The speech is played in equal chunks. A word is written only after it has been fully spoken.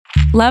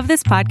Love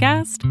this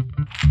podcast?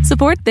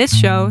 Support this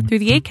show through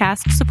the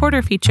Acast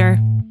supporter feature.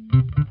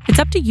 It's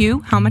up to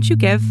you how much you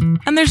give,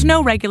 and there's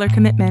no regular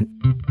commitment.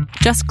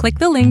 Just click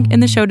the link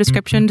in the show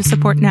description to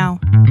support now.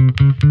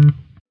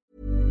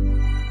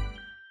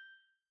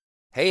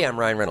 Hey, I'm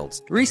Ryan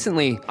Reynolds.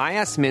 Recently, I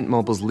asked Mint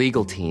Mobile's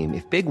legal team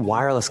if big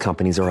wireless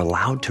companies are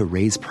allowed to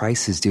raise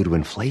prices due to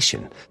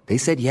inflation. They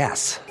said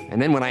yes.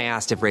 And then when I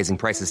asked if raising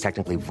prices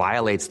technically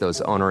violates those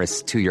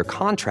onerous two-year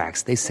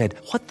contracts, they said,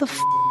 "What the f***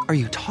 are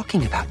you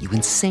talking about, you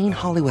insane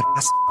Hollywood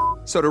ass?"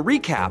 So to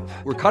recap,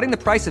 we're cutting the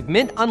price of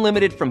Mint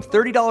Unlimited from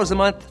 $30 a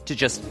month to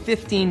just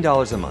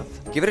 $15 a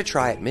month. Give it a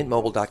try at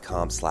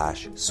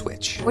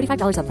mintmobile.com/switch.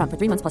 $45 up front for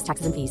 3 months plus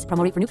taxes and fees.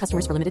 Promo rate for new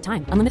customers for limited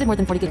time. Unlimited more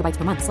than 40 gigabytes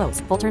per month. Slows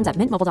full terms at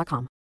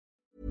mintmobile.com.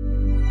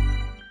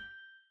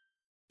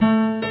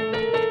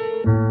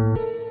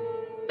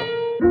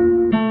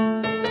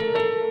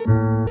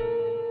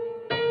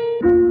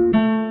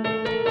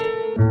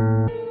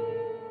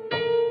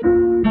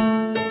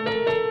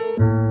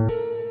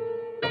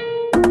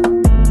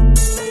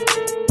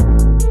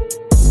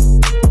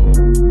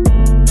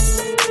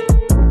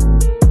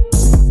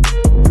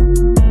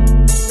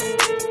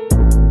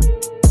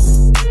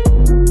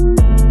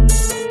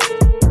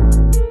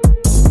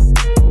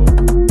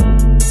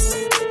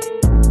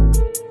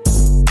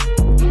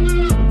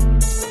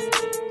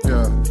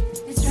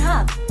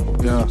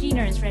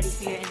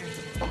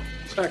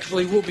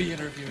 We'll be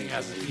interviewing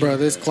as a bro.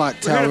 This clock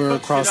tower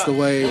across the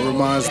way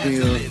reminds me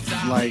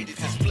of like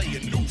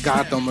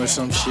Gotham or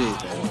some shit.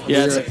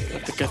 Yeah, it's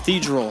the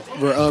cathedral.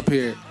 We're up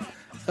here.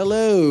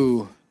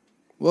 Hello,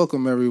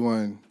 welcome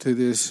everyone to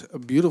this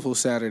beautiful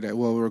Saturday.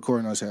 Well, we're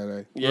recording on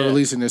Saturday. Yeah. We're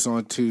releasing this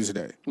on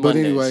Tuesday. But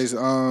anyways,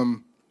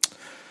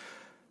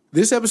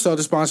 this episode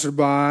is sponsored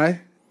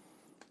by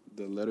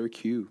the letter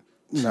Q.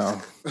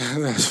 No,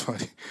 that's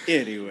funny.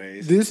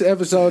 Anyways, this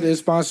episode is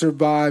sponsored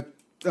by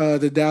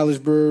the Dallas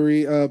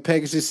Brewery,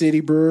 Pegasus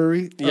City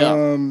Brewery.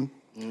 Yeah.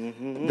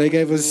 They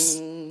gave us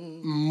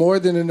more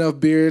than enough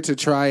beer to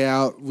try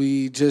out.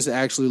 We just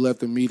actually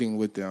left a meeting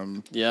with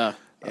them. Yeah.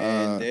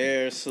 And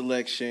their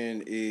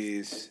selection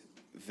is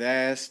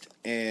vast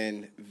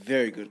and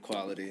very good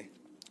quality.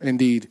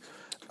 Indeed.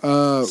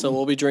 So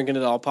we'll be drinking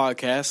it all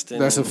podcast.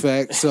 And that's a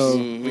fact. So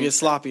we get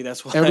sloppy.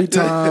 That's why. Every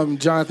time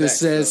Jonathan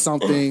says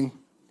something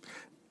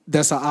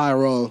that's an eye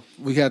roll,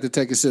 we have to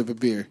take a sip of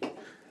beer.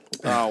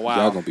 Oh wow!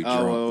 Y'all gonna be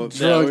drunk.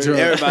 Drunk.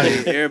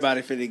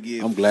 Everybody finna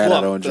get. I'm glad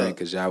I don't drink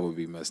because y'all would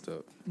be messed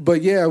up.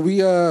 But yeah, we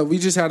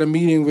just had a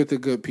meeting with the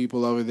good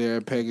people over there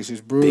at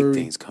Pegasus Brewery. Big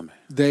things coming.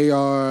 They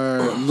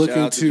are looking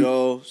shout out to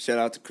Joel. Shout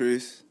out to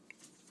Chris.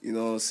 You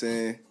know what I'm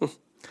saying?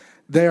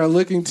 They are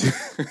looking to.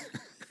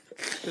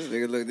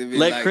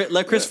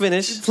 Let Chris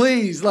finish,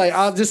 please. Like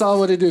that's all I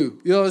want to do.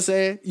 You know what I'm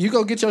saying? You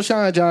go get your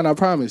shine, John. I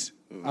promise.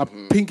 I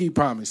pinky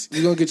promise.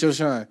 You gonna get your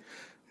shine.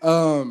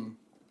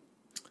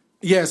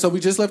 Yeah, so we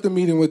just left a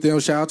meeting with them.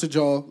 Shout out to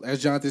Joel.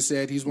 As Jonathan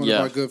said, he's one of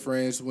our good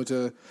friends. Went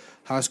to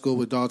high school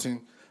with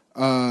Dalton.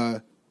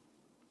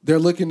 They're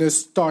looking to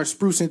start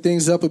sprucing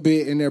things up a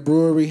bit in their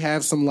brewery,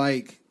 have some,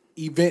 like,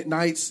 event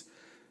nights.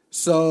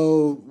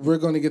 So we're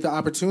going to get the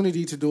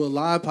opportunity to do a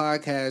live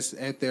podcast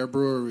at their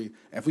brewery.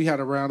 If we had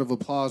a round of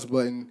applause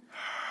button,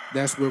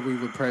 that's where we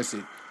would press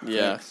it.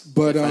 Yeah,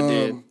 but I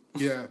did.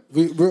 Yeah,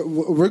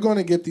 we're going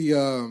to get the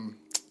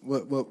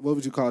what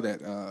would you call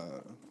that?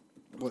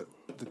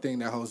 The thing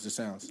that holds the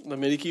sounds. The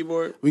MIDI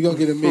keyboard? We're going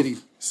to get a MIDI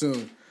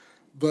soon.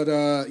 But,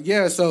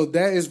 yeah, so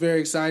that is very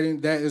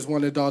exciting. That is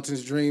one of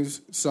Dalton's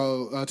dreams,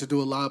 so to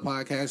do a live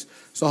podcast.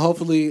 So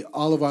hopefully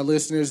all of our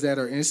listeners that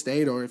are in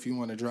state, or if you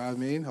want to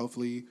drive in,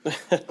 hopefully, you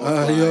know what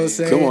I'm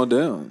saying? Come on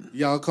down.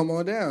 Y'all come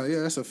on down.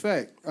 Yeah, that's a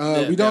fact.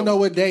 We don't know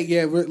what date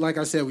yet. Like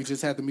I said, we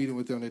just had the meeting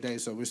with them today,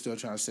 so we're still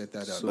trying to set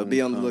that up. But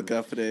be on the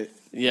lookout for that.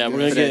 Yeah, we're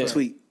going to get that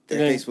tweet, that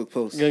Facebook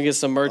post. We're going to get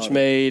some merch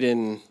made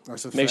and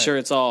make sure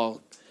it's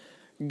all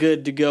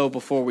good to go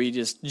before we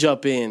just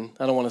jump in.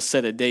 I don't want to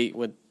set a date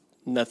with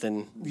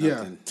nothing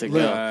to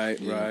go.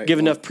 Right. Give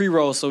enough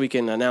pre-roll so we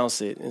can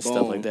announce it and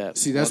stuff like that.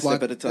 See, that's why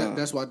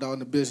that's why Dalton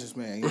the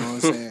businessman. You know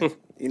what I'm saying?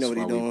 You know what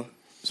he's doing.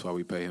 That's why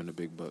we pay him the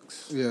big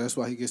bucks. Yeah, that's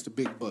why he gets the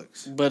big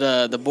bucks.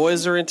 But the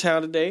boys are in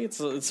town today.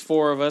 It's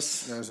four of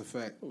us. That's a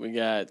fact. We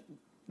got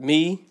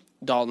me,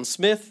 Dalton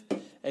Smith,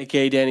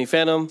 a.k.a. Danny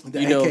Phantom.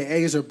 The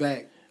AKAs are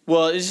back.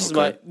 Well, it's just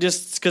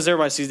just because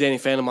everybody sees Danny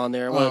Phantom on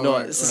there. I want to know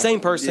it's the same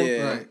person,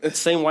 the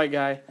same white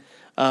guy.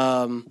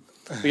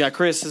 We got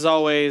Chris as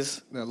always.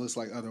 That looks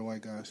like other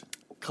white guys.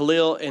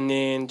 Khalil and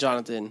then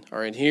Jonathan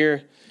are in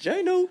here.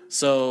 Jano.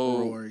 So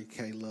Rory,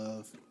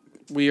 K-Love.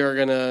 We are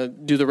gonna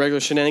do the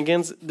regular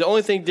shenanigans. The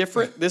only thing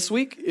different this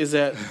week is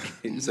that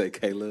you say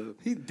K-Love.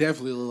 He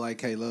definitely look like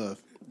K-Love.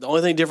 The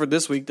only thing different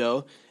this week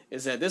though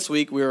is that this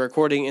week we are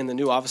recording in the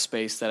new office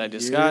space that I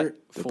just got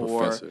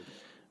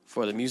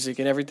for the music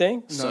and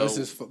everything. No, this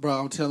is, bro,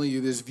 I'm telling you,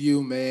 this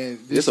view, man,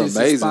 this it's is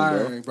amazing,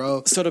 inspiring,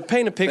 bro. So to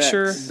paint a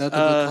picture, nothing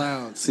but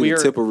clouds. See the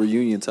tip of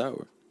Reunion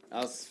Tower.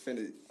 I was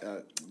finna,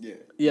 yeah.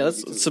 Yeah,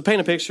 so paint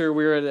a picture.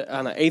 We're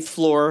on the 8th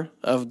floor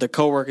of the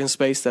co-working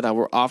space that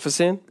our office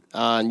in.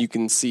 And you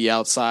can see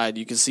outside.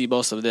 You can see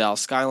most of the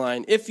Dallas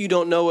skyline. If you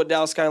don't know what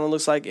Dallas skyline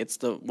looks like, it's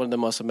one of the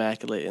most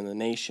immaculate in the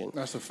nation.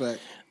 That's a fact.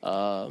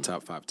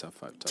 Top five.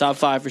 Top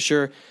five for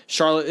sure.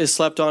 Charlotte is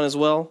slept on as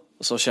well.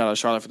 So shout out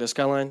Charlotte for their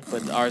skyline.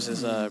 But ours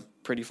is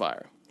pretty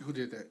fire. Who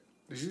did that?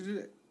 Did you do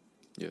that?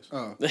 Yes.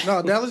 Oh.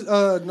 No,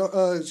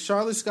 Dallas,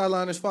 Charlotte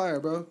skyline is fire,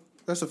 bro.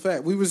 That's a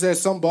fact. We was at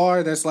some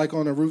bar that's like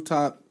on a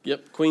rooftop.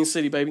 Yep, Queen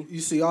City, baby.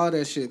 You see all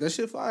that shit. That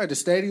shit fire. The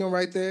stadium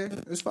right there,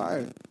 it's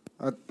fire.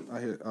 I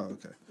hear. Oh,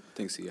 okay. I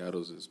think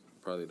Seattle's is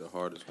probably the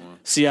hardest one.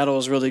 Seattle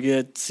is really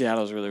good.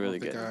 Seattle's really, really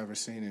good. I good. think I ever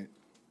seen it.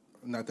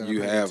 Not that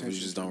you have, but you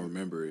just don't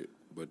remember it.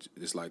 But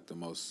it's like the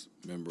most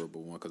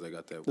memorable one because they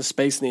got that. The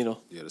Space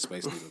Needle. Yeah, the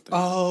Space Needle thing.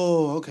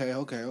 Oh, okay.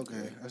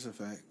 That's a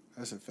fact.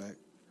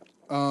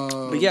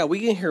 But yeah, we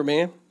get here,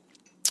 man.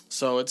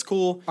 So it's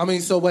cool. I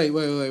mean, so wait.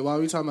 While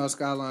we talking about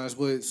skylines,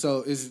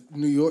 so is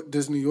New York?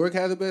 Does New York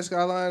have the best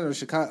skyline, or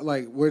Chicago?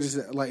 Like, where does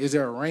it? Like, is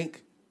there a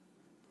rank?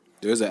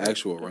 There's an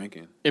actual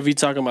ranking. If you're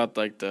talking about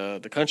like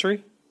the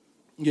country,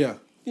 yeah.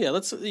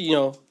 Let's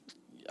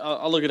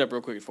I'll look it up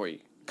real quick for you.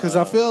 Because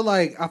I feel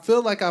like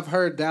I've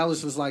heard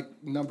Dallas was like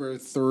number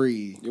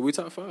 3. Yeah, we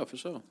top 5 for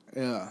sure.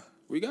 Yeah,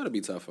 we got to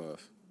be top 5, or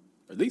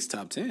at least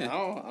top 10. I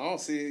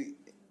don't see.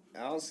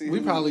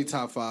 We probably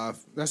top 5.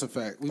 That's a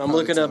fact. I'm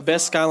looking up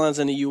best skylines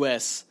in the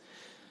U.S.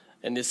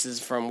 and this is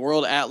from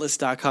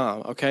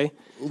worldatlas.com, okay?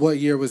 What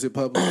year was it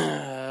published?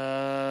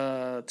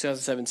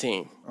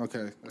 2017.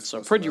 Okay.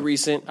 So pretty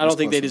recent. I don't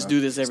think they just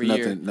do this every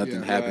year.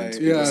 Nothing happens.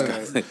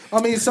 Yeah.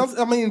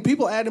 I mean,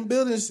 people adding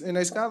buildings in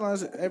their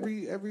skylines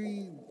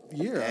every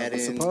year, I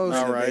suppose.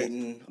 All right.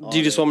 Do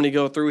you just want me to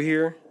go through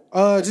here?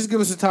 Just give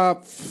us a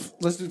top.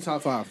 Let's do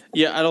top 5.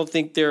 Yeah, I don't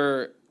think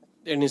they're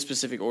in any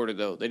specific order,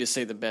 though. They just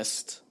say the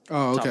best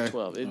top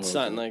 12. It's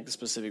not in like the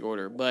specific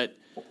order. But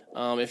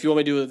if you want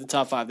me to do the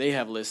top 5, they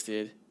have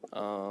listed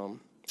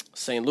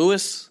St.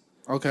 Louis,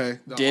 okay,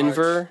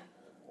 Denver,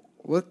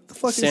 what the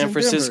fuck San is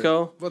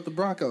Francisco, Denver? What the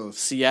Broncos,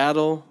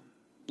 Seattle,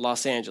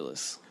 Los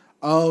Angeles.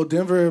 Oh,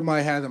 Denver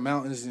might have the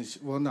mountains.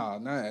 Well, no,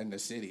 not in the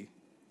city.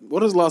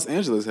 What does Los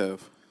Angeles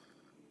have?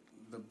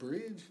 The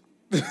bridge.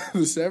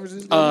 The San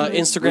Francisco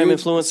Instagram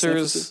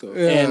influencers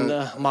and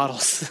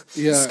models.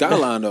 Yeah,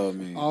 skyline though. I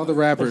mean, all the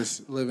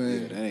rappers living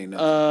in that ain't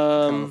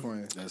nothing.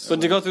 California.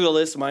 But to go through the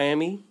list,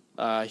 Miami,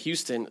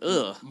 Houston,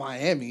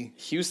 Miami.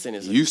 Houston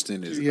is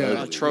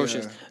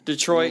atrocious. Yeah.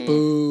 Detroit,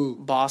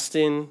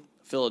 Boston,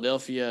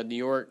 Philadelphia, New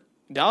York.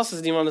 Dallas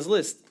isn't even on this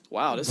list.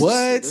 Wow,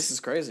 this is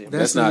crazy.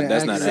 That's not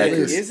accurate.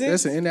 Is it?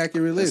 That's an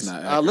inaccurate list.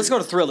 Let's go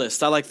to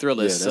Thrillist. I like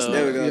Thrillist. Yeah,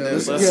 there we go.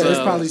 It's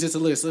probably just a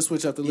list. Let's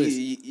switch up the list.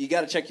 You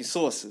got to check your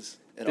sources.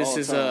 This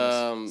is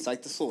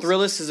cite the source.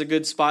 Thrillist is a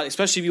good spot,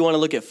 especially if you want to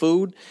look at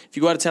food. If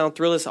you go out of town,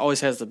 Thrillist always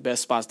has the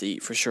best spots to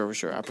eat for sure.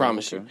 I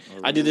promise you.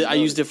 I did it. I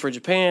used it for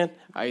Japan.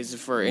 I used it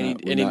for any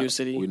new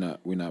city.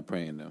 We're not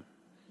praying them.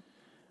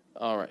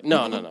 All right.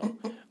 No.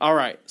 All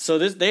right. So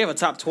they have a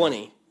top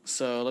 20.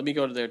 So let me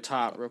go to their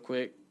top real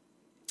quick.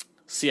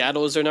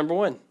 Seattle is their number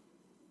 1.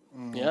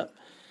 Yeah.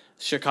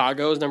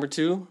 Chicago is number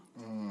 2.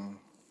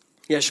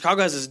 Yeah,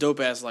 Chicago has this dope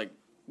ass like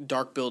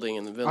dark building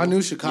in the village. I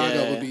knew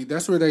Chicago would be.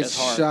 That's where they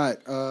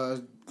shot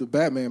the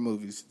Batman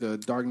movies, the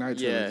Dark Knight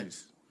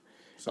trilogies.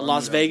 So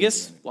Las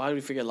Vegas. Why did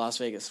we forget Las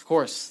Vegas? Of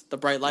course, the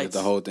bright lights.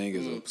 The whole thing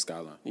is a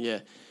skyline. Yeah.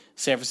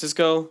 San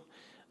Francisco,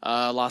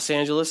 Los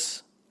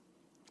Angeles.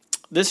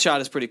 This shot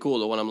is pretty cool.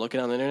 The one I'm looking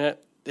on the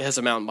internet. It has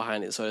a mountain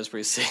behind it, so it's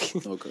pretty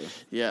sick. Okay.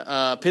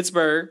 Yeah.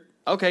 Pittsburgh.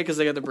 Okay, because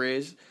they got the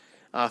bridge.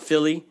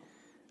 Philly.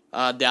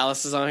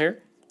 Dallas is on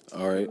here.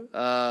 All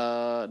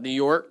right. New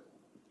York.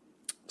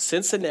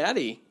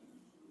 Cincinnati.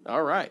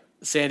 All right.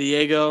 San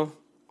Diego.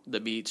 The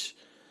beach.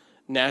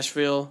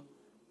 Nashville.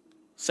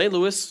 St.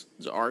 Louis.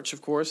 The Arch,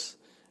 of course.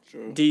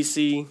 True.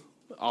 D.C.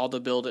 All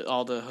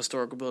the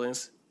historical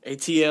buildings.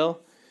 ATL.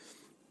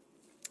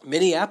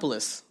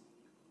 Minneapolis.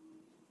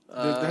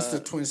 That's the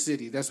Twin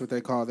City. That's what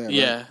they call that.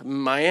 Yeah. Right?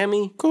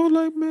 Miami. Cold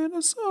like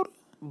Minnesota.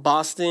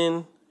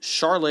 Boston.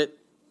 Charlotte.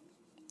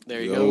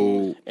 There you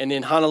go. And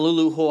then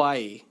Honolulu,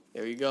 Hawaii.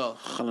 There you go.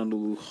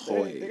 Honolulu,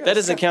 Hawaii. That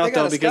doesn't count,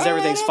 though, because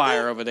everything's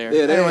fire over there.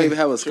 Yeah, they don't even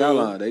have a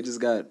skyline. They just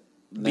got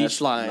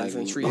beach lines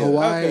and trees.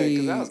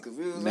 Hawaii.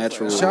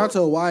 Natural. Shout out to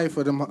Hawaii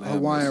for them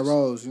Hawaiian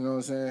rolls. You know what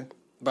I'm saying?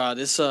 Bro,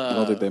 this I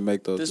don't think they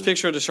make those. This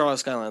picture of the Charlotte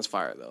skyline's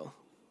fire, though.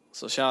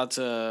 So shout out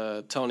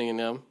to Tony and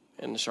them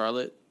in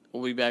Charlotte.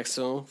 We'll be back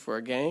soon for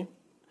a game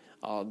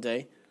all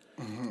day.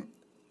 Mm-hmm.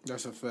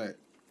 That's a fact.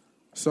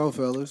 So,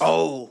 fellas.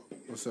 Oh.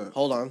 What's up?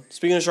 Hold on.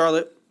 Speaking of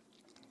Charlotte,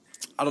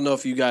 I don't know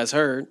if you guys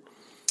heard.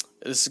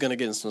 This is going to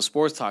get into some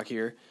sports talk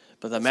here.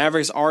 But the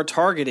Mavericks are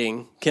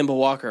targeting Kemba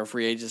Walker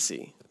free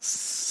agency.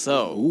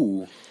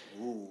 So.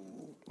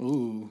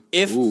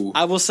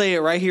 I will say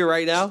it right here,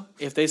 right now.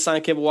 If they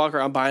sign Kemba Walker,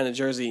 I'm buying a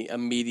jersey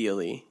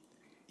immediately.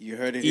 You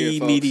heard it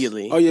here,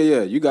 immediately. Folks. Oh,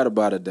 yeah. You got to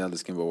buy the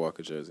Dallas Kemba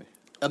Walker jersey.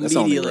 Immediately. That's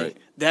only right.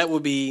 That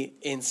would be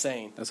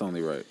insane. That's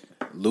only right.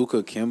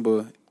 Luka,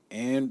 Kemba,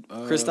 and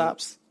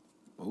Kristaps.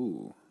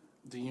 Ooh.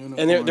 The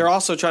unicorn. And they're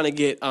also trying to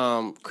get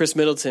Chris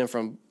Middleton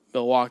from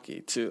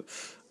Milwaukee too.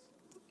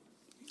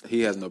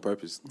 He has no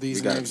purpose. These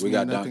we got names mean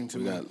nothing to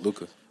we me. got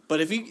Luka.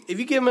 But if you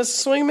give him a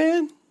swing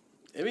man,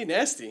 it'd be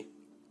nasty.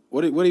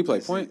 What did he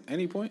play? Point?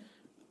 Any point?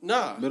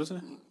 Nah,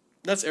 Middleton?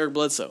 that's Eric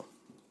Bledsoe.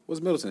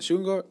 What's Middleton?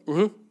 Shooting guard?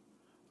 Mm-hmm.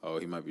 Oh,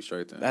 he might be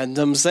straight then. And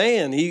I'm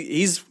saying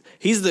he's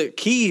the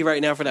key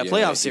right now for that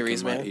playoff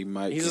series, man.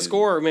 He's a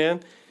scorer,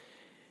 man.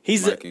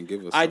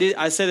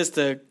 I said this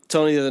to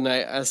Tony the other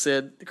night. I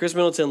said Chris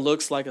Middleton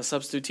looks like a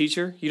substitute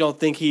teacher. You don't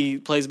think he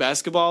plays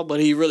basketball, but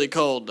he really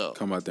cold though.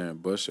 Come out there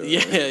and bust her. Yeah,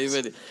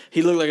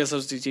 he looked like a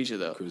substitute teacher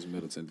though. Chris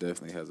Middleton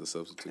definitely has a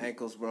substitute.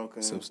 Ankles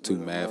broken. Substitute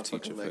math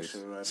teacher face.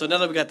 Right So now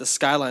that we got the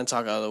skyline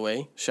talk out of the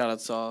way, shout out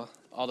to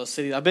all those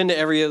cities. I've been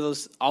to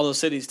all those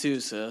cities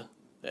too, so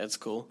that's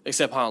cool.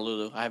 Except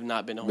Honolulu, I have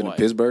not been to Hawaii. Been to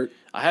Pittsburgh?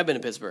 I have been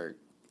to Pittsburgh.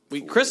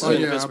 Chris has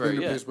been to Pittsburgh. I've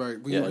been to yeah.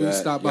 Pittsburgh. We Yeah.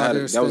 stopped by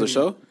there. That was a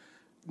show?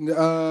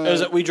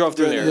 We drove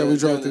through there. Yeah, we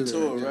drove through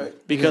tour, there.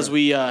 right? Because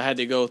we had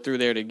to go through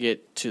there to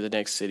get to the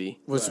next city.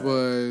 Which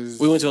was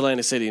We went to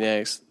Atlantic City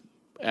next.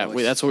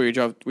 That's where we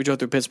drove. We drove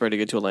through Pittsburgh to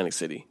get to Atlantic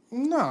City.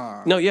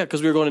 nah. No, yeah,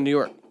 because we were going to New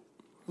York.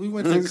 We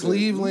went to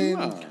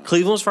Cleveland.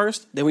 Cleveland was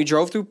first. Then we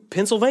drove through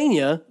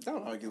Pennsylvania,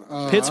 Don't argue.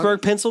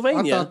 Pittsburgh,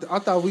 Pennsylvania. I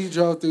thought we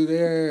drove through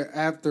there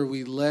after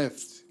we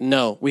left.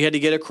 No, we had to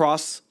get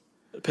across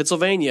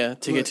Pennsylvania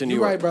to get to New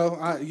You're York. right, bro.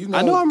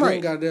 I know I'm good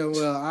right. Goddamn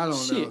well, I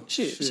don't know.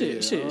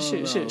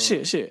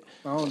 Shit.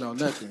 I don't know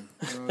nothing.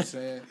 You know what I'm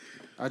saying?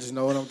 I just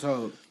know what I'm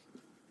told.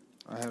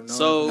 I have no.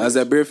 So- idea. How's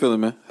that beer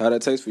feeling, man? How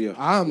that taste for you?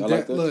 I'm Y'all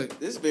like that? look.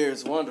 This beer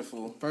is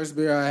wonderful. First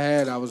beer I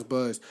had, I was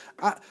buzzed.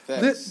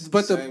 Facts.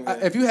 Same here.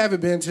 If you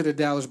haven't been to the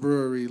Dallas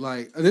Brewery,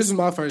 like this is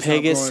my first time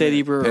Pegasus going City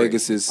there. Brewery.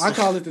 Pegasus. I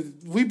call it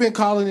we've been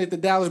calling it the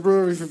Dallas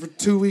Brewery for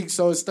 2 weeks,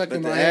 so it's stuck But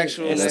in the my head.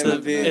 actual It's name the-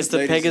 of it, it's the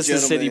ladies and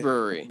Pegasus City gentlemen,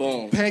 Brewery.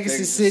 Boom.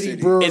 Pegasus City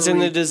Brewery. It's in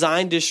the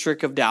design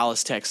district of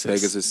Dallas, Texas.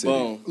 Pegasus City.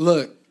 Boom.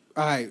 Look,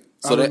 all right.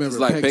 So I that's remember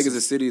like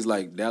Pegasus City is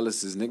like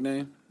Dallas's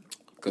nickname?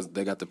 Because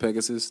they got the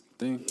Pegasus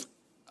thing?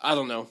 I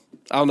don't know.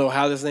 I don't know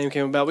how this name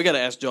came about. We got to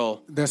ask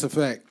Joel. That's a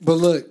fact. But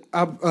look,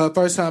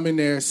 first time in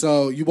there.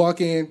 So you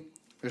walk in,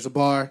 there's a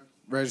bar,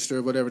 register,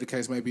 whatever the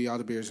case may be, all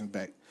the beers in the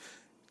back.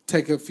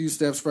 Take a few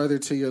steps further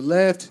to your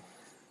left,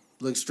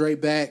 look straight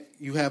back.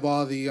 You have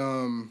all the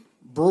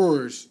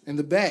brewers in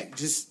the back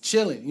just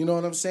chilling. You know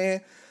what I'm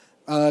saying?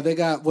 They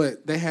got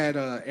what? They had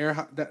not air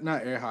hockey.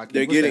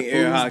 They're What's getting that,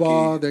 air hockey,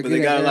 foosball? but they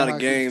getting got a air lot of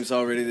hockey. games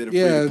already that are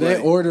Yeah, free to play. they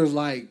ordered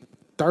like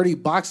 30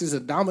 boxes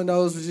of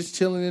Dominoes was just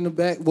chilling in the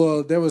back.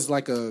 Well, there was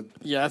like a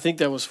Yeah, I think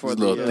that was for This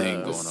the little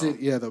thing going on.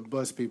 yeah, the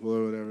bus people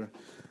or whatever.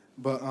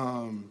 But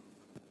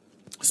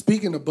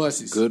speaking of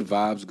buses, Good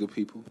vibes, good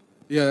people.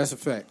 yeah, that's a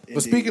fact.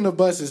 But speaking of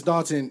buses,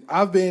 Dalton,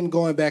 I've been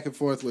going back and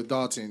forth with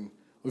Dalton.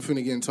 We're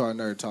finna get into our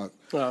nerd talk.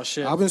 Oh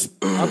shit. I've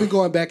been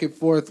going back and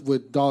forth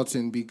with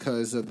Dalton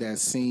because of that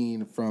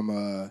scene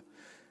from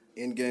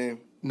In game.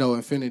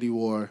 Infinity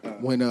War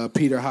when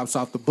Peter hops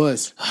off the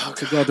bus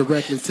to go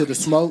directly to the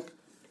smoke.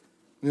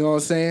 You know what I'm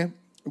saying?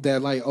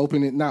 That like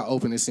not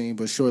opening scene,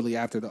 but shortly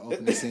after the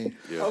opening scene.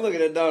 I'm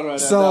looking at Don right now.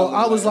 So Don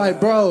I was like,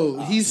 bro,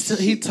 ah,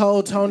 he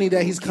told Tony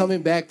that he's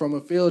coming back from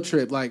a field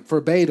trip, like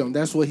verbatim.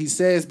 That's what he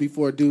says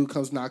before dude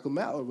comes knock him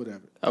out or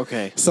whatever.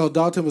 Okay. So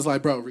Dalton was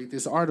like, bro, read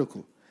this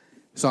article.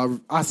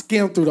 So I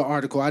skimmed through the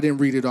article. I didn't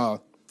read it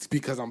all. It's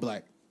because I'm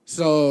black.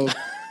 So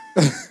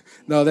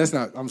no, that's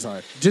not. I'm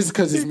sorry. Just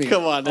because it's me.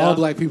 Come on now. All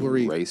black people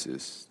read.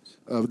 Racist.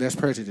 That's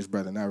prejudice,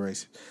 brother, not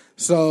racist.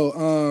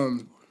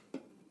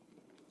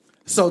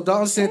 So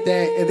Dalton sent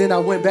that, and then I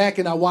went back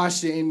and I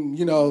watched it, and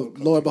Lord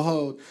and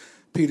behold,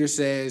 Peter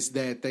says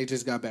that they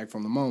just got back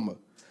from the MoMA.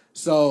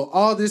 So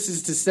all this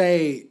is to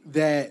say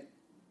that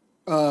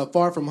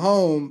Far From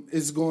Home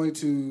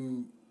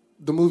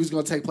the movie's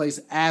going to take place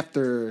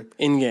after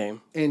In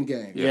game.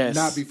 Endgame, Yes.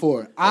 not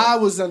before. I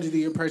was under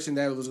the impression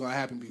that it was going to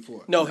happen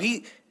before. No,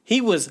 he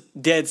was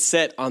dead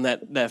set on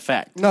that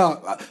fact. No,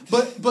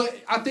 but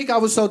I think I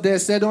was so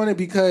dead set on it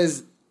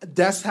because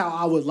that's how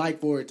I would like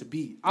for it to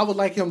be. I would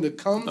like him to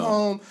come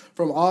home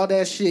from all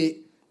that shit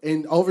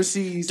and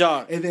overseas,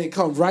 Dog. and then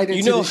come right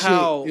into know the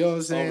how- shit. You know what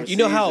I'm saying? You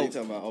know how- They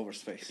talking about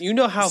overspace. You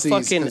know how See,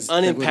 fucking 'cause they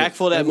would've-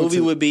 unimpactful they that went movie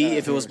to would be Paris.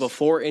 if it was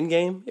before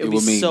Endgame? It would be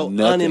would mean so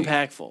nothing.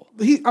 unimpactful.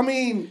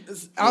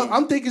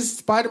 I'm thinking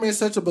Spider-Man's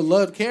such a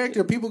beloved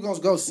character. People gonna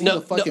go see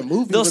the fucking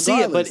movie. They'll see it,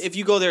 but regardless. if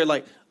you go there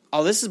like,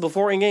 oh, this is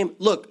before Endgame.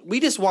 Look, we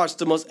just watched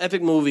the most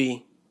epic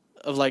movie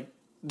of like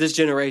this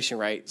generation,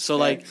 right? So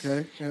like,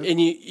 Okay, yeah. and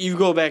you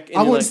go back. And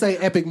I you're wouldn't like,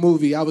 say epic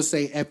movie. I would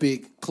say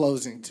epic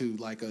closing to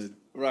like a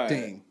Right.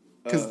 thing.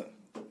 Because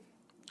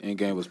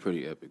Endgame was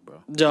pretty epic, bro.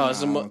 duh, it was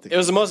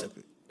the most.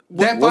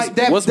 that What's- fight,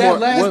 that, what's that more-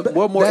 last,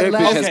 what more that epic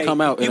last, has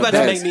come out in You the about to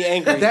past? make me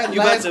angry. that You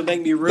last, about to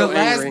make me real the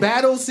last angry.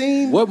 battle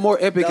scene. What more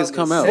epic has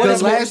come out? What The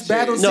is more- last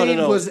battle No, no, scene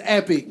no. was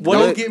epic. What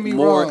Don't is get me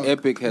more wrong.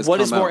 epic has What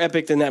come is more out?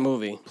 epic than that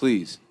movie?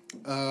 Please.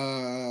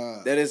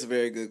 That is a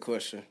very good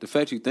question. The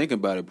fact you thinking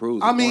about it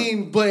proves. I the point.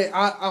 mean, but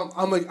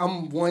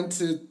I'm 1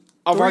 to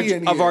Of 3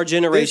 in our here.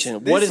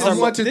 generation. This what is is our I'm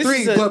 1 to This 3,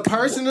 is an but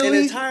personally,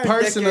 entire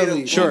decade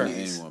of Sure.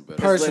 movies Anyone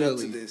better. that's led up to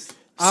personally, this.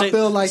 I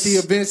feel like the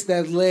events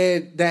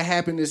that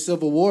happened in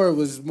Civil War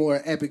was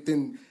more epic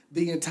than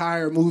the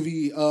entire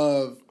movie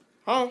of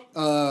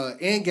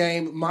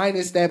Endgame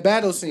minus that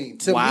battle scene.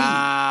 To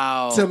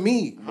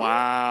me.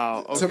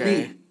 Wow. Okay. To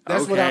me.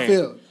 That's what I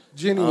feel.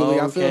 Genuinely,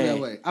 I feel that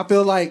way. I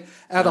feel like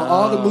out of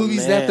all the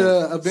movies that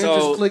the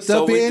Avengers clicked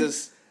up in,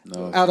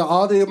 out of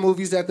all the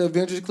movies that the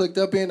Avengers clicked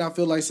up in, I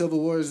feel like Civil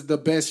War is the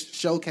best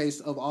showcase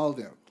of all of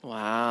them.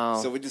 Wow.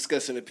 So we're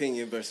discussing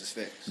opinion versus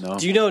facts. No.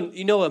 Do you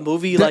know a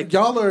movie like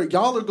y'all are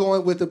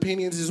going with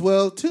opinions as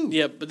well too?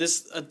 Yeah, but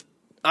this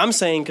I'm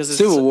saying because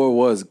Civil War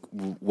was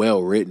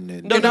well written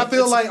and I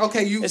feel like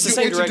okay, you introduced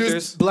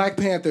directors. Black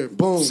Panther,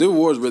 boom. Civil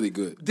War is really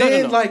good.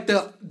 Then like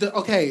the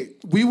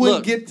we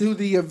wouldn't get to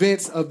the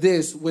events of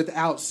this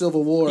without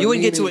Civil War. You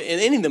wouldn't get to it in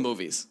any of the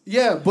movies.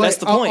 Yeah, but that's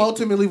the point.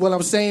 Ultimately, what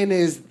I'm saying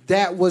is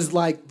that was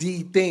like the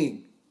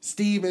thing.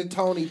 Steve and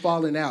Tony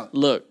falling out.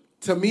 Look.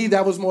 To me,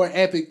 that was more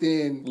epic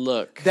than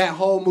that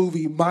whole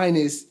movie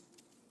minus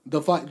the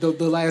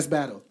last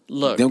battle.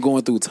 Look, them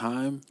going through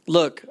time.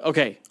 Look,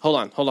 okay, hold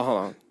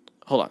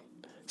on.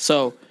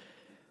 So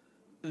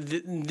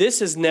this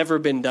has never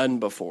been done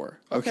before.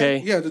 Okay,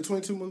 yeah, the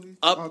 22 movies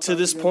up to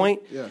this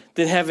point,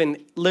 then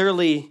having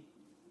literally,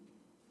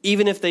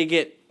 even if they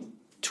get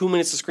 2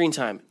 minutes of screen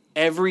time,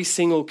 every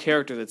single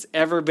character that's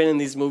ever been in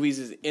these movies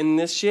is in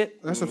this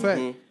shit. That's a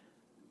fact.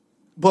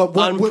 But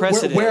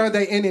where are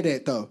they in it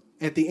at though?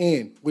 At the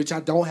end, which I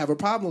don't have a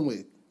problem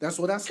with. That's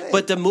what I said.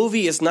 But the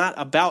movie is not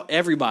about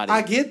everybody.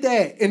 I get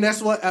that, and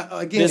that's what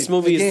again. This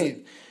movie is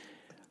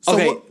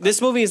this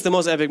movie is the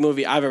most epic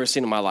movie I've ever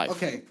seen in my life.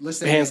 Okay, let's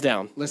say hands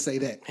down. Let's say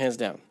that hands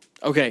down.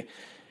 Okay,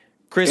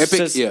 Chris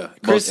epic, says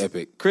most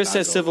epic. Chris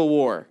says Civil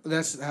War.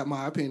 That's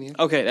my opinion.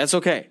 Okay, that's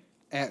okay.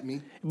 At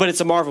me, but it's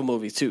a Marvel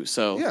movie too,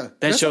 so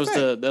that shows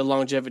the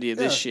longevity of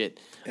this shit.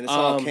 And it's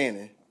all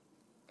canon.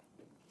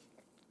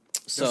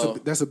 So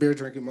that's a beer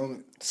drinking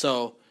moment.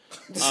 So.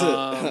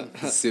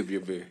 Sip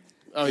your beer.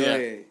 Oh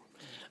yeah.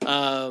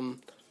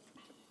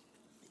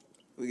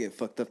 We get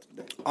fucked up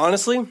today.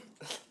 Honestly,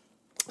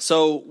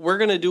 so we're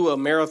gonna do a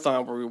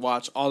marathon where we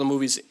watch all the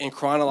movies in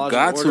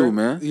chronological order.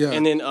 Man. Yeah.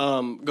 And then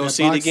go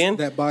see it again.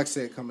 That box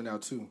set coming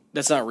out too.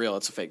 That's not real.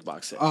 It's a fake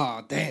box set.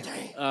 Oh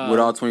damn. With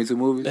all 22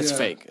 movies. That's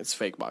fake. It's a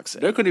fake box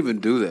set. They couldn't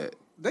even do that.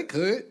 They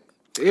could.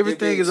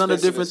 Everything is under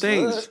different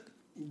things.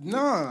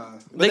 Nah.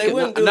 They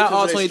not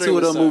all 22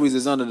 of those movies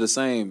is under the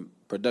same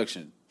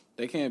production.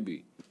 They can't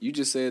be. You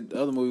just said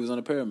the other movie was on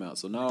the Paramount,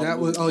 so now.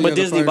 But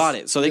Disney bought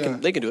it, so they can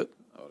do it.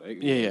 Oh,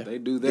 they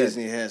do that.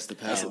 Disney has the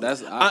power.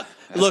 That's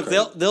look,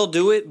 crazy. they'll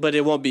do it, but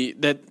it won't be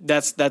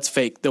that's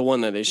fake. The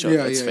one that they showed,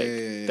 that's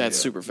fake. That's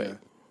super fake.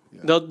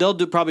 Yeah.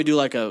 They'll probably do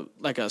like a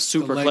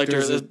super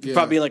collector,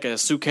 probably like a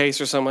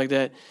suitcase or something like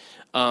that.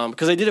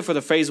 Because they did it for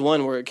the Phase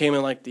 1 where it came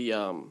in like the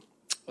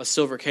a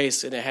silver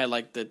case and it had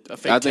like a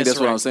fake. I think that's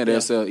what I'm saying.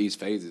 They'll sell each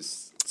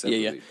phases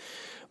separately. Yeah.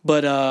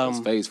 But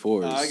Phase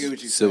 4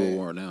 is Civil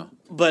War now.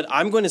 But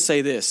I'm going to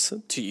say this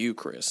to you,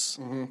 Chris.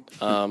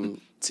 To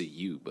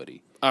you,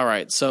 buddy. All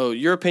right. So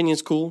your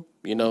opinion's cool.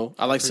 You know,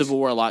 I like Civil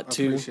War a lot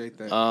too. Appreciate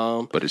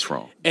that. But it's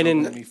wrong. And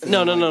then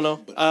no.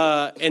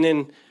 And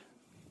then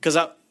because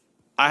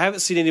I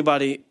haven't seen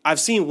anybody. I've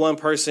seen one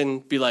person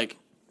be like,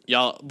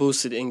 "Y'all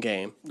boosted in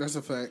game." That's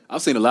a fact.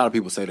 I've seen a lot of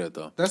people say that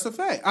though. That's a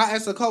fact. I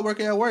asked a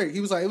coworker at work.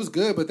 He was like, "It was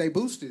good, but they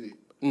boosted it."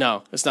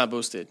 No, it's not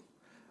boosted.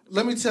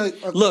 Let me tell you.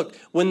 Look,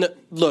 when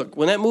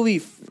that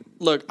movie.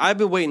 Look, I've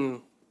been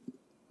waiting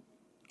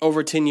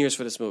over 10 years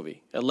for this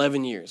movie.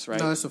 11 years, right?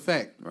 No, that's a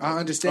fact. Right. I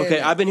understand. Okay,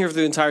 that. I've been here for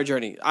the entire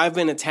journey. I've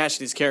been attached to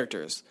these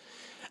characters.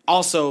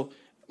 Also,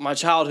 my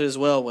childhood as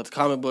well with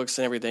comic books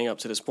and everything up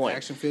to this point.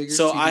 Action figures.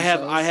 So TV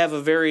I have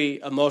a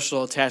very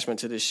emotional attachment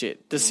to this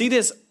shit. To see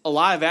this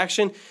live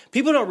action,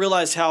 people don't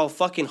realize how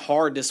fucking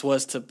hard this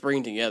was to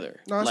bring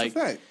together. No, that's a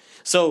fact.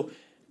 So,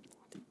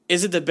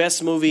 is it the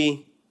best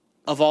movie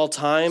of all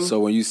time? So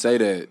when you say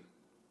that,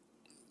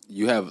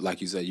 you have,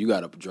 like you said, you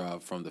got to draw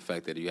from the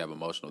fact that you have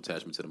emotional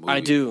attachment to the movie. I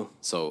do.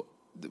 So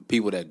the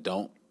people that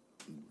don't,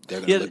 they're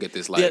gonna look at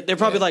this like they're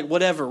probably like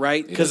whatever,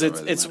 right? Because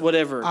it's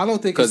whatever. I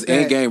don't think because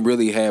Endgame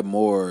really had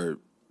more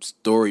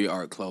story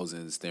arc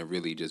closings than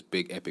really just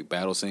big epic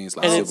battle scenes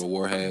like Civil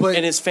War had.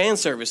 And it's fan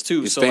service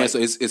too. It's so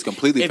it's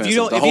completely fan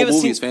service. The whole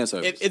movie is fan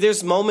service. If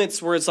there's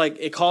moments where it's like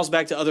it calls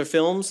back to other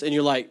films, and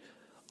you're like,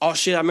 oh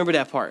shit, I remember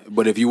that part.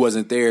 But if you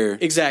wasn't there,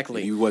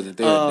 exactly,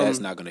 that's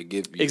not gonna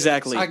give you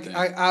exactly.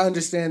 I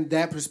understand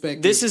that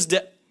perspective. This is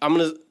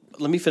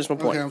let me finish my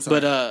point. Okay, I'm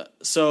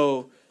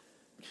sorry.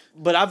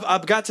 But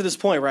I've got to this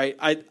point, right?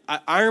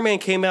 Iron Man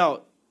came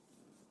out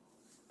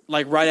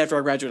like right after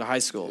I graduated high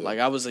school. Like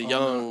I was a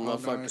young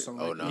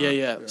motherfucker.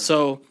 Yeah.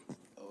 So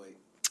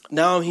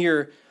now I'm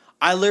here.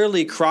 I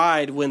literally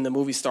cried when the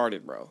movie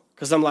started, bro.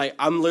 Because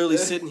I'm literally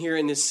sitting here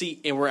in this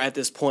seat, and we're at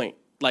this point.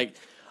 Like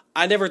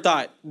I never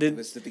thought that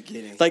it's the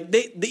beginning. Like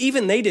they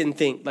didn't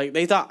think, like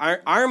they thought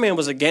Iron Man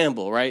was a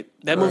gamble, right?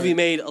 That movie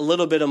made a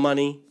little bit of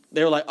money.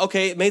 They were like,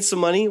 okay, it made some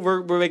money.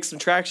 We're making some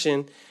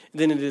traction. And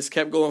then it just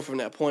kept going from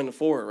that point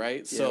forward, right?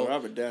 Yeah, so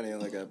Robert Downey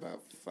only got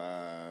about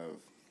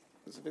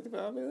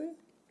 55 million.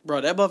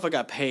 Bro, that motherfucker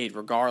got paid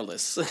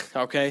regardless.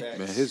 Okay?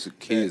 Man, his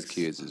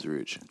kids is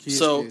rich. Kids.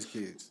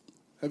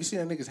 Have you seen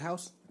that nigga's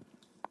house?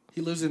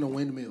 He lives in a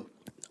windmill.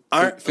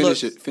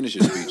 Finish your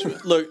speech, man.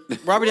 Look,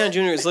 Robert Downey Jr.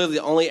 is literally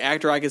the only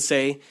actor I could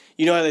say.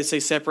 You know how they say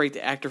separate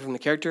the actor from the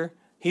character?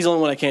 He's the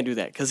only one that can't do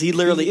that because he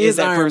literally is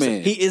that Iron person.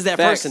 Man. He is that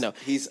Facts. person though.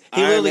 He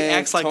literally Man,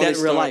 acts like Tony that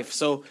in real Stark. life.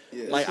 So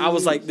I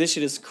was like, this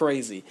shit is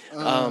crazy. He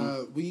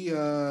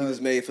was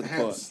made for the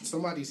part.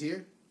 Somebody's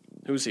here.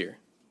 Who's here?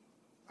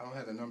 I don't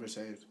have the number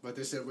saved, but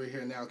they said we're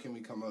here now. Can we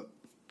come up?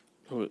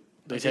 Who?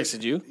 They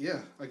texted you? Yeah,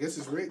 I guess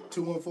it's Rick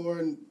 214.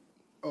 And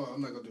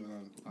I'm not gonna do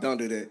it. Don't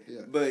do that.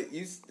 Yeah. But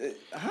you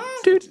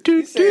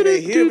said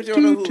they here, but you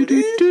don't know who it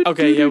is.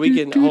 Okay, yeah, we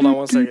can. Hold on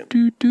 1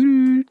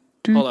 second.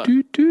 Hold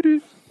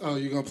on. Oh,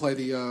 you're gonna play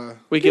the?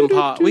 We can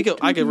pause.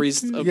 I can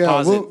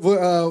pause it.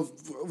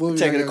 We'll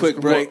Taking a quick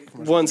break.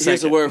 1 second.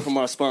 Here's a word from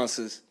our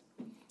sponsors.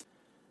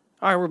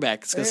 All right, we're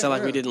back. It's gonna sound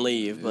like we didn't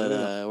leave,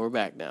 but we're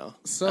back now.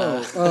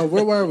 So,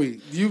 where were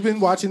we? You've been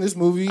watching this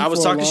movie. I was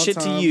for a talking long shit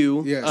time. to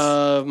you. Yes.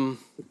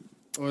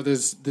 Or the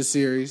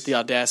series. The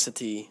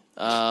audacity.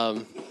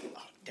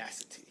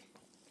 Audacity.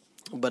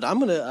 But I'm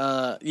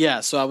gonna.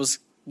 So I was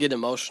getting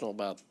emotional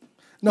about.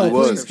 No, It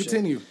was. please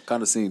continue.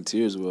 Kind of seeing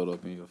tears well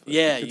up in your face.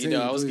 Yeah, Continue,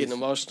 I was please. getting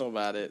emotional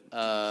about it. As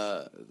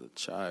a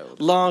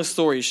child. Long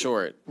story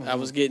short, Mm-hmm. I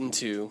was getting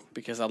to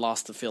because I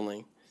lost the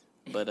feeling,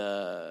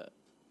 but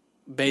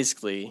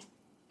basically,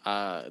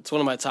 it's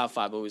one of my top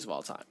 5 movies of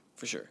all time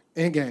for sure.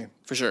 Endgame.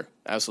 For sure,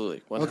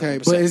 absolutely. 100%. Okay,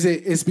 but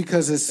it's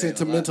because of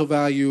sentimental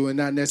value and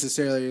not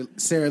necessarily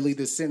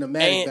the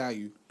cinematic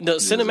value. No,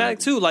 cinematic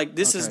too. Like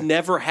this has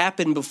never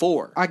happened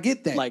before. I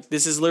get that. Like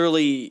this is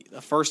literally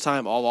the first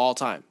time of all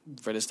time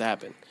for this to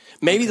happen.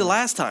 Maybe the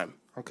last time.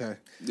 Okay.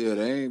 Yeah,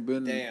 they ain't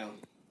been. Damn.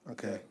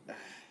 Okay.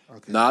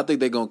 Nah, I think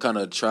they're gonna kind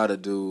of try to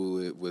do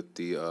it with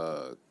the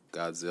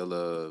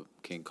Godzilla,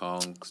 King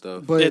Kong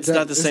stuff. But It's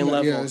not the same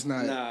level. Yeah, it's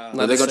not. Nah.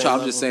 But they're gonna try. I'm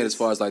level. just saying, as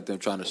far as like them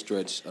trying to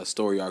stretch a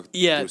story arc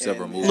through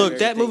several movies. Look,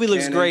 that movie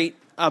looks Canon. great.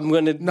 I'm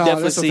gonna No,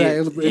 definitely that's a see fact.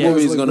 it. It Yeah. does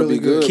movie's look gonna really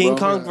be good. King bro.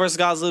 Kong versus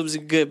Godzilla was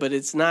good, but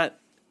it's not.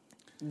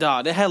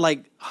 Dog, they had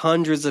like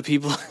hundreds of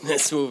people in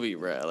this movie,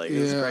 bro. Like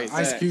it's Yeah, crazy.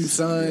 Ice Cube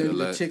son, Yeah, the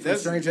like- chick from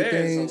Stranger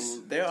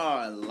Things. There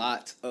are a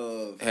lot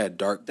of It had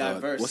dark.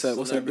 diverse What's that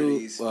dude?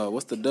 celebrities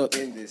What's the duck?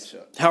 in this show.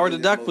 Howard the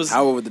in this Duck movie. was.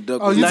 Howard the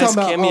Duck. Oh, was you Nice talking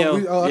about? cameo. I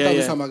thought Yeah, we were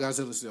yeah. talking about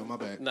Godzilla still. My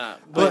bad. Nah,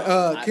 But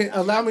I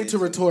allow me did to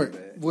too, retort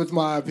man. with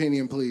my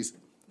opinion, please.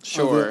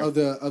 Sure. Of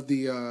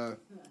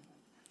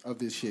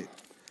this shit.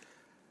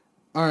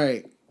 All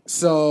right.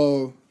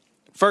 So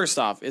First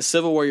off, is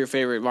Civil War your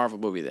favorite Marvel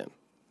movie? Then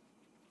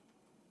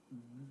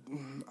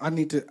I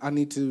need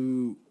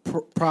to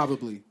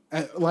probably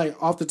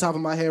like off the top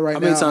of my head right How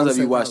now. many times I'll have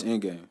say you watched probably.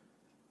 Endgame?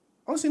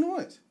 I only seen it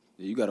once.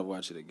 Yeah, you gotta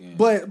watch it again.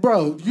 But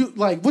bro, you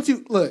like what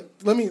you look?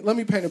 Let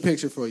me paint a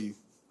picture for you.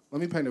 Let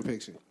me paint a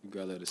picture. You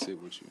gotta let it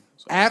sit with you.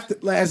 So,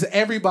 As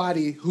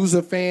everybody who's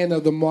a fan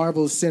of the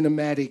Marvel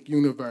Cinematic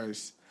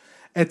Universe,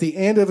 at the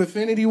end of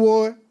Infinity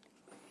War,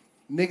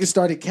 niggas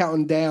started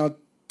counting down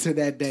to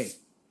that day.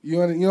 You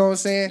know what I'm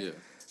saying? Yeah.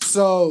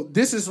 So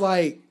this is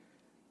like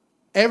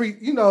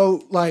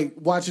like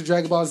watching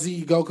Dragon Ball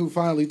Z, Goku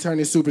finally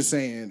turning Super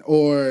Saiyan,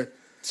 or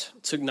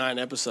took 9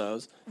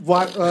 episodes.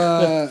 watching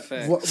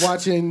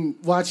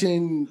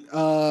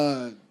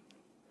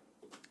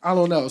I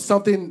don't know,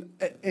 something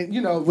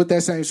with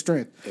that same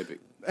strength.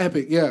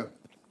 Epic, yeah.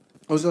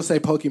 I was gonna say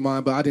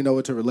Pokemon, but I didn't know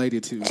what to relate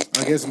it to.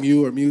 I guess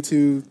Mew or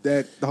Mewtwo,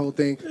 the whole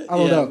thing. I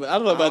don't know. But I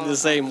don't know about the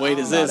same weight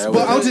as this. that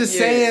But was- I'm just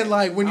saying,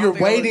 like when I you're don't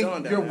think I would've waiting,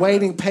 gone down you're that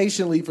waiting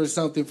patiently for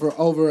something for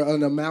over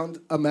an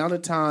amount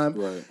of time,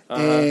 Right.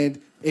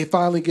 and it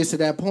finally gets to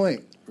that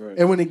point. Right.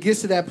 And when it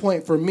gets to that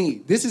point, for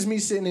me, this is me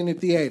sitting in the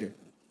theater.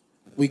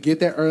 We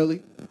get there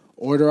early,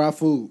 order our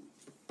food,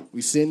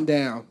 we sitting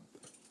down,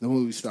 the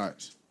movie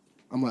starts.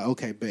 I'm like,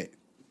 okay, bet.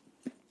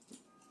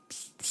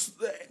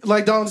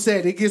 Like Dawn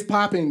said, it gets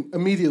popping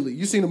immediately.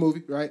 You seen the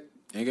movie, right?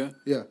 Endgame?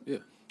 Yeah. Yeah.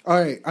 All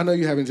right, I know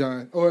you haven't,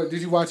 John. Or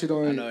did you watch it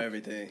on? I know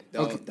everything.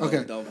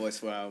 Okay. Don't voice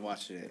where I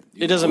watched it.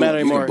 It doesn't matter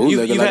You can anymore.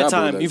 bootleg it You've like had I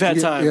time. bootleg. You've had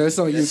time. Yeah, it's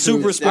on YouTube.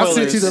 Super I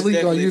sent you the spoilers. link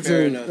on Definitely fair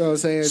YouTube. enough. You know what I'm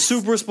saying?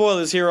 Super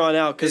spoilers here on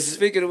out. Because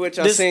Speaking of which,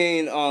 I this-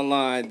 seen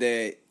online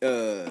that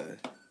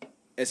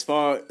as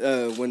far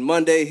when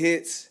Monday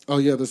hits, Oh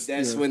yeah,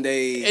 that's when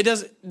they. it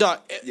doesn't.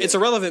 Doc, it's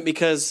irrelevant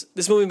because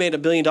this movie made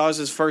 $1 billion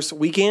its first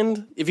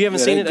weekend. If you haven't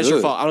Yeah, seen they it, that's your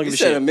good. fault. I don't You give a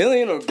said shit. $1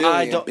 million or billion?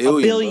 I don't. Billion,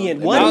 $1 billion.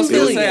 bro. I was $1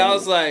 gonna billion. say, I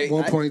was like,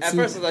 1.2. at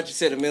first I thought you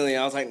said $1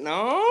 million. I was like,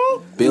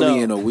 no,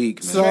 Billion a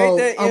week, man. So trade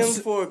that I'm M s-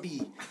 for a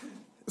B.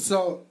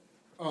 So,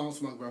 I don't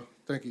smoke, bro.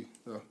 Thank you.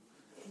 So,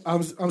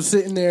 I'm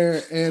sitting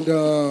there and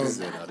No, this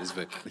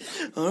vac-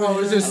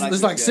 is this I it's like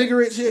this guy.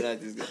 cigarette I shit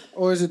like this guy.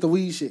 or is it the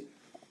weed shit?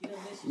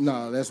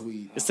 No, that's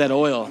weed. It's that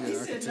oil.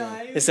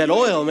 It's that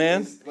oil,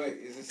 man. Wait,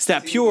 is this It's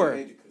that pure.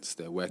 It's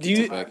that wacky Do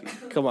you?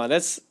 tobacco. Come on,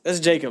 that's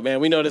Jacob, man.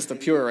 We know that's the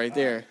pure right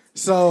there.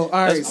 So, all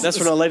right, That's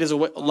from the latest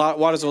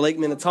Waters of Lake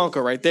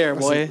Minnetonka right there,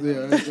 boy.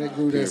 Yeah, that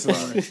grew that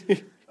song.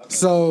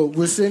 So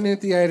we're sitting in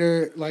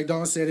theater, like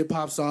Dawn said, it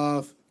pops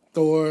off.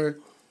 Thor,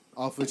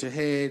 off with your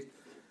head.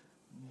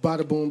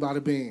 Bada boom,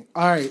 bada bing.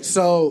 All right,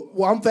 so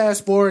I'm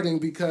fast forwarding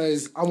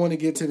because I want to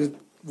get to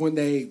when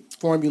they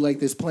formulate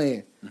this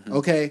plan. Mm-hmm.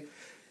 Okay,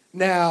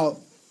 now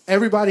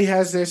everybody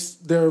has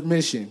their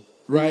mission,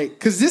 right?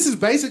 Because this is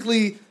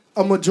basically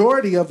a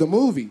majority of the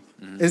movie.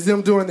 Mm-hmm. Is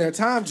them doing their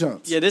time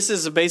jumps. Yeah, this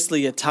is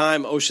basically a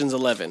time Ocean's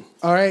 11.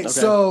 All right, okay.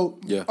 So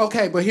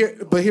okay, but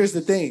here's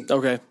the thing.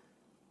 Okay,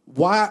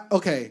 why?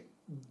 Okay,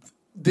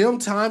 them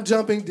time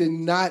jumping did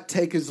not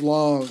take as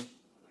long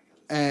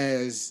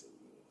as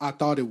I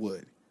thought it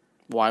would.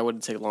 Why would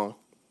it take long?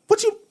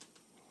 What you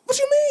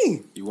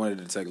mean? You wanted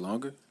it to take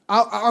longer?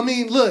 I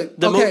mean, look.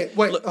 The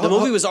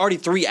movie was already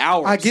 3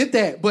 hours. I get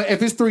that, but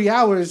if it's 3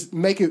 hours,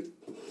 make it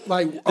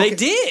like okay. They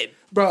did,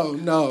 bro.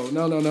 No.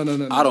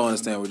 I don't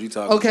understand what you're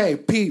talking. Okay,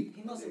 peep.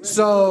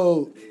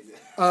 So,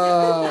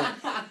 the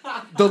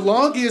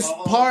longest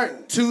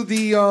part to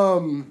the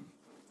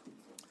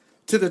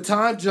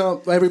time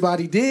jump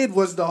everybody did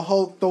was the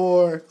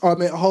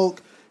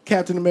Hulk,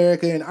 Captain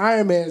America, and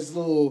Iron Man's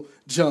little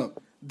jump.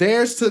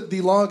 Theirs took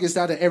the longest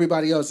out of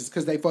everybody else's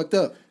because they fucked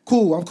up.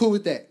 Cool, I'm cool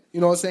with that.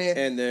 You know what I'm saying?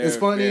 And they're it's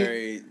funny,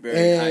 very,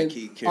 very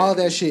high-key characters. All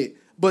that shit.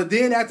 But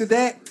then after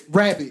that,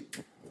 rapid.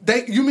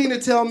 You mean to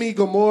tell me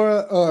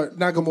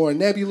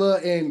Nebula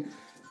and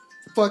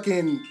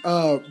fucking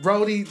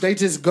Rhodey, they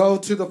just go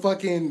to the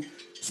fucking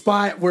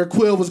spot where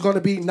Quill was going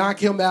to be, knock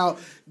him out,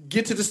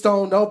 get to the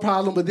stone, no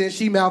problem, but then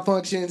she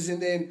malfunctions,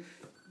 and then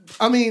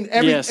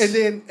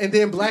and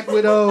then Black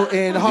Widow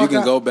and Hawkeye. You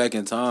can go back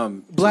in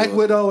time. Black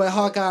Widow and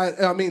Hawkeye.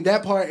 I mean,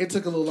 that part it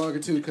took a little longer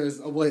too because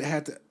of what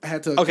had to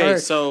occur. Okay,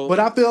 so but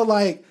I feel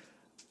like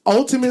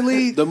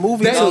ultimately the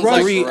movie took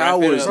 3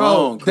 hours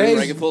long. They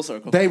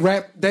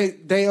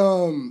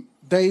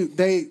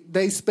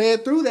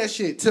sped through that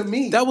shit to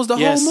me. That was the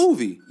whole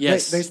movie.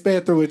 Yes, they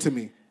sped through it to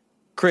me.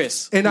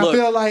 Chris, and I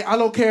feel like I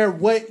don't care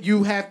what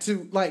you have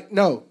to like.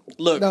 No,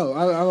 look, no,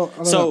 I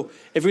don't. So know.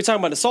 If we're talking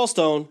about the Soul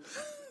Stone.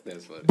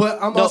 That's funny.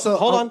 But I'm also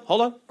hold on.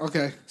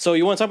 Okay. So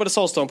you want to talk about the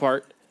Soul Stone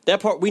part? That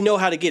part we know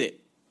how to get it.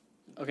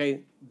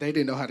 Okay. They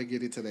didn't know how to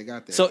get it till they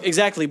got there. So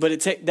exactly,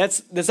 but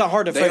that's not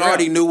hard to figure out. They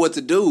already knew what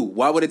to do.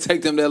 Why would it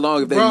take them that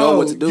long if they know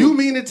what to do? You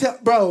mean to tell,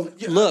 bro?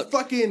 Look,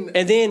 fucking.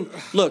 And then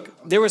look,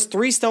 there was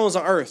 3 stones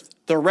on Earth.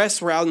 The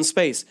rest were out in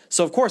space.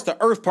 So of course the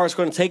Earth part's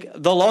going to take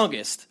the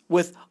longest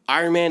with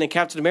Iron Man and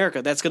Captain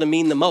America. That's going to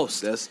mean the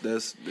most. That's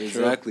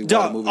exactly what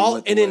the movie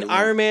went and then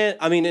Iron Man,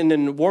 and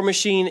then War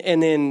Machine,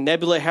 and then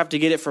Nebula have to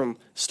get it from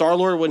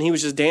Star-Lord when he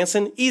was just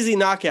dancing. Easy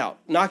knockout.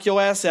 Knock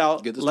your ass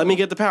out. Let me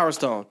get the Power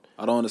Stone.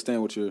 I don't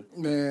understand what you're...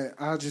 Man,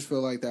 I just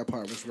feel like that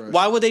part was rushed.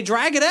 Why would they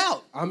drag it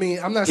out? I mean,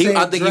 I'm not saying...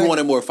 I think he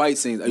wanted more fight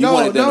scenes. No.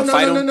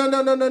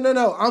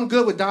 I'm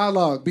good with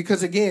dialogue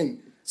because, again...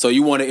 So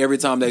you wanted every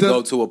time they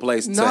go to a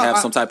place to have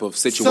some type of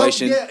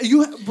situation? So,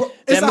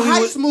 it's a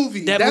heist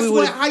movie. That's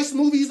what heist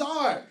movies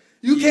are.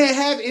 You can't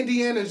have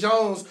Indiana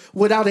Jones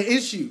without an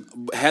issue.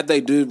 Had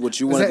they did what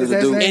you wanted to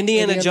do...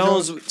 Indiana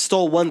Jones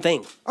stole one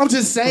thing. I'm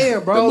just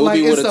saying, bro. The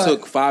movie would have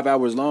took 5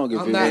 hours long.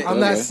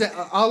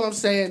 All I'm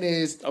saying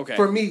is,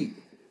 for me,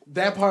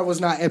 that part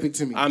was not epic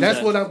to me.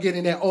 That's what I'm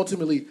getting at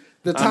ultimately.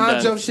 The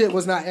time jump shit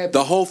was not epic.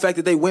 The whole fact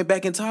that they went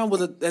back in time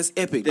that's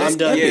epic. I'm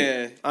done. Epic.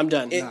 Yeah, I'm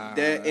done.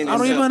 I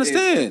don't even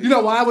understand. You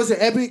know why was it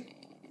epic?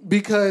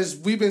 Because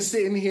we've been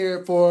sitting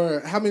here for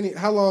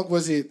how long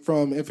was it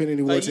from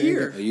Infinity War to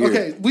year? A year.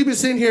 Okay, we've been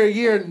sitting here a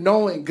year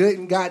knowing good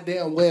and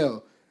goddamn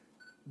well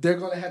they're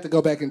gonna have to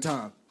go back in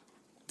time.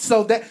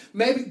 So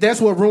maybe that's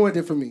what ruined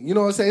it for me. You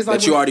know what I'm saying? It's like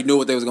that you already knew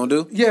what they was gonna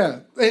do? Yeah.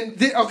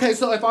 And okay,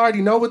 so if I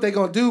already know what they're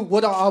gonna do,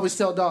 what I always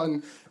tell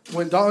Dalton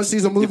when Dalton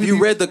sees a movie. If you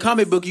read the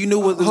comic book, you knew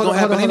what was gonna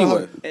happen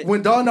anyway.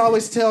 When Dalton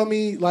always tells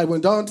me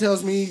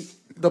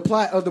the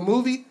plot of the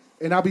movie,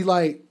 and I'll be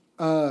like,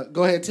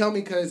 go ahead, tell me,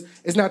 because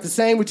it's not the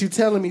same with you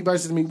telling me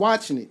versus me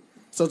watching it.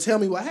 So tell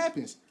me what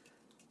happens.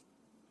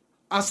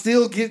 I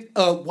still get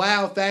a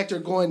wow factor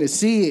going to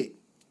see it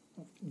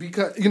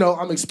because,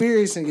 I'm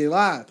experiencing it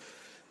live.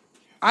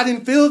 I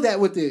didn't feel that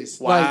with this.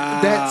 Wow.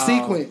 Like, that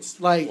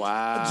sequence. Like,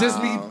 just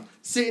me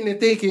sitting and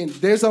thinking,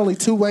 there's only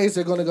 2 ways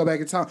they're going to go back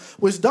in time.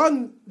 Which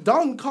Dalton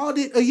called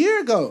it a year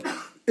ago.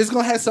 It's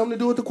going to have something to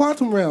do with the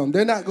quantum realm.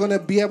 They're not going to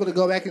be able to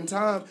go back in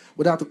time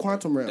without the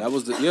quantum realm. That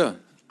was To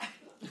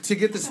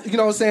get this, you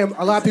know what I'm saying?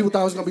 A lot of people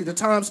thought it was going to be the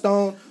time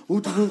stone,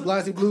 whoop-de-whoop,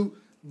 blasey-blue,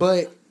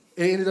 but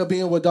it ended up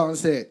being what Dalton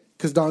said,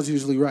 because Dalton's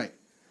usually right.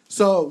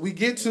 So we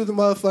get to the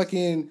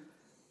motherfucking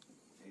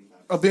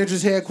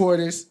Avengers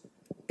headquarters,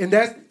 and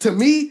to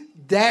me,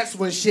 that's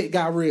when shit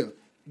got real.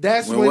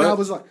 That's when I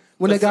was like,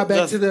 when they got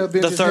back to the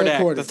Avengers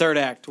headquarters. The third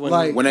act.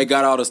 When they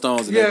got all the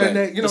stones in their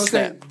back. You know what I'm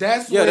saying?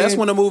 That's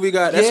when the movie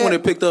that's when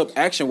it picked up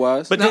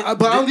action-wise. But I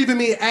don't even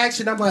mean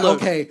action. I'm like,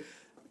 okay,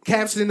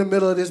 Cap's in the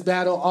middle of this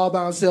battle all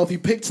by himself. He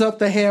picks up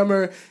the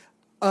hammer.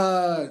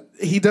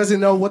 He doesn't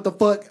know what the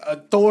fuck.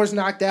 Thor's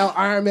knocked out.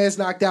 Iron Man's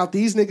knocked out.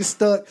 These niggas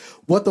stuck.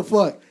 What the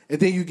fuck? And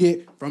then you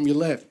get from your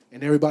left,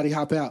 and everybody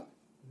hop out.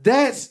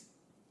 That's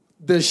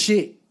the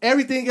shit.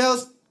 Everything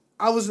else,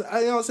 I was,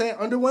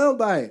 underwhelmed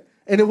by it.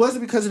 And it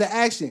wasn't because of the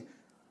action.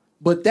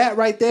 But that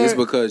right there. It's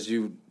because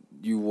you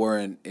you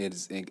weren't.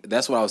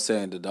 That's what I was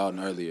saying to Dalton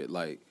earlier.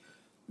 Like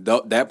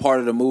that part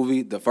of the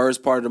movie, the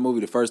first part of the movie,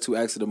 the first 2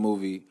 acts of the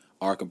movie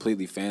are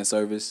completely fan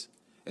service.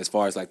 As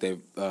far as like they're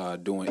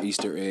doing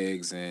Easter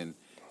eggs and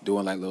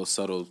doing like little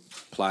subtle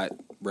plot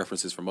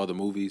references from other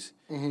movies.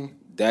 Mm-hmm.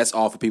 That's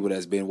all for people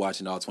that's been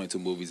watching all 22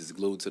 movies, is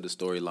glued to the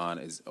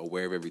storyline, is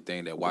aware of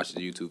everything, that watches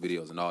the YouTube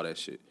videos and all that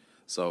shit.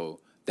 So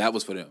that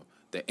was for them.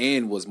 The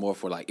end was more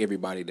for like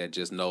everybody that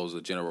just knows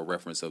a general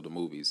reference of the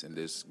movies and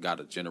just got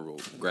a general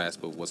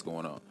grasp of what's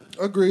going on.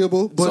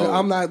 Agreeable, but so,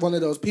 I'm not one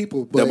of those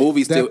people. But the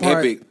movie's still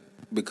epic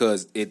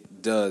because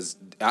it does.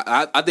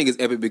 I think it's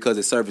epic because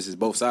it services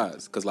both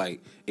sides. Because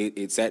like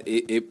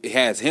it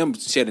has him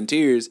shedding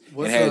tears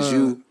and has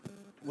you.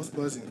 What's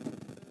buzzing?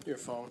 Your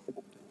phone.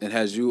 And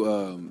has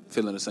you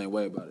feeling the same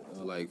way about it,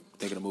 like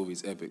thinking the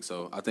movie's epic.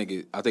 So I think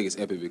it's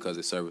epic because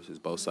it services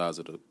both sides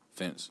of the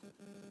fence.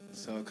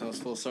 So it comes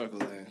full circle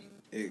then.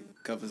 It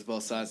covers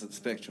both sides of the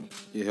spectrum.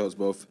 It helps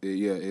both.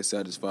 It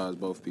satisfies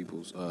both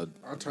people's.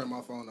 I'll turn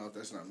my phone off.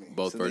 That's not me.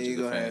 Both versions. So then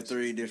you're gonna have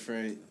 3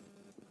 different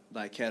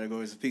like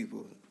categories of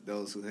people: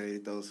 those who hate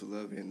it, those who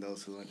love it, and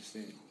those who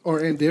understand. Or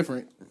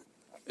indifferent.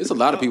 It's a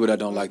lot of people that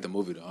don't like the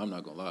movie, though. I'm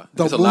not gonna lie.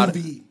 It's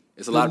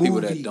a lot of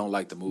people that don't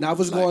like the movie. Now,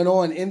 what's going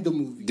on in the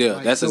movie? Yeah,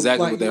 like, that's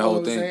exactly what their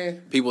whole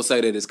thing. People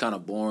say that it's kind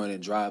of boring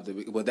and dry,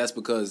 but that's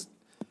because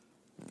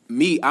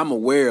I'm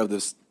aware of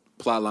this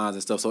plot lines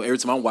and stuff. So every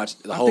time I watch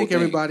the whole thing, I think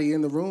everybody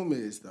in the room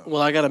is though.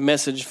 Well, I got a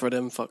message for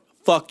them.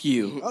 Fuck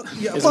you.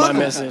 Is my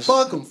message.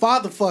 Fuck them.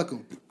 Father, fuck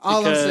them.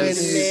 All I'm saying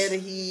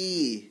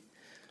is.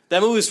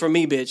 That movie's for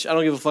me, bitch. I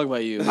don't give a fuck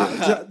about you.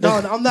 No,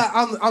 I'm not.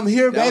 I'm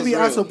here, baby.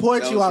 I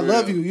support you. I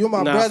love you. You're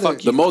my brother.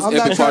 The most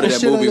epic part of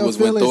that movie was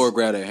when Thor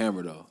grabbed a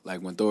hammer, though.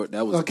 Like when Thor,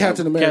 that was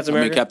Captain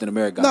America. Captain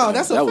America. No,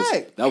 that's a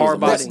fact. That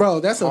was bro.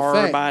 That's a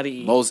fact.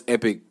 Body. Most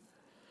epic.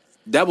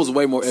 That was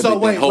way more epic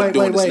than Hulk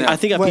doing the snap. I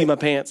think I peed my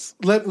pants.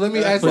 Let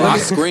me ask you. I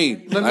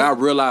screamed. I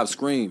real live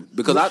screamed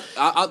because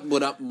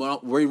the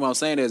reason I'm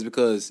saying that is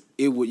because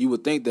you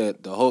would think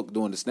that the Hulk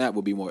doing the snap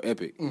would be more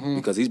epic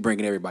because he's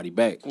bringing everybody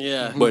back.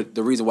 Yeah. But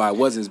the reason why it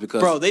wasn't is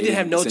because they didn't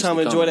have no time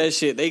to enjoy that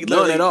shit.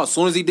 None at all. As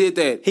soon as he did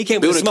that, he came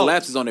building with smoke.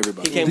 Collapses on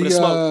everybody. He came with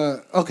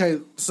smoke. Okay,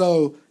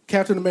 so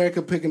Captain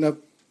America picking up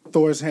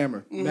Thor's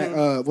hammer.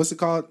 What's it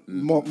called?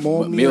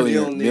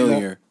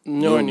 Mjolnir.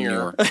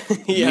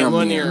 Yeah,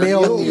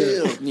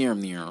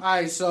 Mjolnir. All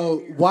right, so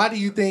why do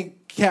you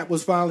think Cap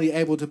was finally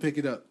able to pick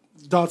it up?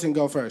 Dalton,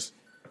 go first.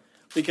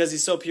 Because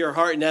he's so pure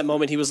heart. In that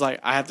moment, he was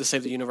like, I have to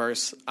save the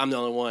universe. I'm the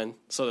only one.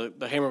 So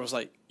the hammer was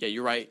like, yeah,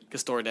 you're right.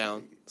 Get Thor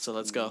down. So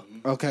let's go.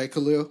 Okay,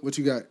 Khalil, what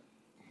you got?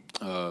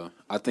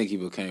 I think he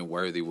became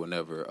worthy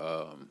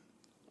whenever,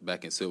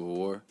 back in Civil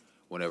War,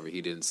 whenever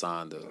he didn't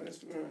sign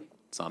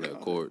the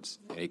Accords,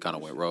 and he kind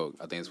of went rogue.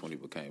 I think it's when he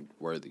became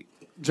worthy.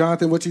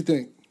 Jonathan, what you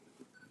think?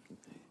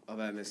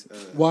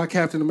 Why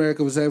Captain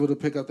America was able to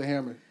pick up the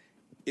hammer?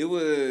 It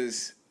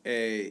was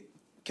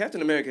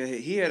Captain America.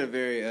 He had a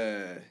very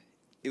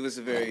it was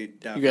a very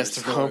diverse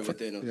story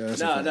within him.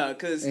 No,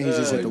 because it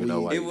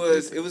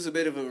was a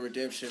bit of a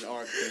redemption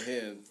arc for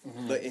him,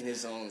 but in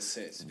his own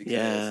sense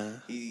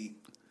because he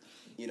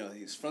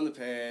he's from the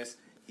past,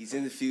 he's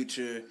in the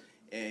future,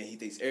 and he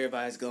thinks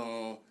everybody's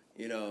gone.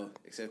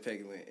 Except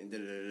Peggy went and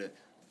da-da-da-da.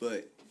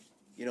 But,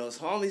 his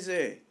homies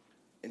there.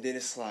 And then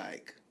it's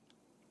like...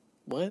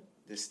 What?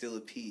 There's still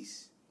a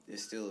piece.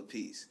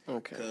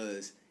 Okay.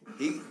 Because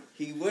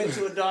he went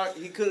to a dark...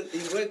 He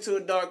went to a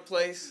dark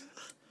place.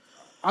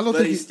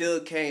 But he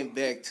still came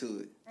back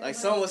to it. Like,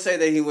 some would say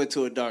that he went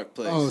to a dark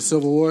place. Oh,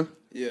 Civil War?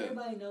 Yeah.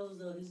 Everybody knows,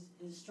 though,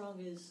 his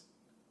strongest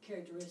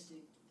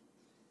characteristic,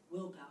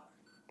 willpower.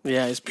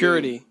 Yeah, his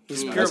purity.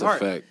 He's pure of heart.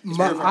 Fact.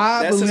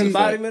 That's an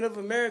embodiment of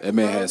America. That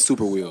man has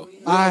super will.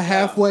 I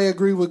halfway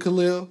agree with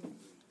Khalil.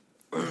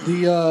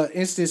 The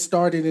instance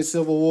started in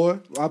Civil War,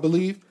 I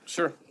believe.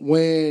 Sure.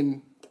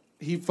 When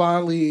he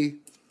finally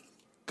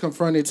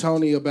confronted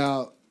Tony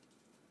about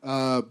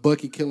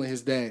Bucky killing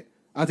his dad.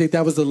 I think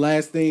that was the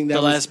last thing.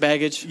 Last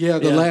baggage? Yeah,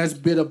 the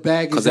last bit of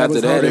baggage. Because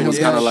after that, it was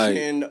kind of like...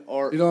 You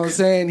know what I'm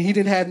saying? He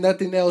didn't have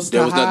nothing else to hide.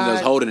 There was nothing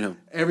else holding him.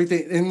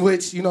 Everything, in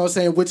which, you know what I'm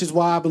saying, which is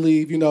why I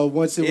believe,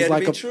 once it was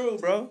like a... true,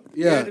 bro.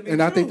 Yeah,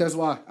 and I think that's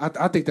why.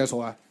 I think that's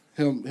why.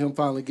 Him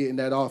finally getting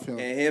that off him.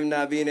 And him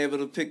not being able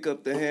to pick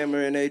up the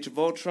hammer in Age of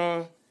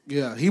Ultron.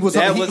 Yeah, he was... he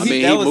moved it.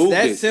 He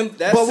moved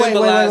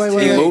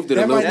it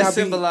a little. That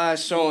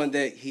symbolized showing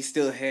that he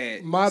still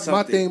had my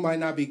thing might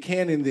not be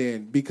canon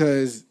then,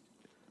 because...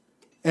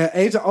 At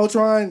Age of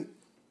Ultron,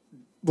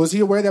 was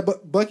he aware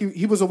that Bucky?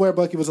 He was aware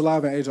Bucky was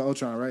alive in Age of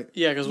Ultron, right?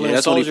 Yeah, because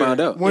that's when he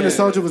found out. When the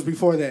soldier was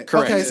before that.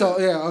 Correct.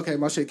 Okay,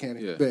 my shit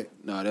canon. Yeah.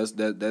 No, that's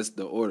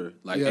the order.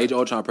 Like Age of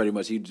Ultron, pretty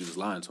much he just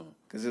lying to him.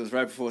 Because it was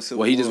right before Civil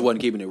War. Well, he just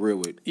wasn't keeping it real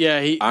with. Yeah,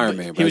 Iron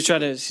Man. He was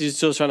he's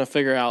still trying to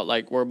figure out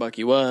like where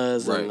Bucky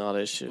was and all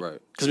that shit. Right.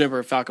 Because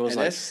remember, Falcon was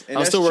I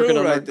was still working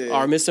on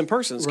our missing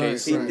persons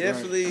case. He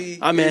definitely.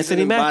 I'm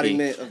Anthony Mackie.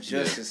 Embodiment of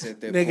justice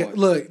at that point.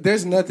 Look,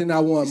 there's nothing I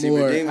want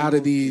more out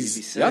of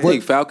these. I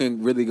think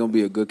Falcon really gonna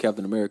be a good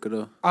Captain America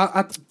though.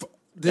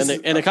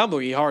 And the comic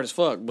book, he hard as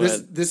fuck.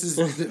 But this is.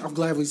 I'm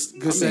glad we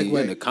good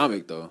segue in the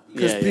comic though.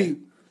 Because Pete,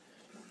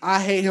 I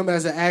hate him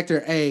as an actor.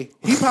 He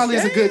probably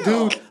is a good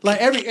dude. Like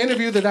every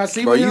interview that I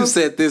see with him, you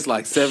said this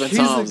like 7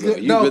 times. You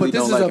really but this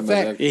don't is like a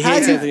fact.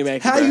 Anthony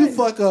Mackie. How you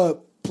fuck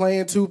up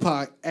playing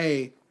Tupac?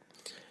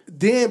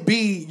 Then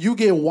B, you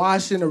get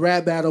washed in a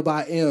rap battle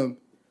by M.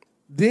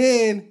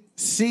 Then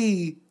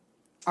C,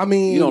 I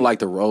mean, you don't like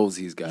the roles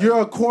he's got.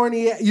 You're a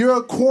corny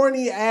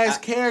ass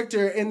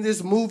character in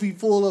this movie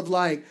full of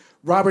like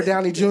Robert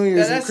Downey Jr.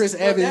 and Chris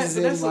Evans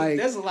there's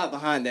a lot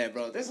behind that,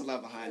 bro. There's a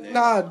lot behind that.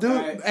 Nah,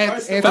 dude,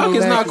 right.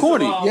 Falcon's not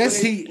corny. Yes,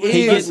 he is.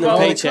 He getting the bro.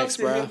 paychecks,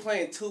 bro. Him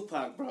playing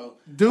Tupac, bro.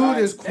 Dude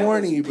is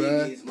corny,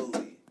 bro.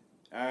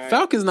 Right.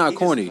 Falcon's not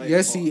corny.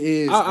 Yes,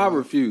 he is. I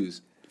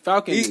refuse.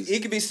 Falcon. He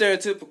could be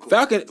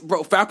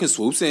stereotypical. Falcon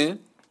swoops in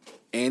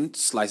and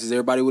slices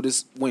everybody with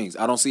his wings.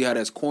 I don't see how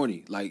that's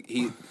corny. Like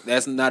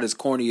that's not as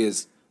corny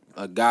as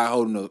a guy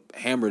holding a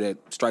hammer that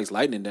strikes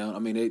lightning down. I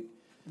mean,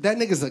 that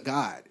nigga's a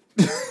god.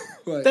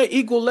 They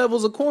equal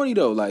levels of corny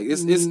though. Like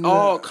it's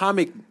all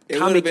comic.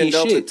 It would have been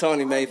dope shit. if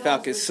Tony made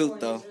Falcon's suit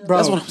though. Bro,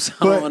 that's what I'm saying.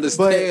 I don't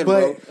understand,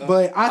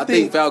 but I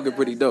think Falcon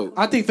pretty dope.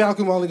 I think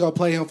Falcon only gonna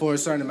play him for a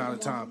certain amount of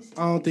time.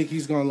 I don't think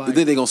he's gonna like. You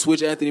think they gonna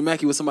switch Anthony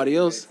Mackie with somebody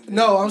else?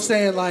 No, I'm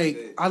saying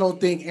like I don't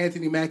think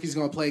Anthony Mackie's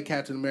gonna play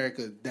Captain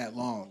America that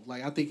long.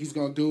 Like I think he's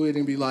gonna do it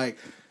and be like,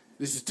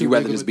 "This is too." You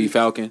rather just be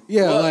Falcon?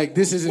 Yeah, like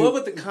this isn't. What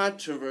would the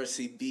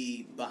controversy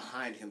be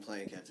behind him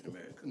playing Captain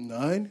America?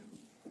 None.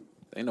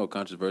 Ain't no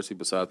controversy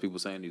besides people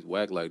saying he's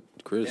whack like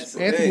Chris.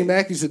 Anthony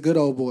Mackie's a good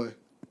old boy.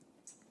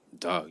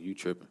 Dog, you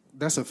tripping?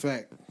 That's a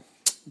fact,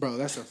 bro.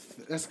 That's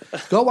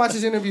go watch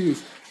his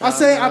interviews.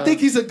 I think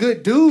he's a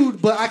good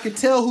dude, but I can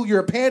tell who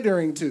you're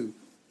pandering to.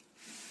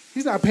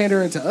 He's not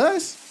pandering to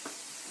us.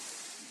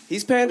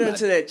 He's pandering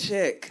to that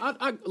check.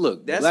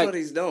 Look, that's what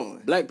he's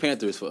doing. Black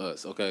Panther is for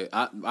us, okay?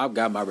 I've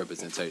got my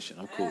representation.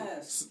 I'm cool.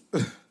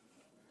 All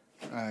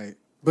right,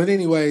 but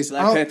anyways,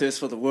 Black Panther is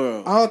for the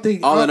world. I don't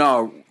think. All in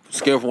all,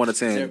 scale from 1 to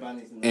 10.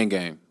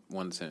 Endgame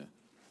 1 to 10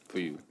 for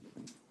you.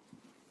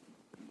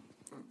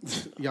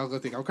 Y'all gonna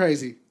think I'm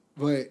crazy,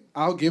 but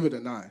I'll give it a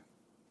 9.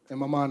 In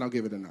my mind, I'll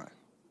give it a 9.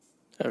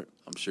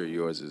 I'm sure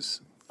yours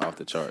is off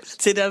the charts.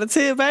 10 out of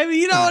 10, baby.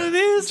 You know what it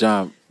is.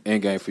 John,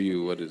 Endgame for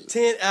you. What is it?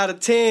 10 out of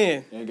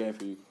 10. Endgame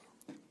for you.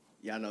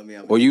 Y'all know me.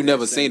 Well, you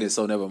never seen it,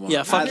 so never mind.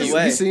 Yeah, fuck Either you.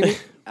 way, You seen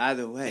it?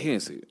 Either way, He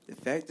didn't see it. the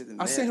fact that the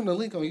man, I sent him the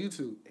link on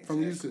YouTube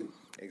from YouTube.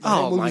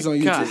 Oh my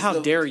God! How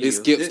dare you? It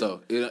skips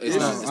though. It's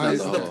not this the is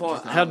the whole.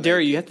 point. How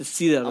dare you? You have to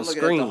see that on I'm the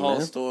looking screen, at the whole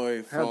man.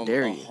 story How from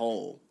dare a you?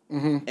 whole,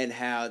 and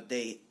how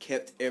they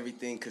kept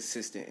everything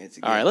consistent and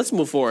together. All right, let's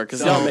move forward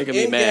because y'all making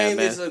me mad, Endgame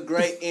man. is a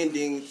great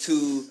ending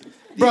to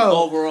the Bro,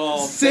 overall.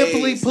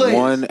 simply phase. put,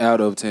 1 out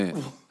of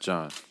 10,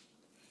 John.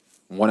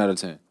 1 out of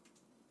 10.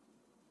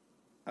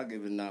 I'll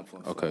give it a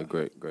 9.5. Okay,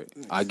 great.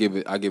 I give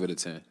it a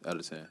 10 out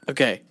of 10.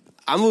 Okay,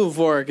 I'm moving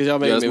forward because y'all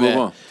making Let's me move mad.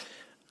 on.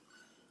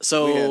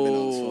 So We have been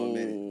on this for a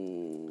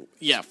minute.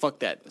 Yeah, fuck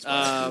that. That's why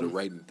I do the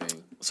rating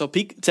thing. So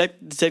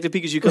Detective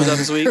Pikachu comes out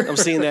this week. I'm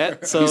seeing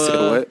that. So You said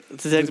what?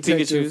 Detective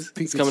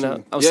Pikachu's coming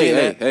out. I'm Yeah, seeing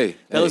hey, that. hey,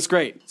 That looks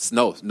great.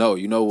 No.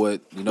 You know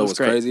what? What's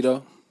great. crazy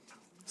though?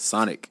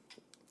 Sonic.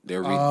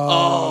 They're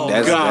Oh,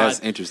 that's God.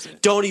 interesting.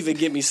 Don't even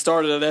get me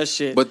started on that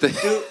shit. But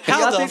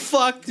how the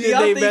fuck did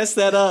they mess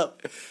that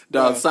up?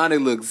 dog, Sonic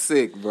looks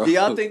sick, bro. Do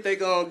y'all think they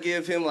gonna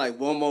give him like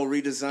one more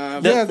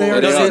redesign? Yeah, they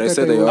already They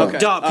said they will. are. Okay.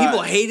 Dog, people All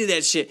right. hated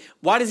that shit.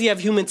 Why does he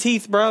have human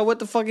teeth, bro? What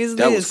the fuck is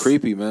That this? was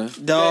creepy, man.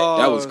 Dog.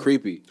 That was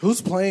creepy.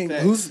 Who's playing?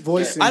 Who's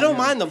voicing? I don't him?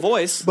 mind the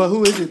voice. But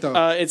who is it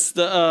though? It's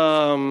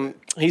the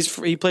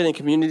he played in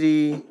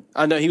Community.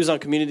 I know he was on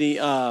Community.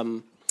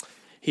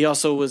 He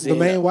also was the in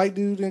main white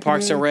dude in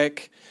Parks and Community?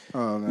 Rec.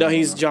 Oh, No,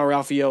 he's John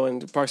Ralphio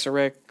in Parks and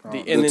Rec.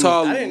 The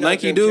tall, I didn't know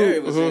lanky Jim dude.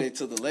 Carrey was in it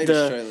until the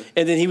latest trailer.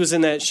 And then he was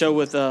in that show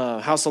with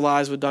House of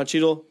Lies with Don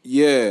Cheadle.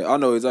 Yeah, I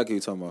know exactly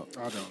what you're talking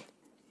about.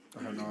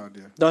 I have no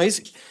idea. No,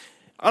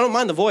 I don't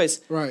mind the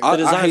voice. Right. I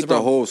design's hate the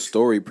about- whole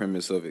story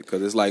premise of it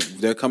because it's like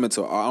they're coming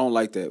to. I don't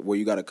like that where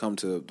you got to come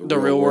to the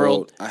real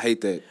world. I hate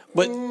that.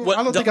 But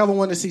I don't think I would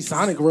want to see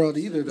Sonic World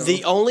either though.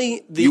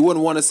 You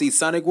wouldn't want to see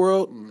Sonic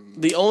World.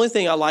 The only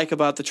thing I like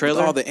about the trailer,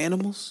 With all the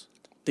animals.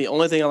 the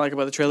only thing I like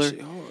about the trailer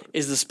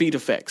is the speed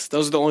effects.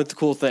 Those are the only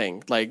cool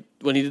thing. Like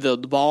when he did the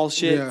ball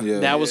shit, Yeah.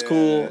 that was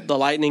cool. The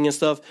lightning and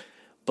stuff.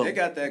 But They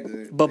got that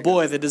good. But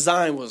boy, the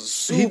design was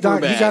super he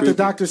bad. got the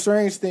Doctor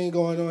Strange thing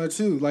going on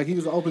too. Like he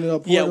was opening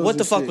up. Yeah, portals what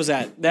the and fuck shit. was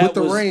that? That with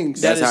the was-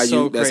 rings? that is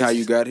so That's how crazy.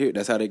 you got here.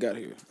 That's how they got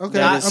here. Okay,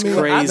 That is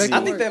crazy. I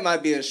think that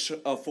might be a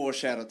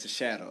foreshadow to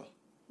Shadow.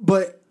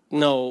 But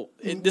No,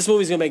 this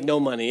movie's gonna make no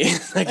money.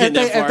 if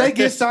they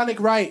get Sonic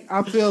right,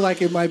 I feel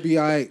like it might be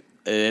all right.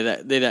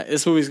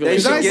 This movie's gonna They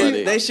make no should,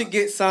 money. they should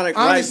get Sonic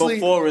Honestly, right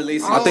before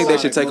releasing. I think they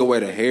should Sonic take away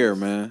movie. the hair,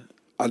 man.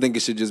 I think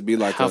it should just be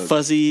like How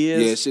fuzzy he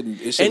is. Yeah, it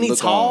shouldn't. It shouldn't And he's look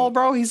tall, all,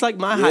 bro. He's like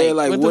my Yeah, height.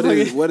 like the what fuck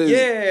is what is?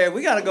 Yeah,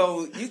 we gotta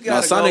go. You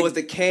gotta Sonic, go with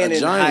the canon a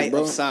giant, height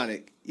bro. of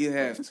Sonic. You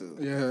have to.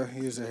 Yeah,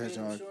 he is a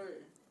hedgehog.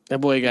 That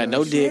boy got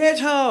no dick.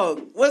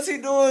 Hedgehog. What's he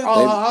doing?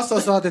 Oh, I also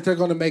saw that they're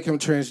going to make him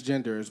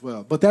transgender as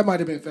well, but that might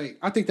have been fake.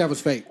 I think that was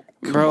fake.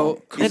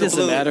 Bro, it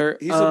doesn't matter.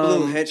 He's a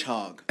blue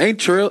hedgehog. Ain't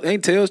Tails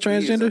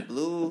transgender? He's a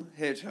blue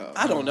hedgehog.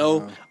 I don't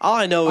know. All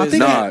I know is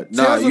nah.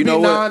 You know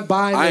what?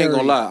 Non-binary. I ain't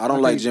gonna lie. I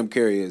don't like Jim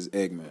Carrey as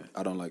Eggman.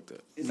 I don't like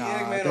that.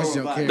 That's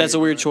Jim Carrey. That's a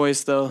weird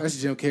choice, though.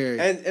 That's Jim Carrey.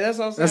 And that's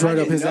what I'm saying. That's right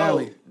up his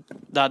alley.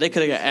 Nah, they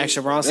could have got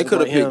Action Bronson. They could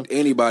have him. picked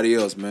anybody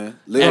else, man.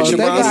 If they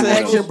got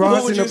Action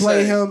Bronson would to you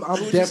play say? him,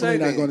 I'm definitely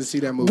not going to see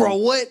that movie. Bro,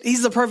 what?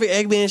 He's the perfect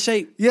Eggman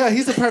shape. Yeah,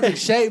 he's the perfect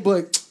shape,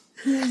 but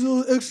he's a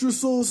little extra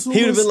soul. He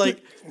would have been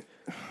like,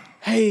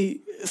 "Hey,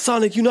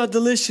 Sonic, you not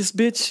delicious,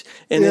 bitch."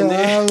 And then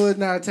I would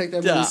not take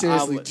that movie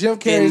seriously. Jim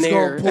Carrey's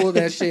gonna pull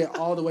that shit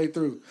all the way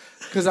through.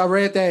 Because I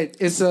read that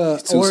it's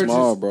too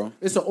small, bro.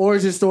 It's an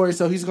origin story,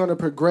 so he's gonna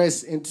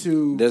progress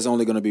into. There's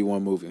only gonna be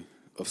one movie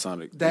of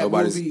Sonic. That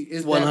movie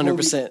is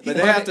 100%. But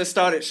they have to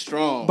start it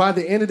strong. By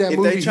the end of that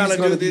movie, he's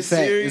gonna be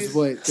fat. Is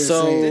what they're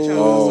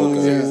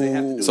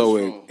saying.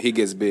 So he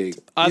gets big.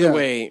 Either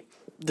way,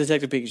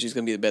 Detective Pikachu's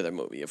gonna be the better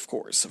movie, of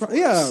course.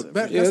 Yeah,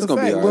 that's a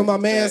gonna fact. be When my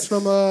man's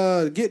from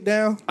Get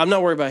Down, I'm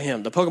not worried about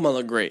him. The Pokemon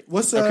look great.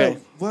 What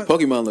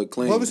Pokemon look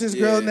clean. What was his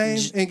girl name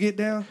in Get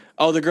Down?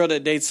 Oh, the girl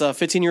that dates a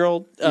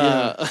 15-year-old.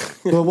 But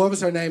what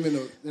was her name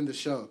in the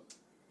show?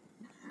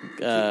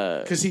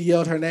 Because he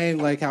yelled her name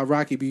like how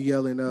Rocky be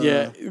yelling.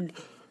 Yeah.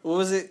 What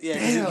was it? Yeah,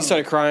 he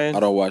started crying. I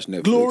don't watch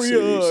Netflix.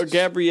 Gloria or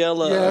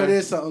Gabriella. Yeah, it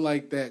is something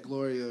like that.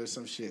 Gloria or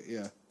some shit.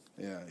 Yeah.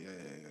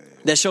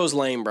 That show's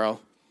lame, bro.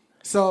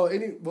 So,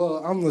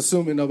 I'm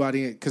assuming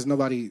nobody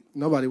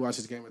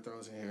watches Game of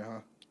Thrones in here,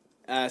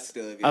 huh?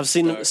 I've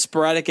seen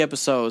sporadic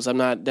episodes. I'm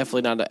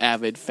definitely not an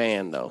avid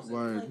fan though.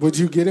 Word. Would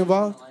you get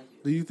involved?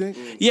 Do you think?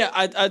 Yeah,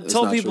 I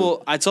told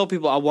people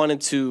I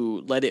wanted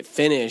to let it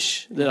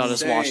finish, then I'll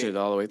just watch it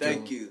all the way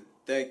through.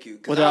 Thank you.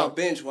 Because I'll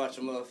binge watch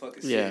a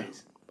motherfucking series. Yeah,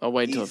 I'll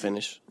wait until it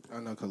finish. I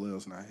know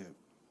Khalil's not here.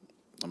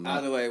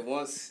 Either way,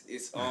 once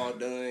it's all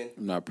done,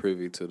 I'm not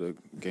privy to the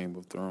Game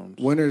of Thrones.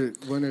 Winter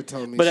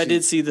told me, but I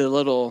did see the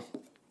little.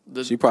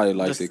 She probably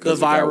likes it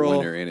because the viral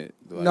Winter in it.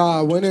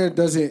 Nah, Winter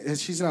doesn't.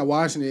 She's not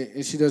watching it,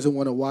 and she doesn't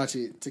want to watch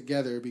it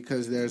together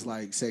because there's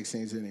like sex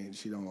scenes in it, and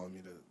she don't want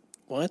me to.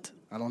 What?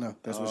 I don't know.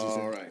 That's what she said.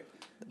 All right.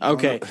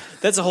 Okay,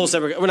 that's a whole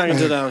separate. We're not gonna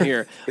do that on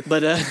here,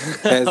 but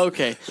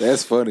okay.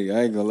 That's funny.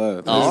 I ain't gonna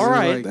lie. All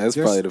right, that's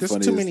probably the funniest.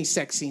 There's too many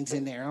sex scenes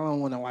in there. I don't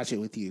want to watch it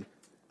with you.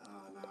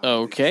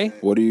 Okay.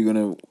 What are you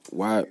gonna?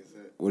 Why?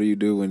 What do you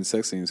do when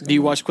sex scenes come Do you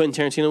on? watch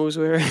Quentin Tarantino movies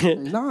with her?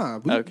 Nah,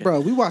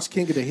 bro, we watch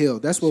King of the Hill.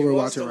 That's what we're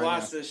watching right now.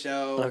 Watch the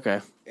show.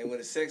 Okay. And when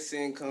the sex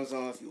scene comes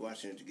off, you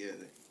watching it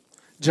together.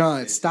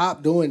 John,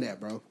 stop doing that,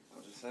 bro.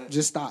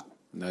 Just stop.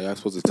 Now y'all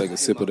supposed to take a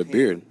sip of the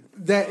beer.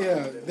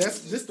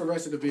 That's just the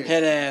rest of the beer.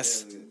 Head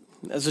ass.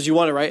 That's what you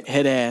wanted, right?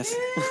 Head ass.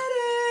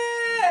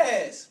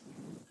 Head ass.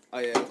 Oh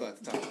yeah, I'm going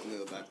to talk to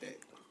Khalil about that.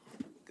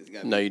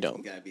 No, you don't.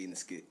 You gotta be in the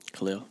skit.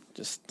 Khalil,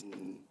 just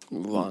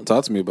move on.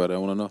 Talk to me about it. I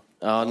want to know.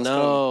 Oh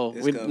no,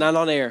 we're not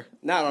on air.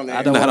 Not on air.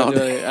 I don't want to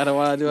do it. I don't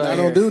want to do it. Not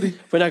on duty.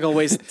 We're not gonna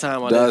waste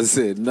time on Does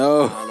it?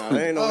 No.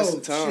 There ain't no waste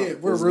of time.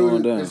 Shit, we're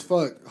rude as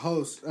fuck.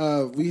 Host,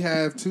 we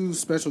have two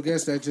special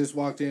guests that just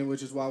walked in,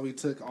 which is why we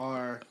took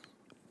our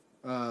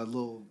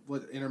little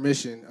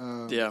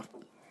intermission. Yeah.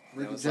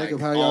 Rick and Jacob,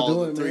 how y'all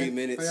doing, 3 man?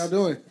 minutes. How y'all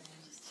doing?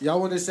 Y'all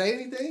want to say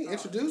anything?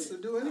 Introduce or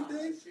do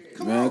anything?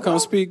 Come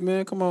speak,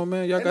 man. Come on,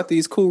 man. Y'all got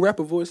these cool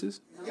rapper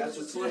voices. Got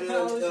your Twitter,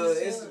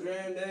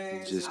 Instagram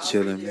name. Just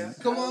chilling, man.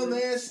 Come on, man.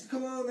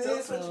 Tell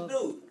us what you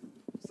do.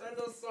 Send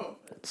us something.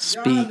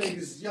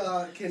 Speak.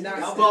 Y'all cannot.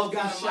 Y'all both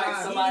got a mic.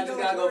 Somebody just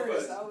gotta go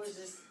first. I was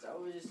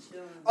just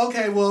chilling.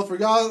 Okay, well, for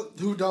y'all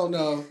who don't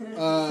know,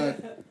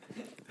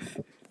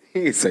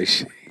 He ain't say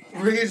shit.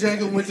 Rick and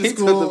Jacob went to He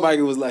school. took the mic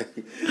and was like,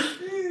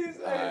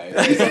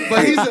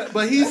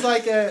 but he's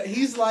like I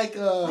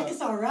can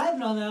start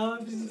rapping on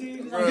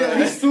that. Yeah,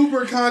 he's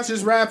super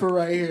conscious rapper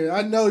right here.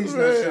 I know he's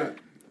not shy.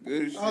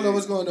 Good I don't know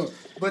what's going on.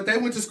 But they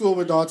went to school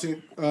with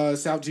Dalton,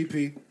 South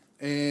GP.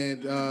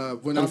 And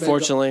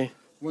Unfortunately.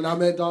 when I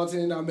met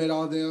Dalton, I met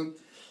all them.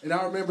 And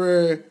I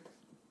remember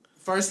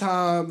first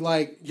time,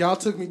 like, y'all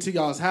took me to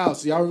y'all's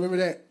house. Y'all remember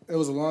that? It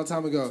was a long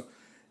time ago.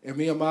 And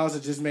me and Miles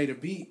had just made a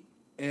beat.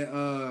 And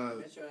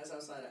Met your ass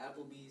outside of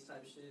Applebee's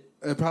type shit.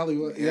 it probably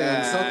was,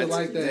 something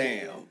like that.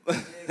 Damn.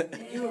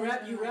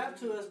 You rap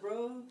to us,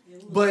 bro.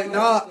 But no,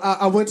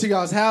 I went to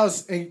y'all's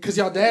house, and because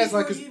y'all dad's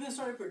like, you even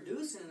started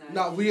producing that.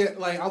 no,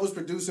 I was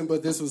producing,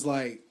 but this was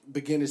like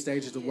beginning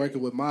stages of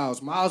working with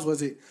Miles. Miles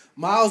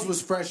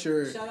was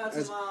fresher. Shout out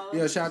to Miles.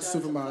 Yeah, shout out to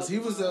Super Miles.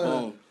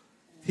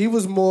 He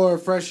was more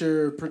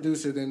fresher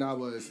producer than I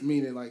was,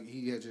 meaning like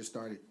he had just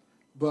started.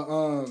 But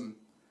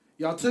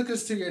y'all took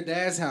us to your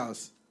dad's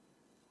house,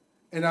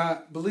 and I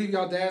believe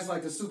y'all dad's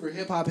like a super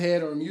hip hop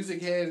head or a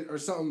music head or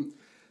something.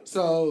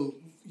 So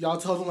y'all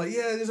told him like,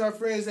 yeah, these are our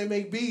friends. They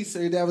make beats. So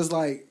your dad was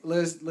like,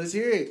 let's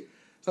hear it.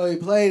 So he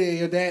played it.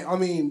 Your dad, I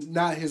mean,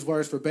 not his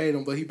words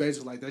verbatim, but he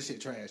basically like, that shit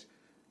trash.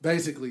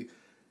 Basically,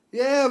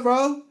 yeah,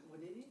 bro.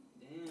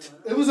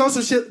 It was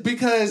also shit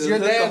because your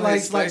dad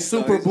likes like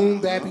super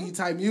boom bappy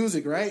type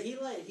music, right?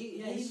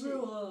 He's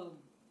real.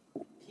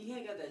 He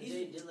ain't got that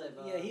Jay Dilla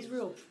vibe. Yeah, he's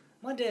real.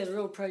 My dad's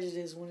real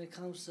prejudiced when it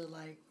comes to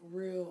like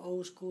real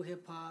old school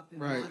hip hop and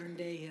modern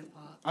day hip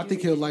hop. I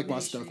think he'll like my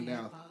stuff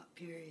now. Hip-hop,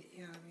 period.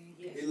 You know what I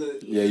mean?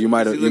 Yeah,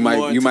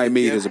 you might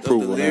meet his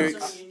approval now.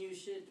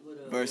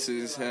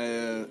 Versus,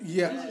 I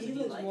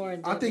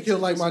think he'll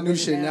like my new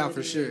shit now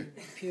for sure.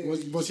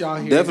 What y'all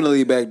hear?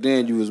 Definitely back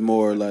then you was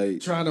more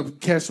like trying to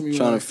catch me,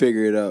 trying to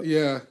figure it out.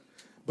 Yeah,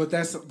 but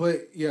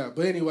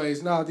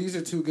anyways, these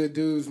are two good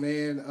dudes,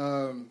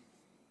 man.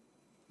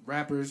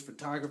 Rappers,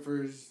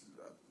 photographers,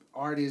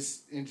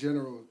 artists in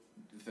general.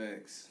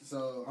 Facts.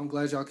 So I'm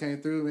glad y'all came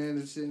through, man.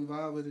 This shit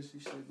involved with this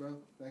shit, bro.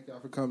 Thank y'all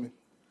for coming.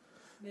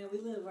 Man, we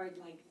live like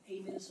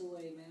 8 minutes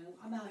away, man.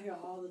 I'm out here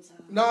all the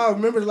time. No,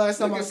 remember the last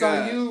time I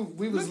saw you,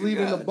 we was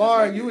leaving the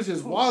bar and you was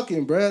just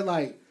walking, bro.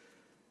 Like,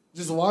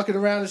 just walking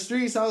around the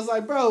streets. I was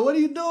like, bro, what are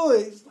you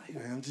doing? He's like,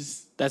 man, I'm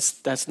just...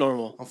 That's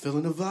normal. I'm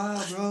feeling the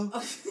vibe, bro.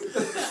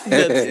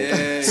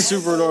 That's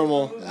super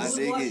normal. I was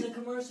watching the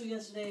commercial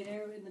yesterday,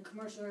 and in the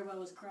commercial, everybody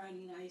was crying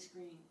eating ice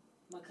cream.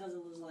 My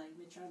cousin was like,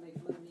 trying to make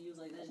fun of me. He was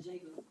like, that's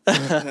Jacob.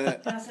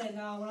 And I said,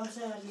 no, when I'm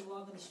saying I just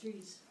walk in the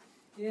streets.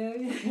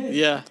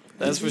 Yeah,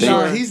 that's for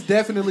sure. He's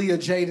definitely a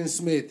Jaden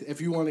Smith.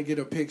 If you want to get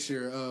a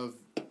picture of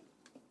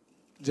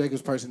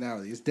Jacob's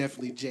personality, it's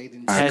definitely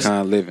Jaden.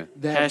 Icon living.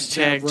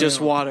 Hashtag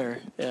just water.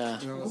 Yeah,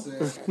 you know what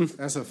I'm saying?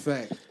 That's a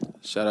fact.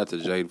 Shout out to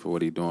Jaden for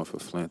what he's doing for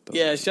Flint, though.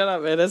 Yeah, shout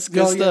out, man. That's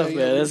good stuff,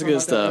 man. That's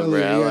good stuff, bro.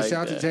 Yeah,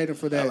 shout out to Jaden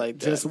for that. Like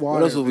just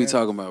water. What else were we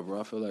talking about, bro?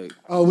 I feel like.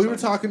 Oh, we were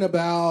talking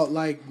about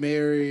like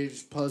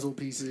marriage, puzzle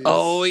pieces.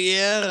 Oh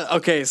yeah.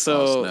 Okay,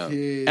 so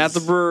at the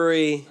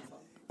brewery,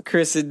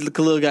 Chris and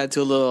Khalil got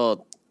into a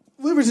little.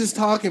 We were just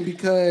talking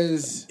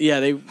because.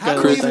 Yeah, they. How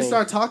did we even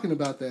start talking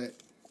about that?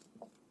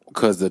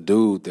 Because the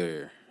dude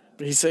there.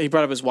 He said he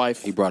brought up his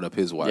wife. He brought up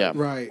his wife. Yeah.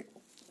 Right.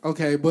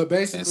 Okay, but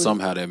basically. And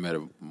somehow that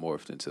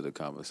metamorphed into the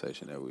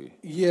conversation that we.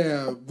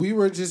 Yeah, we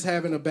were just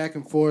having a back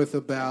and forth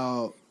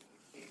about,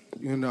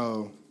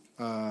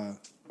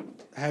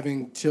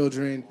 having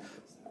children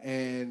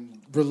and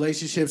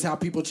relationships, how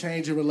people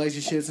change in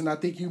relationships. And I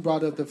think you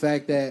brought up the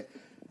fact that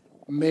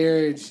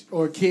marriage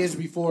or kids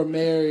before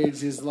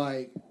marriage is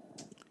like.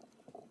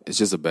 It's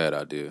just a bad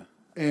idea.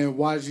 And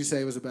why did you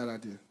say it was a bad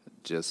idea?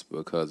 Just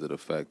because of the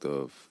fact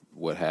of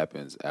what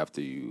happens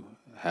after you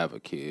have a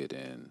kid,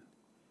 and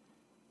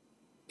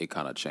it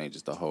kind of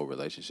changes the whole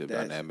relationship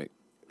dynamic.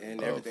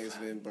 And everything's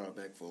been brought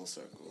back full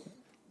circle.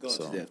 Go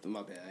to depth.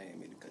 My bad. I ain't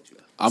mean to cut you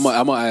off. I'm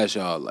gonna ask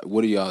y'all, like,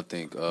 what do y'all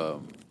think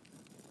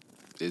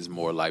is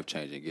more life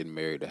changing, getting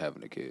married or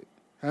having a kid?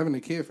 Having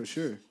a kid for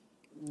sure.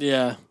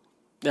 Yeah,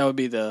 that'd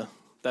be the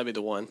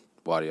one.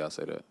 Why do y'all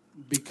say that?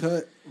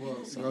 Because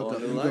you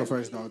go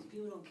first, dog.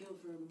 People don't kill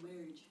for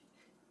marriage.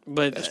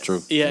 But that's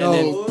true. Yeah,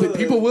 no,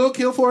 people will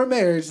kill for a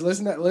marriage.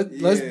 Let's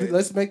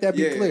make that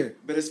be clear.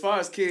 But as far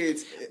as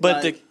kids,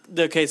 but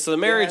so the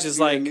marriage is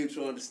like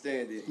mutual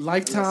understanding.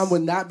 Lifetime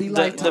would not be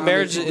lifetime. The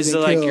marriage is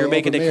like you're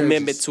making a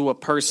commitment to a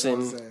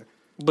person,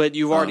 but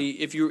you've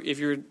already if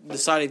you're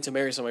deciding to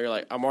marry somebody, you're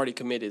like, I'm already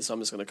committed, so I'm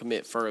just going to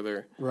commit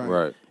further,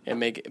 right, and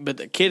make it. But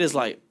the kid is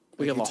like,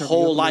 we have a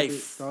whole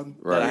life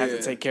that I have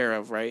to take care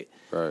of, right?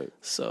 Right.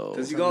 So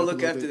because you're gonna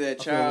look after that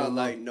child,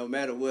 like no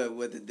matter what,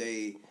 whether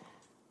they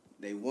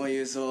 1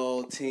 year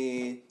old,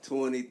 10,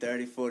 20,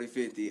 30, 40,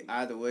 50.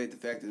 Either way, the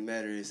fact of the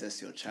matter is that's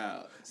your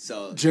child.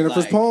 So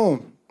Jennifer's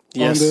poem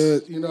on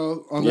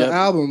the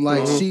album,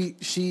 like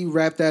she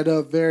wrapped that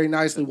up very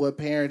nicely. What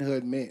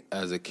parenthood meant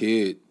as a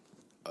kid,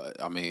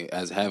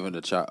 as having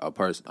a child, a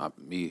person,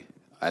 me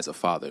as a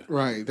father.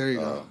 Right there, you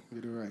go.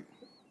 You're right.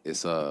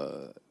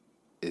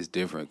 It's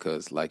different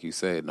because, like you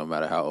said, no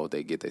matter how old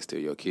they get, they still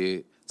your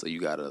kid. So you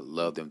gotta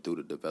love them through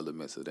the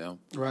developments of them,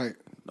 right?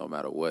 No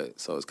matter what.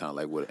 So it's kind of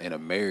like in a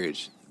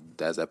marriage,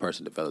 as that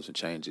person develops and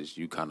changes,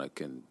 you kind of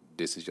can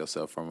distance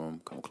yourself from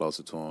them, come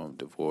closer to them,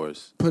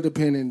 divorce. Put a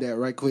pin in that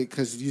right quick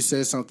because you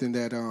said something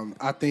that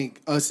I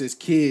think us as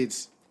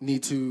kids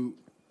need to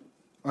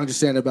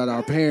understand about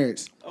our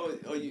parents.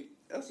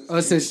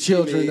 Us as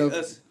children of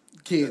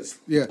kids,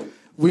 yeah.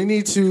 We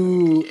need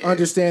to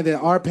understand that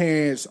our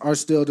parents are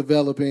still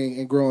developing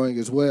and growing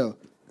as well.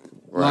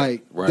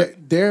 Right,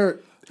 they're.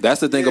 That's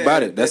the thing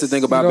about it. That's the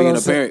thing about being a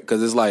parent,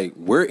 because it's like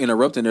we're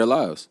interrupting their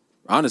lives.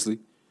 Honestly,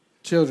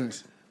 children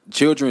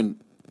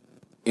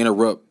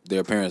interrupt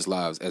their parents'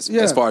 lives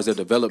as far as their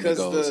development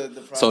goes.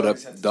 So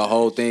the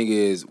whole thing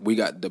is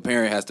the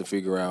parent has to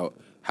figure out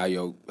how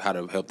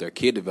to help their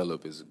kid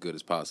develop as good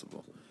as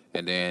possible,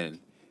 and then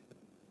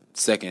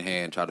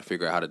secondhand try to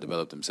figure out how to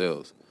develop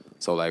themselves.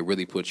 So like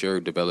really put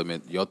your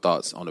development, your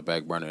thoughts on the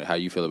back burner, how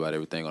you feel about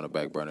everything on the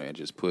back burner, and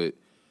just put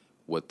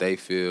what they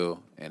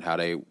feel and how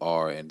they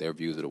are and their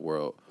views of the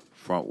world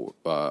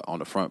on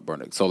the front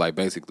burner. So like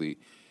basically,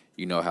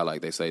 you know how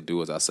like they say,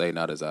 do as I say,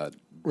 not as I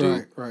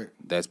do. Right.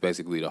 That's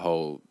basically the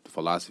whole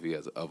philosophy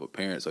of a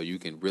parent. So you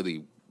can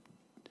really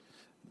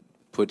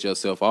put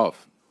yourself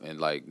off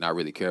and like not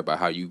really care about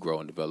how you grow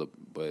and develop.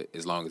 But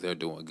as long as they're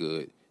doing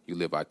good, you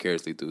live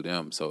vicariously through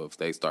them. So if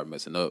they start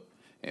messing up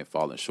and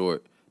falling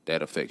short,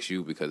 that affects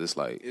you because it's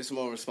like it's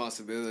more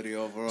responsibility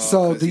overall.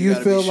 So do you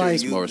feel like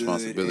it's more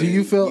responsibility? Do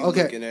you feel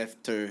okay? Looking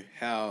after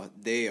how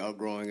they are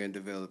growing and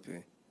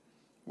developing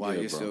while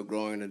you're still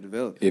growing and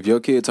developing. If your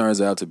kid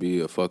turns out to be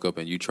a fuck up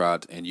and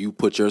you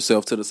put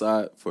yourself to the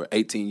side for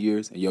 18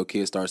 years and your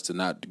kid starts to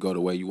not go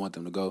the way you want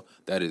them to go,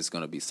 that is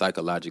going to be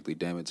psychologically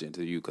damaging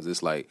to you because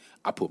it's like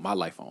I put my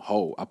life on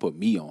hold. I put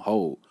me on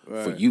hold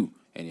for you,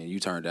 and then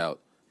you turned out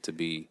to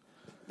be.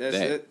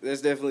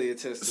 That's definitely a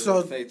test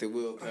of faith and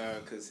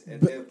willpower because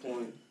at that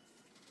point,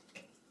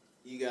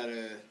 you got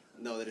to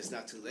know that it's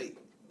not too late.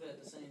 But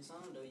at the same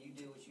time, though, you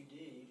did what you did.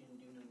 You didn't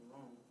do nothing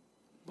wrong.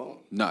 Boom.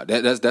 No,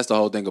 that's the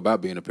whole thing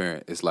about being a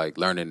parent. It's like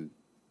learning.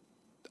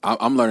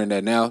 I'm learning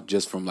that now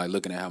just from like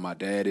looking at how my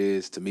dad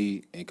is to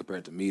me and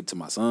compared to me to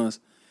my sons.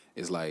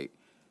 It's like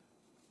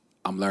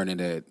I'm learning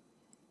that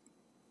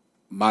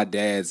my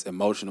dad's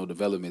emotional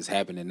development is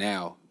happening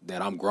now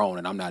that I'm grown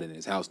and I'm not in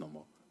his house no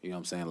more. You know what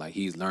I'm saying? Like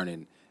he's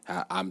learning.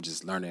 I'm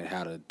just learning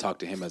how to talk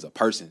to him as a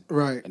person,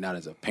 right, and not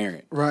as a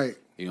parent, right.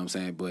 You know what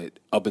I'm saying? But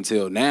up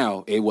until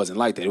now, it wasn't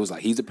like that. It was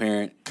like he's a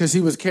parent because he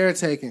was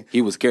caretaking.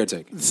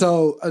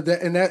 So I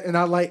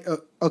like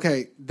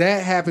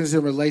that happens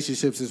in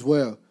relationships as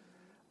well.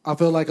 I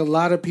feel like a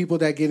lot of people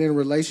that get in a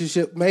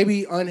relationship,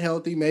 maybe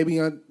unhealthy, maybe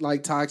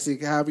like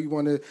toxic, however you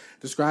want to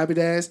describe it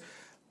as,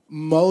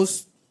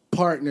 most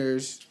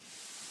partners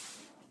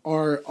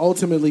are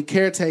ultimately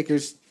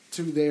caretakers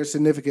to their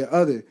significant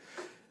other.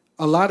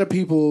 A lot of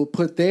people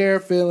put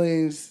their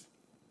feelings.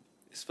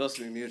 It's supposed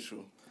to be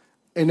mutual.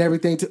 And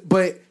everything.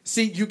 But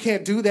see, you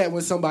can't do that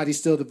when somebody's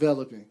still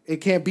developing. It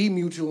can't be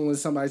mutual when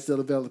somebody's still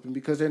developing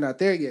because they're not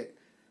there yet.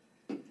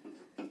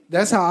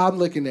 That's how I'm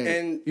looking at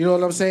it. You know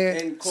what I'm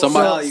saying? So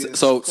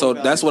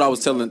that's what I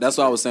was telling. That's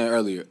what I was saying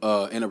earlier.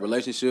 In a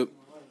relationship,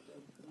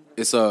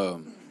 it's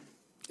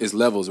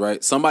levels,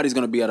 right? Somebody's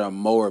gonna be at a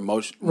more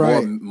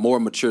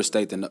mature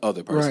state than the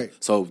other person. Right.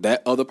 So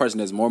that other person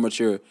that's more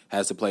mature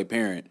has to play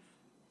parent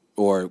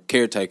or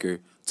caretaker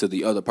to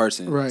the other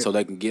person, right, so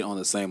they can get on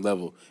the same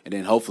level, and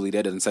then hopefully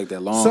that doesn't take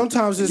that long.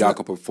 Sometimes y'all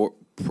can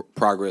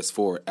progress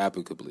forward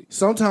applicably.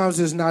 Sometimes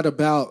it's not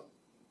about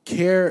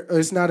care.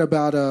 It's not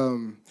about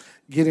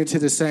getting to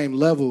the same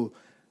level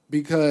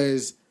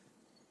because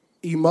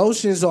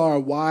emotions are a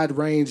wide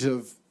range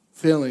of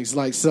feelings.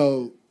 Like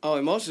so. Oh,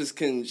 emotions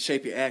can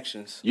shape your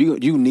actions.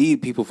 You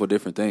need people for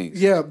different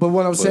things. Yeah, but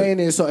what I'm saying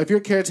is, so if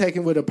you're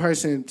caretaking with a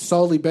person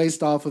solely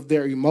based off of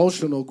their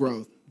emotional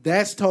growth,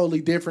 that's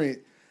totally different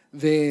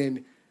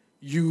than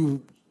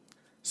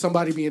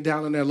somebody being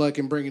down on their luck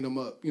and bringing them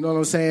up. You know what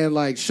I'm saying?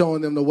 Like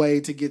showing them the way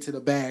to get to the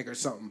bag or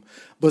something.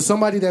 But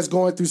somebody that's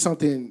going through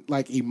something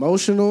like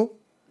emotional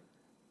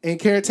and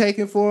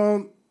caretaking for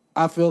them,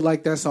 I feel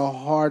like that's a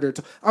harder.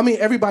 I mean,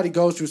 everybody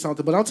goes through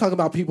something, but I'm talking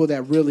about people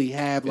that really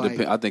have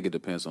I think it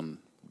depends on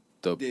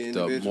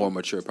the more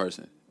mature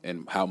person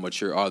and how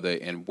mature are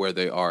they and where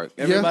they are.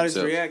 Everybody's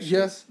reaction.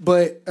 Yes,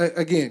 but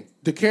again,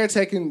 the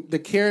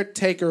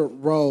caretaker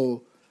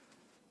role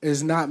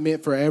is not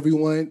meant for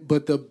everyone,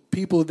 but the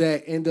people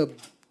that end up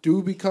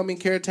becoming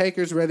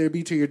caretakers, whether it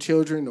be to your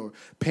children or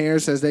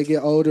parents as they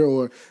get older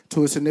or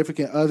to a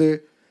significant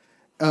other,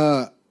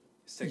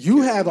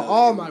 you have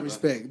all my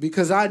respect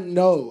because I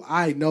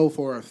know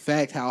for a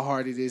fact how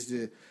hard it is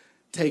to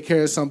take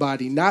care of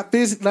somebody, not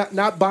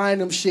buying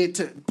them shit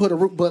to put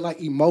but like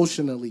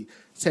emotionally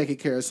taking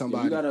care of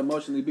somebody. You gotta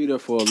emotionally be there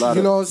for a lot.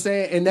 You know what I'm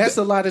saying? And that's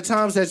a lot of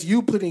times that's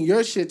you putting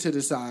your shit to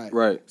the side,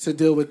 right, to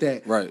deal with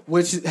that, right,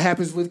 which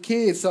happens with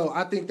kids. So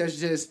I think that's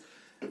just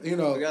we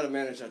gotta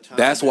manage our time.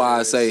 That's why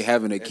I say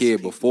having a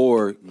kid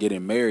before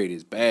getting married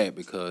is bad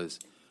because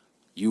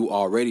you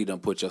already done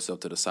put yourself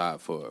to the side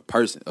for a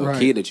person, a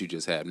kid that you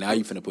just had. Now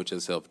you finna put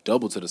yourself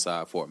double to the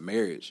side for a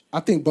marriage.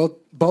 I think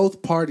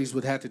both parties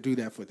would have to do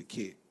that for the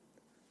kid.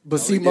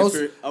 But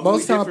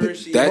most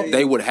times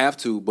they would have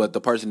to, but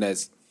the person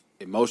that's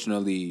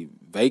emotionally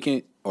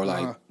vacant or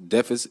like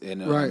deficit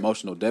in an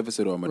emotional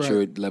deficit or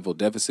mature level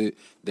deficit,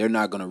 they're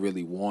not gonna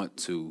really want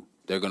to.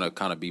 They're gonna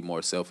kind of be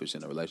more selfish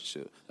in a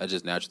relationship. That's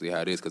just naturally how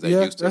it is because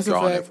they're used to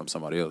drawing it from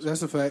somebody else.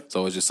 That's a fact.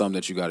 So it's just something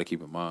that you got to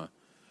keep in mind.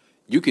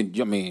 You can.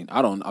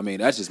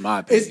 That's just my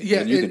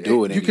opinion. You can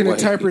do it. You can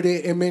interpret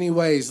it in many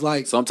ways.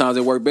 Like sometimes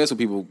it works best with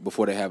people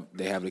before they have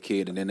the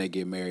kid and then they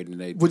get married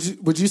and they.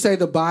 Would you say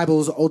the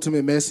Bible's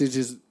ultimate message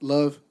is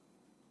love?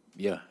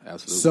 Yeah,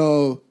 absolutely.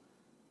 So,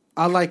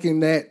 I liken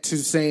that to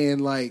saying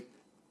like,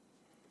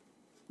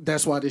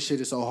 that's why this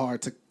shit is so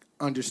hard to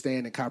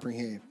understand and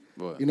comprehend.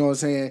 What? You know what I'm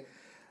saying?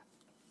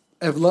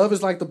 If love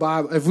is like the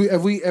Bible, if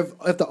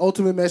the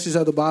ultimate message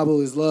of the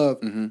Bible is love,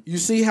 you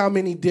see how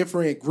many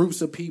different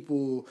groups of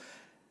people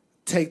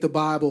take the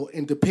Bible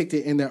and depict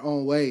it in their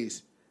own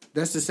ways.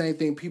 That's the same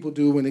thing people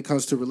do when it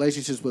comes to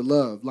relationships with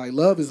love. Like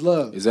love is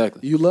love.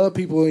 Exactly. You love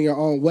people in your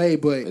own way,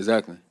 but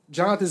exactly.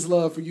 Jonathan's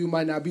love for you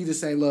might not be the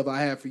same love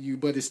I have for you,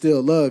 but it's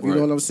still love. You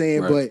know what I'm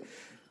saying? Right.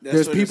 But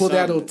there's people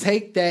that'll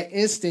take that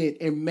instant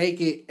and make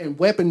it and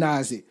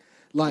weaponize it.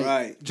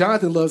 Like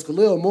Jonathan loves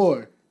Khalil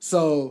more,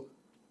 so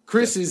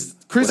Chris's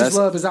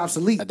love is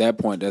obsolete. At that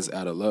point, that's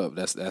out of love.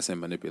 That's in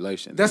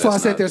manipulation. That's why I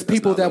said there's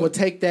people that would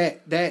take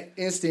that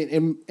instant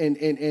and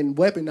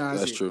weaponize it.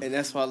 That's true. And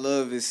that's why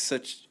love is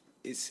such.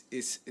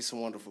 It's a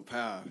wonderful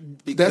power.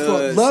 That's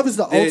what love is.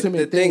 The ultimate thing.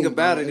 The thing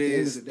about it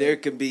is there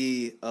could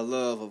be a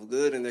love of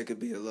good and there could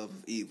be a love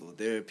of evil.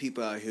 There are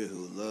people out here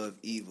who love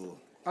evil.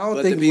 I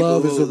don't think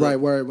love is the right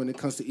word when it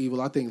comes to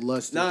evil. I think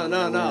lust. No.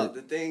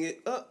 The thing is,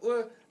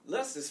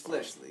 lust is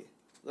fleshly.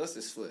 Lust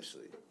is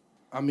fleshly.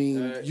 I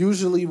mean,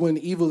 usually when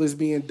evil is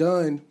being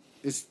done,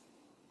 it's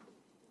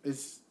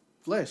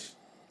flesh.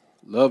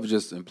 Love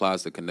just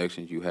implies the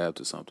connection you have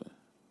to something.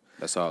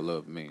 That's all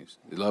love means.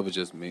 Love is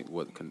just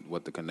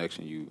what the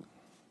connection you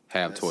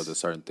have towards a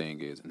certain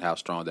thing is and how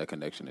strong that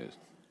connection is.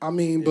 I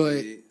mean,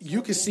 but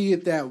you can see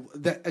it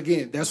that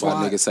again. That's why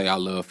niggas say I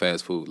love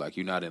fast food. Like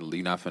you're not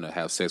finna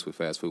have sex with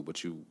fast food,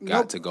 but you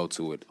got to go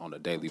to it on a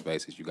daily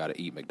basis. You got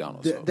to eat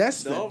McDonald's.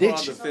 That's the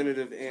addiction.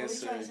 Definitive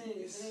answer.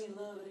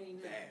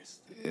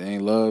 It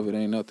ain't love. It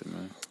ain't nothing,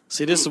 man.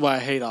 See, this is why I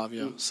hate all of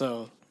you.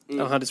 So I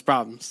don't have these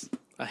problems.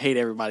 I hate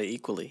everybody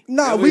equally.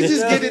 No, we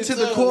just get into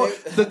the core.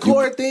 The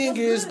core thing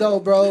is though,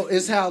 bro,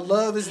 is how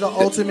love is the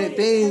ultimate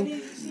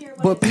thing.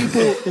 But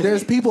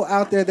there's people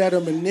out there that are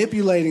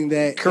manipulating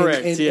that.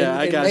 Correct. And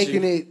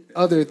making it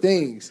other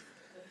things.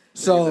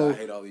 So I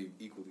hate all you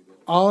equally.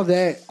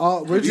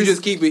 We're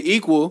just keep it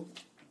equal.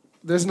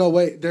 There's no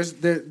way.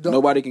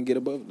 Nobody can get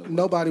above it.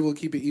 Nobody will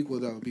keep it equal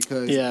though,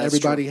 because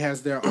everybody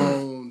has their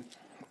own.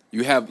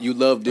 You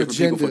love different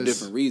agendas. people for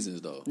different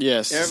reasons though.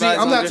 Yes. See,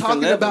 I'm not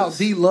talking about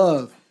the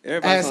love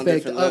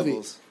aspect of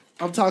levels.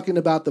 it. I'm talking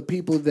about the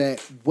people that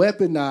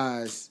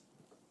weaponize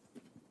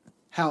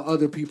how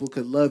other people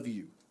could love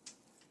you.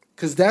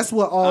 Because that's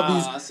what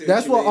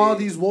all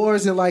these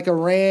wars in like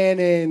Iran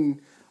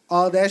and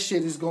all that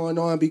shit is going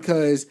on,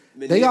 because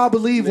they all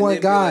believe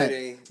one God,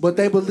 but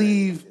they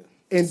believe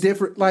in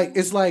different. Like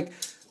it's like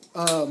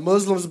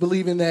Muslims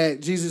believing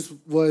that Jesus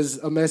was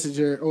a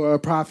messenger or a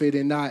prophet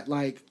and not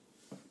like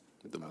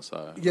the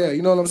Messiah. Yeah,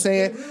 you know what I'm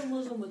saying. A real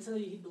Muslim would tell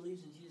you he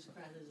believes in Jesus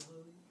Christ as a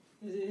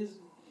movie.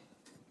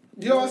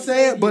 You know what I'm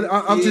saying? But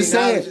I'm just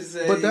saying.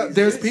 But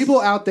there's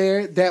people out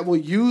there that will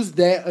use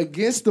that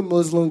against the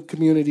Muslim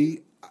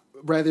community.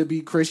 Rather be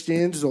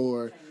Christians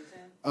or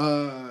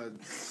the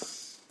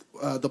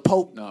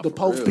Pope,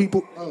 Pope's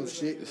people. Oh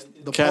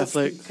shit, the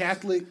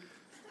Catholic,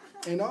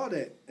 and all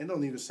that. It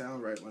don't even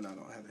sound right when I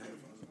don't have the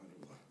headphones on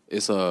anymore.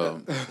 It's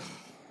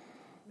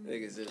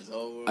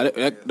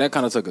that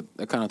kind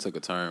of took a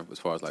turn as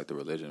far as like the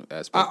religion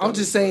aspect. I'm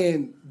just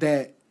saying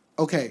that.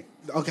 Okay.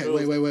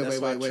 Wait.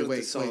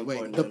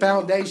 The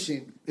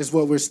foundation is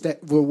what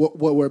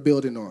we're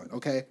building on.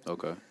 Okay.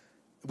 Okay.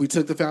 We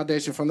took the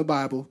foundation from the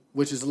Bible,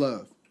 which is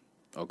love.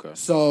 Okay.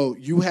 So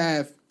you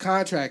have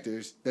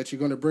contractors that you're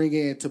going to bring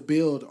in to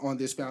build on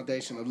this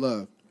foundation of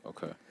love.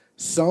 Okay.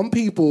 Some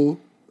people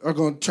are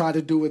going to try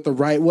to do it the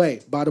right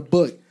way, by the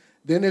book.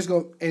 Then there's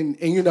going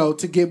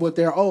to get what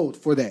they're owed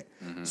for that.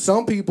 Mm-hmm.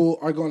 Some people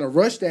are going to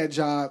rush that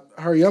job,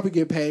 hurry up and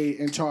get paid,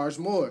 and charge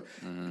more.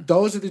 Mm-hmm.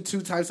 Those are the two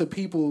types of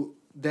people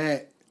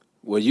that.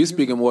 Well, you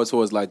speaking more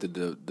towards like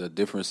the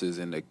differences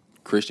in the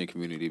Christian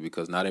community,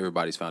 because not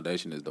everybody's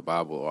foundation is the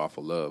Bible or off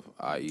of love,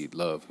 i.e.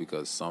 love,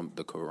 because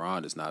the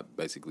Quran is not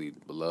basically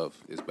love,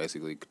 it's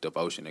basically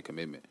devotion and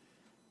commitment,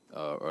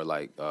 or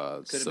like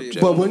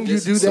subjection. But wouldn't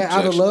you do that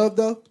out of love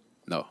though?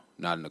 No,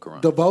 not in the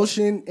Quran.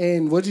 Devotion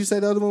and what'd you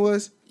say the other one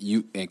was?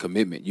 And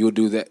commitment. You'll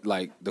do that,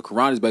 like the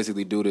Quran is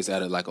basically do this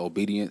out of like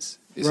obedience.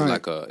 It's right.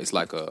 It's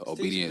like a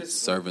obedient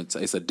servant.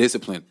 It's a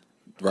discipline.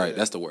 Right, yeah.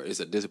 That's the word. It's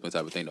a discipline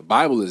type of thing. The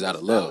Bible is out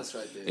of love.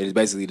 Right, it is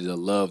basically the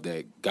love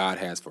that God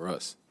has for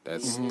us.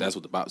 That's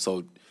what the Bible.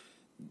 So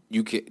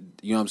you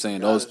know what I'm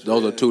saying? Those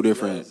are two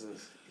different.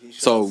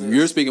 So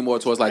you're speaking more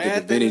towards like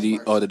the divinity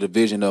or the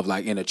division of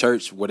like in a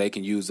church where they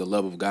can use the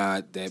love of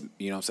God that,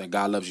 you know what I'm saying,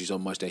 God loves you so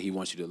much that he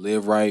wants you to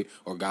live right,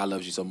 or God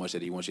loves you so much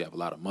that he wants you to have a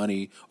lot of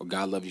money, or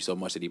God loves you so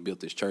much that he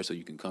built this church so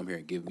you can come here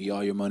and give me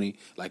all your money.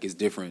 Like it's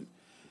different.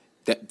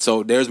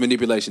 So there's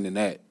manipulation in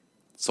that.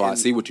 So I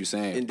see what you're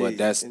saying, but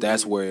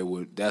that's where it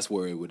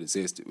would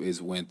exist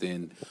is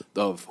within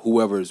of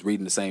whoever is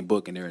reading the same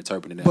book and they're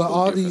interpreting that. But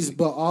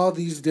all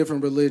these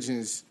different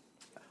religions,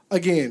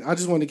 again, I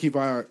just want to keep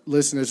our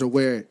listeners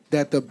aware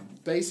that the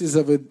basis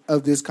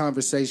of this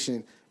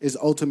conversation is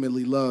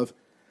ultimately love,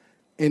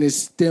 and it's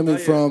stemming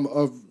from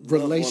a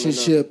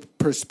relationship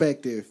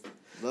perspective.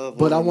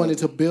 But I wanted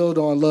to build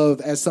on love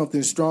as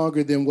something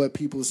stronger than what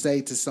people say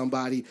to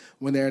somebody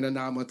when they're in a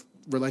 9-month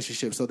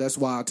relationship. So that's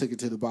why I took it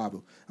to the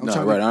Bible. I'm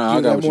trying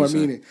to give that more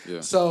meaning.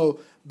 Yeah. So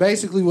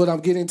basically what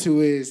I'm getting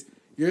to is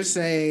you're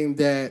saying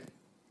that,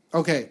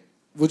 okay,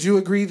 would you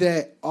agree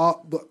that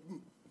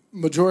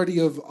majority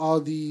of all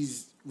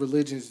these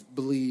religions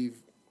believe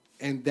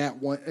in that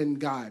one, in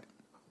God,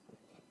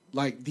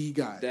 like the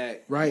God,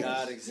 right?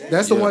 God exists.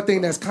 That's the one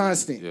thing that's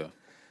constant. Yeah.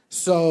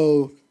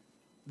 So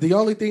the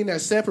only thing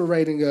that's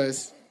separating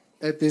us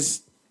at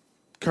this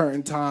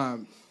current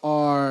time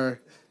are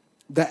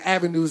the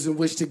avenues in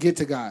which to get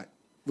to God.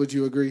 Would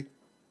you agree?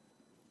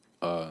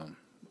 I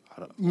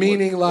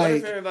Meaning,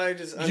 like,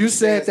 you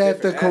said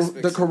that the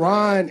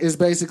Quran is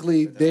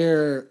basically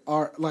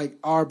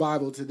our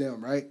Bible to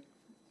them, right?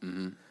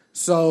 Mm-hmm.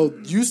 So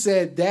you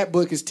said that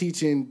book is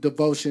teaching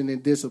devotion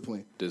and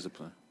discipline.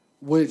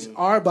 Which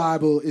our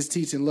Bible is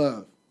teaching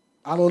love.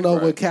 I don't know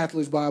what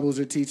Catholic Bibles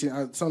are teaching.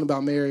 Something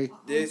about Mary.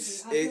 I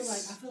feel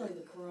like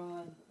the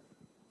Quran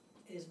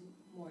is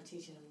more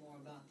teaching and more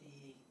about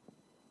the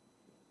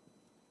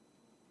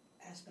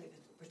aspect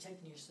of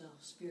protecting yourself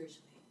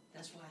spiritually.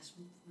 That's why it's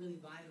really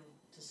vital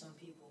to some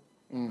people.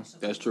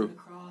 That's true.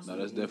 No,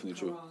 that's definitely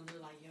true.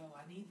 They're like, yo,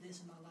 I need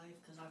this in my life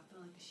because I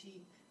feel like a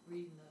sheep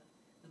reading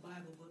the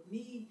Bible. But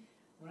me,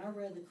 when I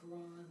read the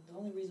Quran, the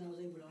only reason I was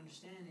able to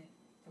understand it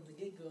from the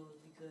get-go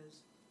is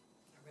because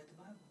I read the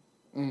Bible.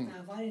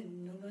 Now, if I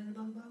didn't know nothing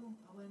about the Bible,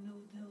 I wouldn't know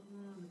what the hell was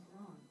going on in the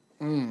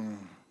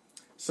Quran.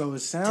 So it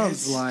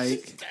sounds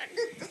like...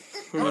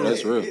 Oh,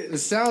 that's real. It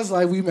sounds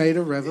like we made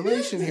a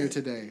revelation here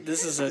today.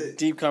 This is a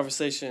deep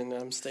conversation.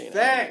 I'm staying.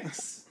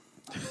 Facts.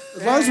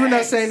 As long as we're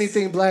not saying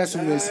anything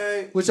blasphemous,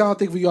 which I don't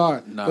think we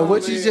are. No. But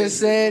what you just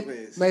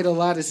said made a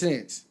lot of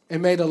sense. It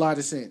made a lot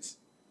of sense.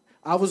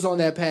 I was on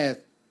that path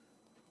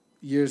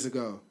years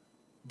ago,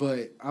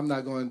 but I'm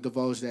not going to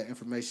divulge that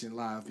information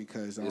live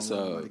because I don't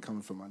want anybody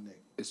coming from my neck.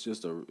 It's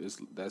just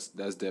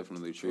that's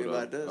definitely true.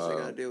 Everybody does. They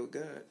got to deal with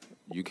God.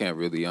 You can't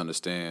really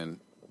understand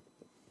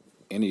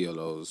any of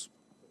those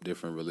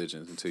different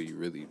religions until you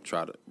really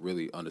try to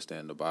really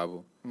understand the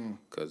Bible,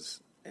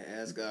 because. And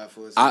ask God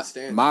for his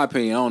understanding. My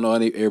opinion, I don't know.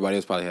 Everybody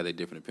else probably had a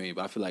different opinion,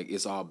 but I feel like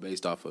it's all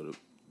based off of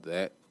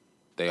that.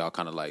 They all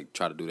kind of like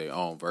try to do their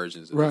own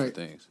versions of different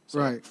things.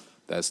 So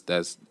that's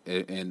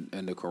and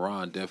the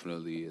Quran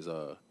definitely is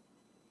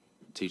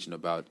teaching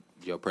about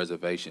your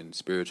preservation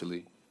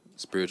spiritually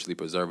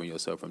preserving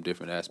yourself from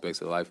different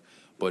aspects of life,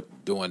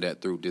 but doing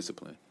that through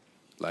discipline,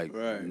 like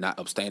not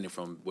abstaining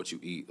from what you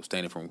eat,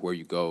 abstaining from where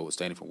you go,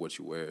 abstaining from what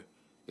you wear.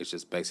 It's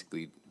just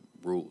basically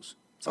rules.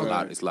 It's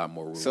a lot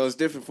more rules. So it's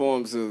different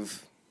forms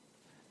of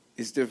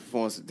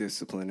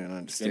discipline and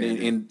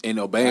understanding. In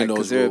obeying those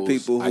rules, there are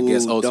people who I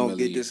guess ultimately don't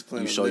get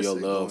disciplined you show your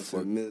love for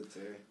the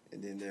military,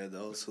 and then there are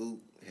those who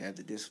have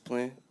the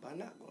discipline by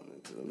not going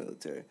into the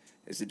military.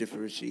 It's a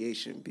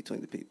differentiation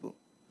between the people.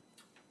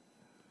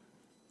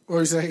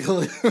 Or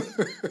exactly. You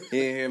didn't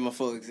hear my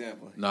full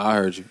example. No, I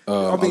heard you.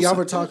 Y'all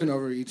were talking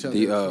over each other.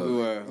 We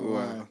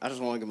were. I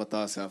just want to get my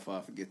thoughts out before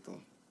I forget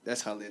them.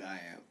 That's how lit I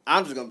am.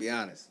 I'm just gonna be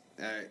honest.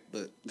 All right,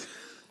 but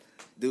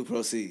do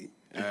proceed.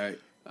 All right.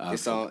 I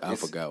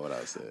forgot what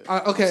I said.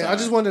 I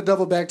just want to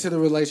double back to the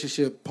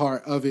relationship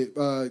part of it,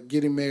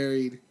 getting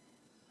married,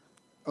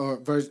 or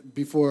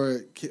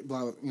before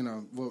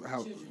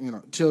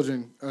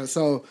children.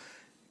 So,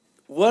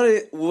 what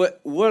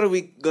are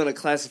we gonna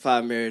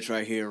classify marriage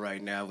right here,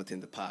 right now,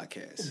 within the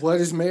podcast? What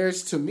is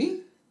marriage to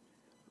me?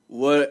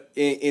 What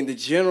in the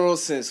general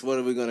sense? What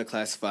are we gonna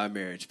classify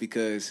marriage?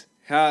 Because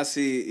how I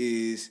see it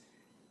is,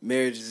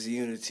 marriage is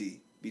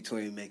unity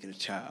between making a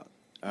child.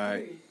 All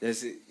right,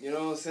 that's it. You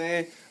know what I'm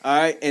saying? All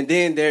right, and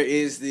then there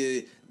is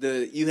the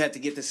you have to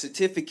get the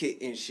certificate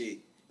and shit,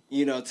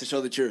 to show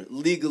that you're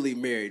legally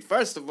married.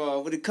 First of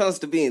all, when it comes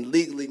to being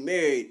legally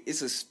married,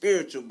 it's a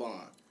spiritual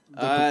bond.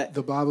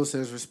 The Bible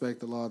says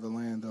respect the law of the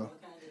land, though.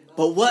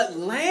 But what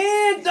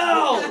land,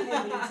 though?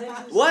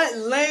 What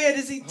land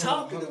is he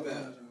talking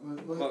about?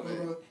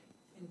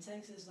 In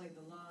Texas, like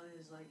the law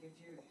is like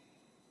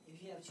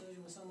if you have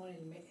children with someone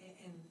and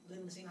live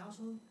in the same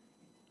household,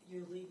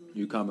 you're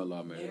legally common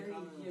law married.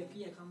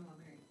 Yeah, common law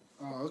married.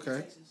 Oh,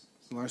 okay.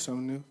 Learn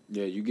something new.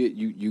 Yeah,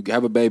 you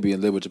have a baby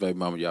and live with your baby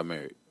mama. Y'all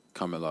married.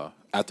 Common law.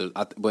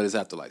 But it's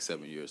after like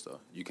 7 years though.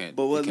 You can't.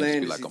 But what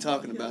land is he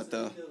talking about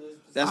though?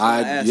 That's what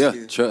I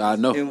asked you. I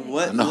know. In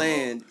what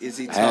land is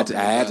he talking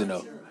about? I had to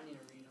know.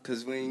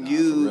 Because when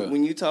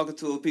you talking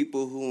to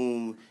people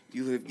whom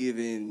you have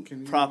given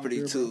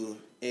property to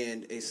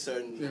and a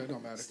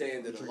certain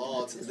standard of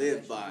law to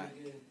live by,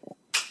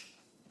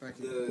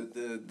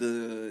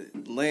 the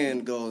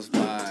land goes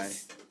by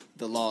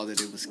the law that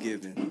it was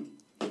given.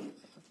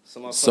 So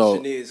my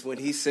question is, when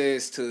he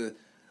says to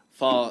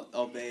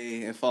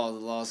obey and follow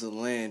the laws of the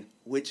land,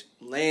 which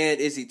land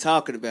is he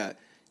talking about?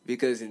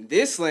 Because in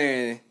this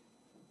land,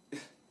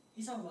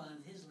 he's talking about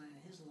his land,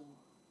 his law.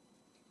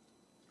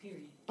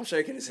 Period. I'm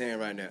shaking his hand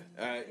right now.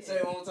 All right, say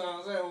it one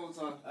more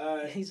time. All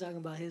right. He's talking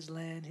about his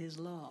land, his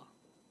law.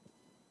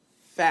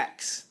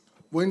 Facts.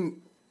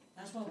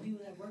 That's why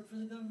people that work for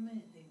the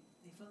government, they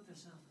fuck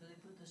themselves because they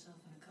put themselves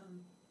in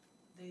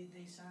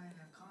they sign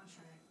a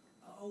contract,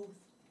 an oath.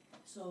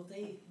 So if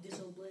they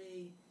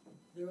disobey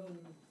their own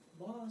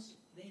boss,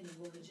 they end up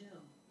going to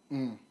jail.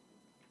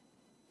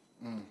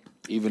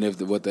 Even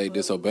if what they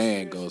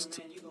disobeying goes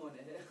to. Man, you going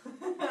to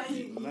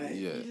hell.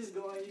 You just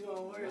going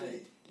where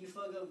you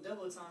fuck up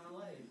double time in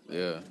life.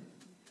 Yeah,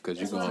 because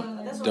you're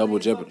going double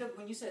jeopardy.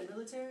 When you said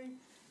military,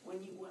 when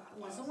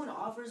someone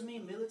offers me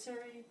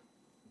military,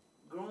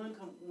 growing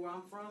where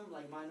I'm from,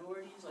 like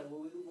minorities, like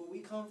where we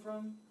come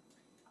from,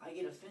 I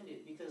get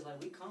offended because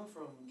like we come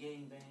from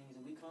gang bangs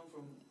and we come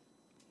from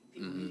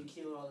people getting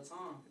killed all the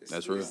time.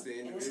 That's real.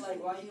 And it's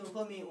like, why you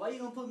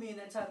gonna put me in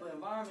that type of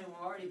environment when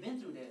I already been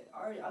through that?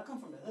 I come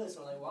from the hood,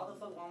 so like, why the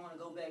fuck do I want to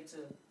go back to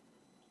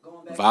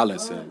going back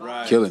violence to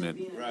and killing it?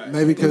 Right.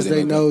 Maybe because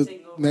they know.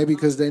 Maybe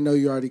because they know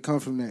you already come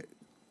from that,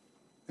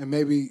 and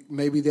maybe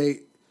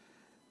they.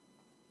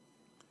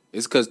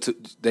 It's because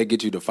they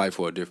get you to fight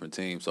for a different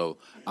team. So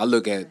I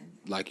look at,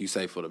 like you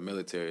say, for the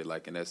military,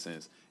 like in that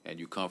sense, and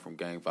you come from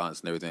gang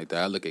violence and everything like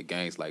that. I look at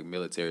gangs like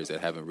militaries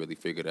that haven't really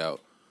figured out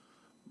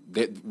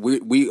that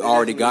we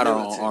already got our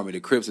own army.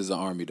 The Crips is an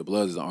army, the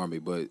Bloods is an army,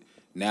 but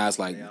now it's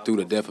like through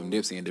the death of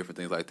Nipsey and different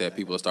things like that,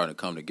 people are starting to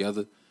come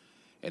together,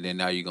 and then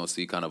now you're gonna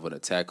see kind of an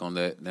attack on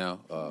that now.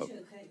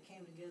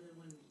 Came together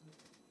when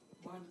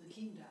Martin Luther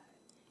King died.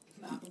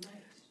 Malcolm X.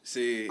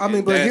 See, I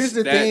mean, but here's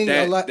the thing.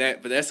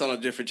 But that's on a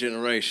different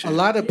generation. A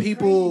lot of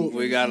people.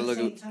 We got to look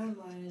at. The same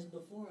timeline as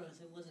before us.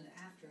 It wasn't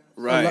after us.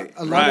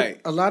 Right.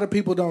 A lot of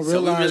people don't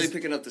realize. So we're really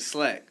picking up the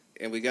slack,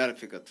 and we got to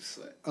pick up the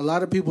slack. A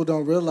lot of people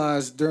don't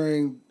realize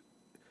during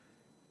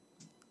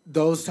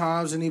those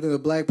times, and even the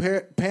Black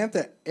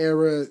Panther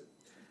era,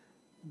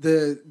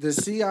 the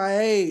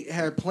CIA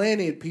had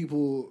planted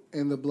people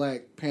in the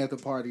Black Panther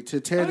Party to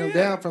tear them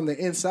down from the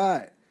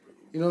inside.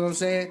 You know what I'm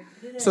saying?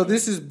 So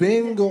this has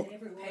been going.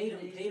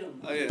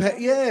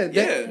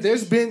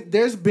 There's been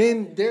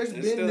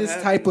this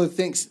type of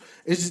things.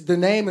 It's just, the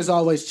name has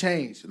always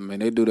changed. I mean,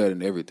 they do that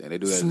in everything. They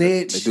do that.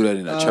 Snitch. They do that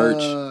in a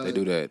church. They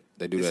do that.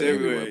 They do that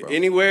everywhere. Bro.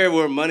 Anywhere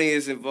where money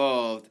is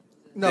involved.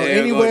 No,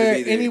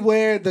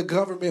 anywhere the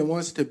government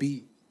wants to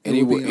be.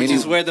 Which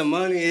is where the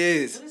money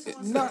is.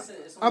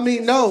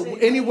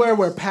 Anywhere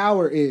where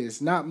power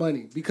is, not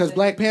money. Because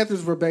Black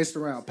Panthers were based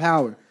around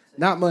power,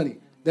 not money.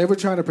 They were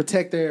trying to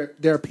protect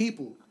their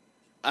people.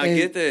 I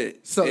get that.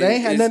 So they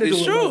ain't had nothing to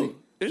do with money.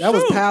 That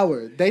was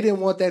power. They didn't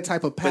want that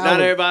type of power.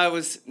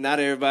 But not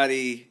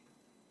everybody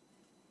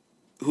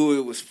who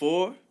it was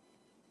for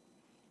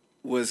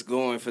was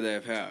going for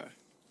that power.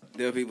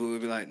 There were people who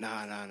would be like,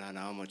 nah, I'm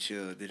gonna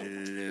chill. But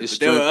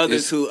there were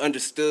others who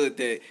understood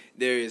that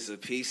there is a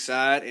peace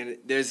side and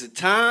there's a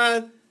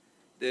time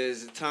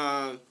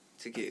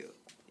to kill.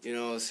 You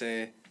know what I'm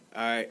saying?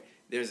 All right.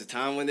 There's a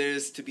time when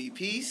there's to be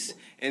peace,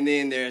 and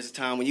then there's a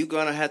time when you're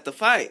gonna have to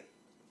fight.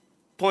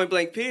 Point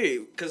blank,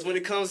 period. Because when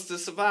it comes to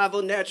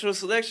survival, natural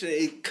selection,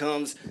 it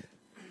comes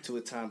to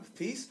a time of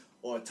peace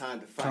or a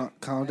time to fight.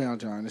 Calm down,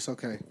 John. It's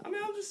okay. I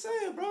mean, I'm just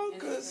saying, bro.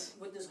 Because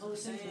with this whole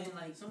saying,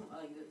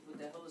 with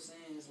that whole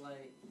saying, is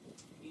like,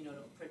 you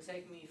know,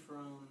 protect me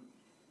from,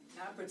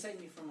 not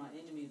protect me from my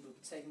enemies, but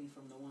protect me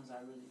from the ones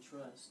I really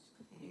trust.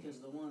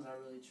 Because the ones I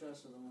really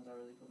trust are the ones I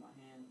really put my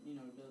hand. You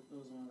know, those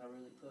are the ones I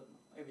really put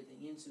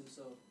everything into.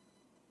 So.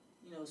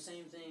 You know,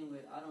 same thing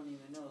with, I don't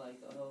even know,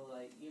 like, the whole,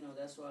 like, you know,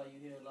 that's why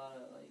you hear a lot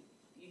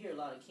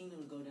of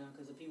kingdoms go down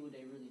because the people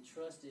they really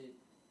trusted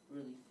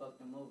really fucked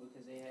them over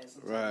because they had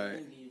some type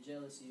of envy or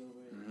jealousy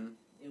over it. Mm-hmm.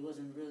 It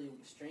wasn't really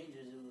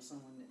strangers, it was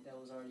someone that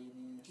was already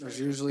in the That's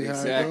usually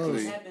how it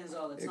goes. It happens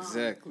all the time.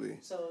 Exactly.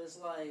 So it's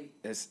like...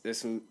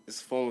 It's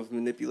a form of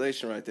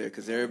manipulation right there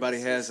because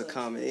everybody has a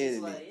common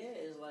enemy.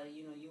 It's like,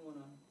 you know, you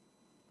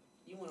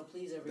want to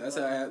please everybody.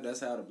 That's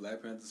how the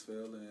Black Panthers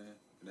fell, and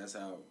that's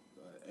how...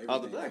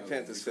 the Black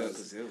Panthers fell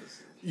because it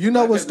was. You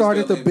know what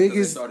started the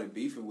biggest? They started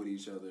beefing with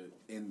each other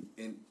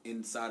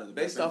inside of the.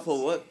 Based off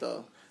of what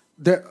though?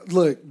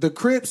 Look, the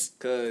Crips.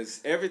 Because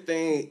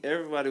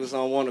everybody was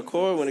on one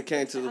accord when it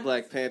came to the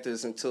Black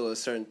Panthers until a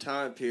certain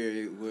time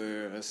period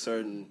where a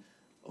certain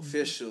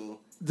official.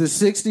 The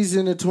 60s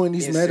and the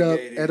 20s met up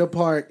at a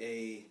park.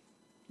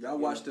 Y'all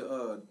watched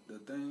the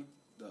thing,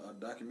 the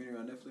documentary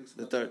on Netflix?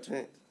 The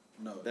 13th.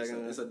 No,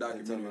 it's a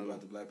documentary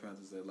about the Black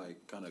Panthers that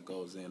like kind of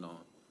goes in on.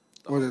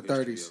 Or the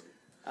 30s.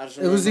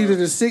 It was either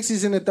the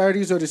 60s and the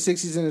 30s or the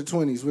 60s and the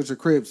 20s, which are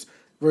Crips,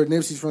 where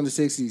Nipsey's from the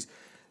 60s.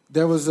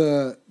 There was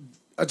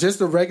just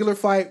a regular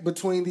fight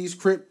between these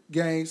Crip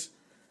gangs.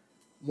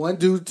 One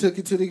dude took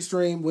it to the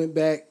extreme, went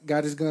back,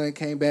 got his gun,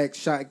 came back,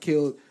 shot and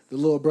killed the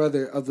little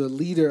brother of the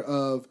leader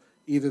of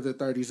either the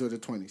 30s or the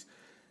 20s.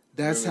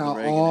 That's how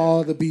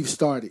all the beef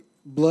started.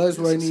 Bloods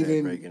weren't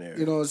even,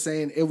 you know what I'm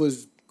saying? It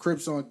was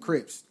Crips on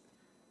Crips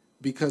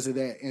because of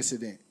that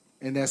incident.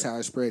 And that's how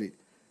it spread it.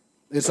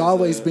 It's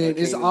always been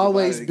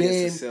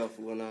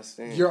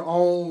your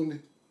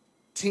own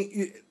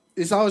team.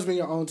 It's always been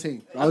your own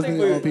team. I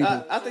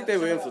think they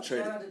were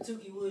infiltrated. Shout out to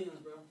Tukey Williams,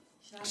 bro.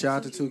 Shout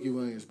out to Tukey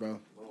Williams, bro.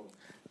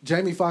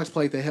 Jamie Foxx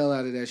played the hell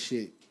out of that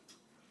shit.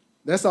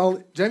 That's the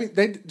only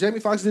Jamie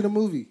Foxx did a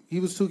movie. He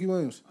was Tukey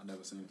Williams. I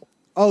never seen it.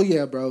 Oh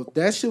yeah, bro.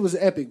 That shit was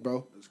epic,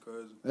 bro. That's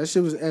crazy. That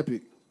shit was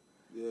epic.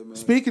 Yeah, man.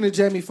 Speaking of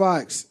Jamie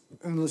Foxx,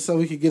 and so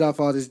we could get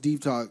off all this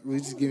deep talk, we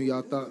just giving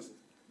y'all thoughts.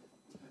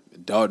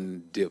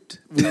 Dalton dipped.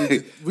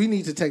 We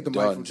need to take the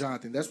mic from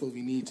Jonathan. That's what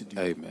we need to do.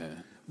 Hey,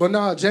 man. But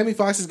no, Jamie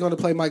Foxx is going to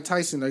play Mike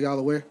Tyson. Are y'all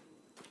aware?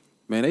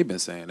 Man, they've been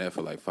saying that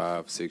for like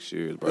 5-6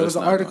 years, bro. There was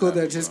an article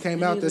that just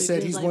came out that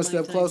said he's one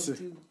step closer.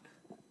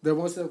 They're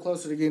one step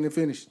closer to getting it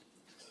finished.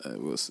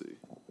 We'll see.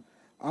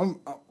 I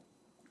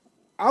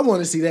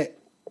want to see that.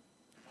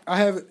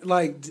 I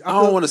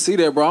don't want to see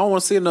that, bro. I don't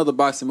want to see another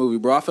boxing movie,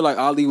 bro. I feel like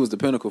Ali was the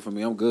pinnacle for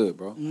me. I'm good,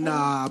 bro.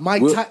 Nah,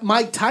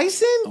 Mike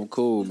Tyson? I'm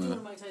cool, man.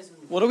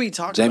 What are we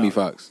talking Jamie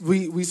about? Foxx.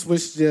 We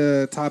switched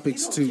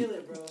topics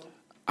to.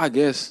 I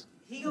guess.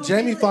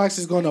 Jamie Foxx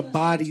is going to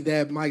body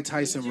that Mike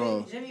Tyson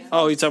role.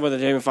 Oh, you talking about the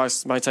Jamie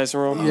Foxx Mike Tyson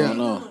role? Yeah. I don't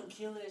know.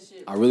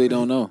 I really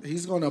don't know.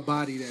 He's going to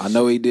body that. I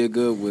know he did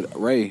good with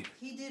Ray.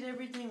 He did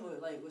everything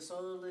with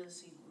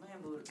Solarless.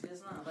 But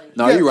it's not like.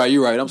 No,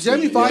 you're right. I'm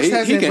Jamie Foxx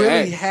hasn't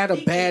really had a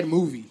bad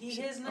movie.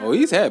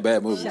 He's had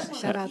bad movies.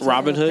 Shout out to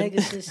Robin Hood.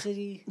 Pegasus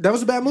City. That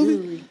was a bad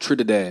movie?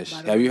 Trinidad.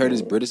 Have you heard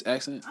his British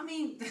accent? I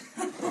mean,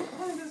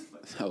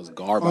 that was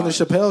garbage. On the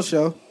Chappelle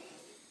Show.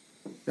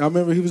 Y'all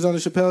remember he was on the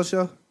Chappelle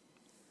Show?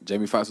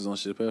 Jamie Foxx was on the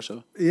Chappelle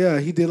Show? Yeah,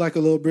 he did like a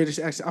little British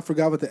accent. I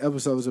forgot what the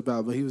episode was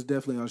about, but he was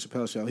definitely on the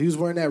Chappelle Show. He was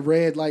wearing that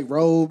red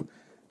robe.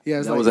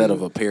 That was out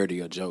of a parody,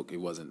 a joke. It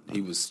wasn't.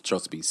 He was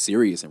supposed to be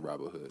serious in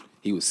Robin Hood.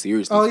 He was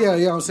serious. Oh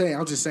yeah.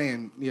 I'm just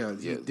saying. Yeah,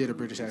 he did a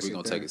British accent.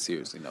 We're gonna take it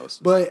seriously, no.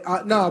 But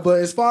but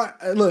as far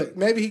look,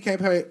 maybe he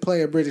can't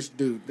play a British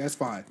dude. That's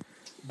fine.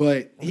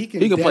 But he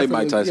can. He can play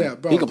Mike Tyson. Yeah,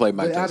 bro, he can play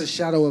Mike Tyson without a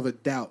shadow of a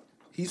doubt.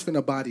 He's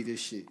finna body this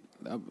shit.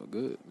 That'd be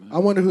good, man. I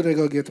wonder who they're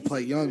gonna get to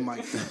play young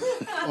Mike,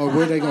 or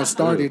where they gonna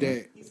start it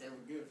at.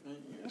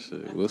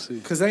 Shit, we'll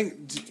see. Cause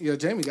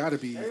Jamie got to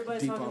be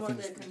everybody's deep talking about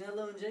offense. that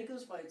Canelo and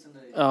Jacobs fight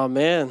tonight. Oh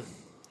man.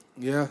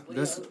 Yeah,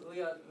 that's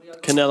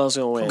Canelo's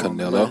gonna win.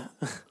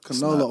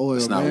 Canola oil.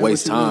 It's not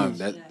waste time.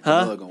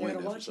 Canelo gonna win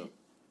that for sure.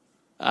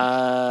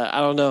 I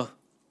don't know.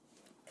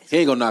 He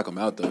ain't gonna knock him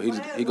out though.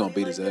 He gonna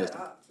beat his ass.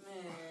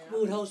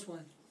 Who would host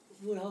one?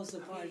 Who would host a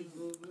party?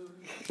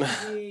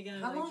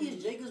 How long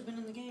has Jacobs been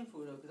in the game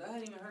for though? Because I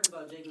hadn't even heard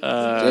about Jacobs.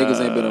 Jacobs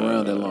ain't been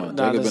around that long.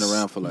 Jacobs been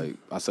around for I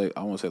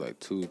want to say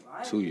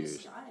 2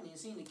 years. I hadn't even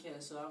seen the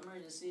cat, so I'm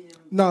ready to see him.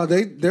 No,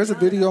 there's a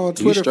video on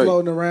Twitter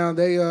floating around.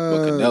 But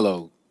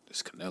Canelo,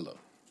 it's Canelo.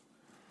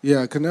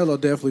 Yeah, Canelo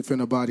definitely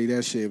finna body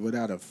that shit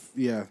without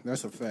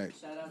that's a fact.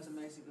 Shout out to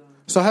Mexico.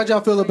 So how'd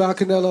y'all feel about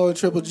Canelo and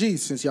Triple G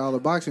since y'all are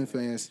boxing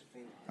fans?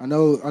 I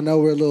know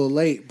we're a little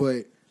late,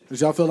 but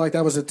did y'all feel like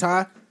that was a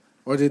tie?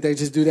 Or did they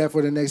just do that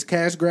for the next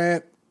cash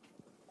grab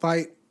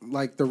fight,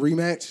 like the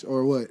rematch,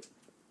 or what?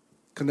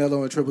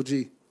 Canelo and Triple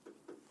G.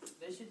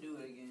 They should do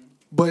it again.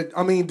 But,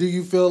 I mean, do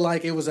you feel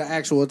like it was an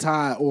actual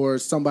tie or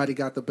somebody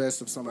got the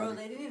best of somebody? Bro,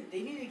 they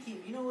need to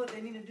keep, you know what they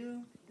need to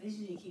do? They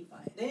just need to keep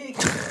fighting. They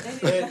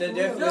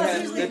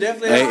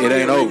definitely Hey, it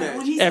ain't over.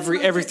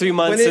 Every 3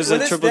 months there's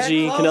a Triple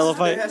G Canelo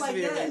fight.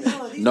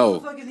 No.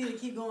 These motherfuckers need to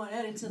keep going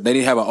at it. They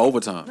need to have an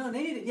overtime. No,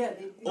 they need to,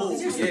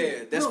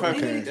 that's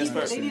perfect. That's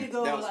perfect. They need to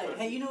go like,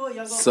 hey, you know what?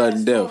 Y'all go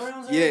sudden death.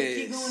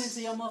 Keep going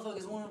until y'all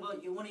motherfuckers, one of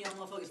y'all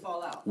motherfuckers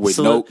fall out.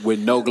 With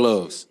no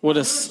gloves.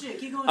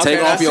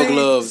 Take off your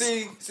gloves.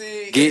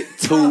 Get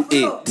to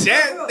it.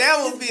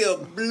 That would be a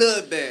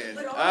bloodbath.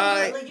 All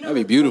right. That'd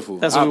be beautiful.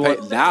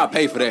 I'll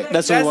pay for that.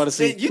 That's what we want to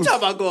see. You talking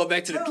about going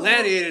back to the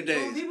gladiator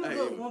days.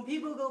 When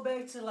people go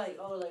back to we're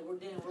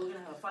gonna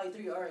have a fight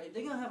 3. All right, if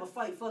they're gonna have a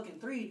fight fucking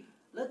 3,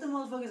 let the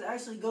motherfuckers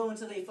actually go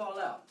until they fall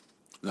out.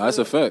 No, that's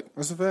a fact.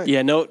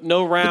 Yeah, no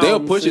rounds. But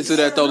they'll push it to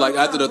that though. Like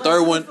after the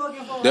third one,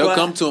 they'll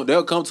come to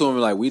him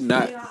like we're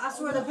not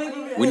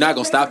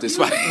gonna stop this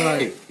fight.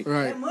 Right.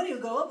 That money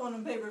will go up on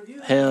them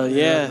pay-per-view. Hell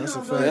yeah. That's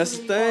a fact. That's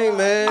the thing,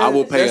 man. I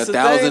will pay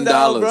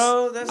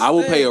 $1,000. I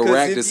will pay a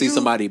rack to see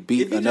somebody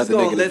beat another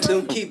nigga. Let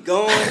them keep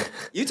going.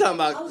 You talking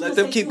about let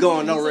them keep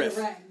going? No ref.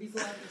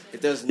 If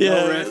there's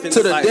no ref in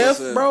to the the fight,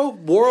 death, bro.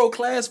 World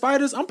class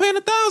fighters. I'm paying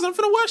 $1,000. I'm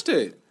finna watch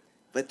that.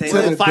 But they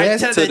don't fight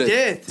to the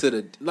death. To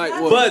the like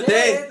what? But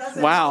they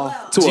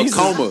to a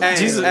coma.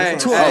 Jesus. Hey,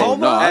 To a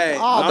coma.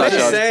 I'm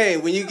just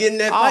saying when you get in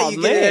that fight,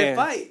 you get in that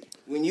fight.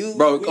 When you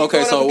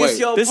okay, so wait.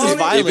 This is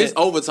violent. If it's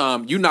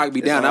overtime, you knock me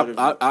down.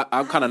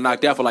 I'm kind of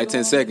knocked out for like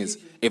 10 seconds.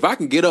 If I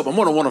can get up, I'm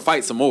gonna want to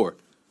fight some more.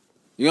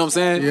 You know what I'm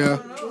saying? Yeah.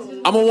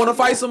 I'm gonna want to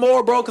fight some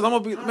more, bro. Because I'm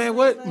gonna be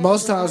what?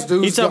 Most times,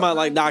 dudes. You talking about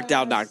like knocked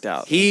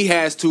out? He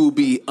has to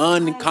be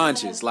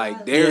unconscious.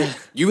 Like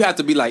you have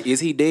to be like, is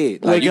he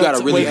dead? Like you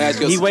gotta really ask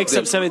yourself. He wakes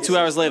up 72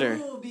 hours later.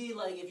 The rule will be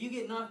like if you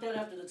get knocked out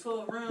after the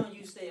 12th round,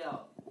 you stay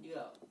out. You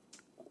out.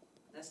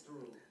 That's the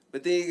rule.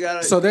 But then you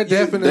gotta. So they're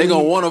definitely they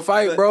gonna want to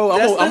fight, bro.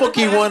 I'm gonna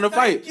keep wanting to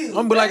fight. I'm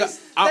gonna be like,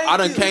 I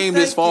done came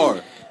this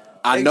far.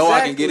 I know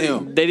I can get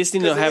him. They just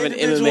need to have an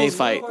MMA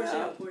fight.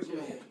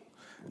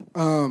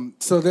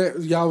 So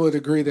y'all would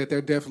agree that they're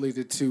definitely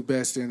the 2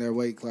 best in their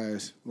weight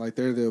class. Like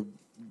they're the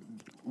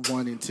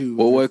 1 and 2.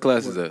 What weight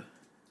class is that?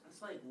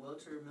 It's like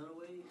welter,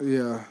 middleweight.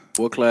 Yeah.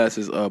 What class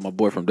is my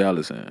boy from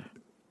Dallas in?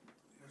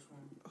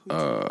 I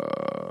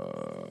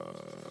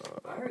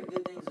heard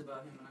good things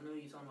about him. I know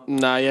you're talking about.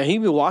 Nah, yeah, he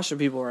be washing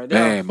people right now.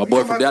 Man, my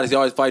boy from Dallas, he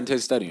always fighting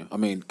Texas Stadium.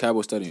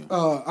 Cowboy Stadium.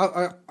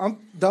 I'm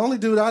the only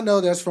dude I know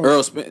that's from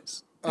Earl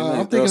Spence.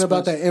 I'm thinking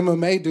about that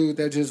MMA dude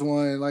that just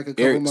won like a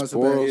couple months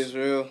back.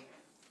 Israel.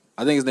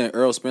 I think his name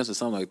Earl Spence or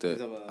something like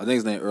that. I think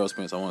his name Earl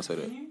Spence. I want to say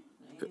that.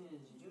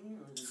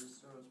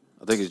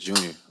 I think it's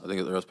Junior. I think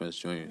it's Earl Spence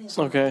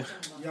Jr. Okay.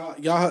 Y'all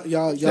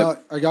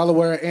are y'all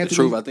aware of Anthony? The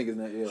truth, I think it's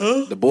not. Yeah.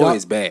 Huh? The boy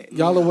is bad.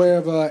 Y'all aware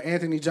of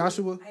Anthony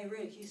Joshua? Hey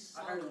Rick,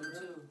 I heard of him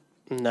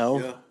too. No.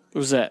 Yeah.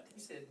 Who's that?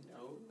 He said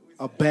no.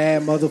 A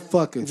bad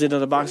motherfucker. Is it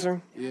another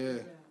boxer? Yeah.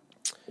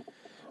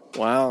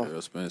 Wow.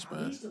 Earl Spence,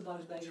 man.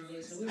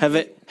 Has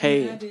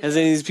any of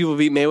these people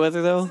beat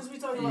Mayweather though?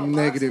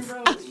 Negative.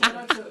 Boxing, shout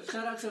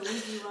out to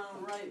Winky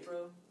Ronald Wright,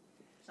 bro.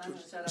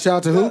 Shout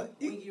out to who?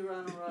 Winky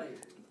Ronald Wright.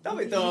 Don't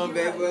be throwing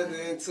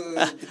Mayweather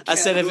into. I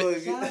said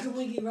if shout out to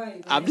Winky Wright.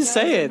 Man. I'm just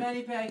saying.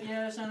 Manny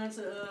Pacquiao. Shout out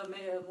to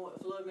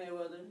Floyd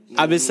Mayweather.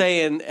 I'm just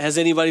saying. Has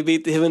anybody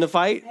beat him in a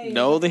fight? Hey,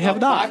 no, they have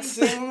not.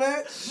 Boxing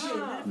match?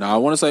 No, I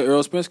want to say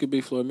Earl Spence could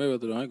beat Floyd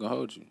Mayweather. Though. I ain't gonna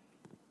hold you.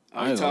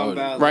 I'm talking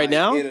about right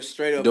now.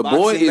 The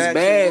boy is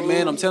bad,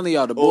 man. I'm telling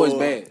y'all, the boy is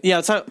bad.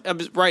 Yeah,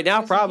 right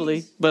now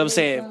probably, but I'm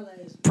saying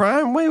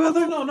prime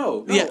Mayweather.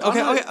 No. Yeah.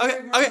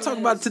 Okay. Talk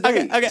about it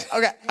today. Okay.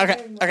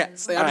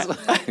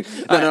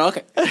 No.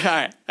 Okay. All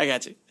right. I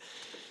got you.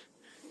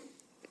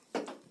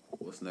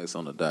 What's next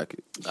on the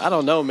docket? I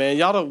don't know, man.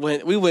 Y'all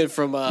we went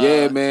from.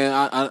 Yeah, man.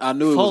 I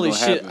knew it was holy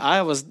gonna shit!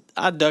 happen.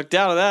 I ducked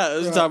out of that. I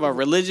was talking about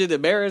religion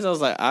and marriage. I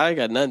was like, I ain't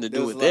got nothing to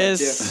do with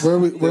this. Where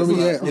we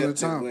at on the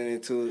time? Went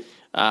into it.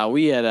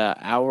 We had an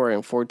hour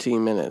and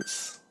 14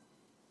 minutes.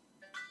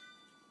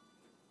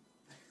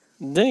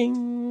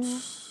 Ding.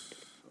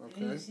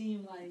 Okay. It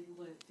seemed like,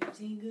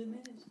 15 good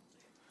minutes?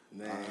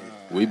 Man.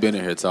 We've been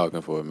in here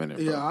talking for a minute,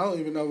 bro. Yeah, I don't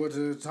even know what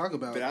to talk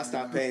about. But I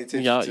stopped paying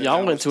attention.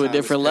 Y'all went to a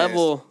different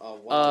level.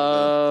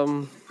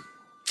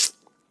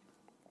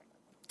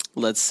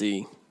 Let's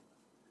see.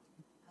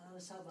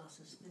 Let's talk about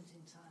suspending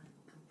time,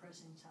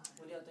 compressing time.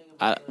 What do y'all think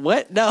about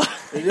what? No.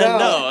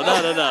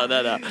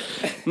 No.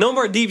 No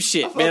more deep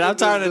shit, man. I'm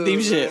tired of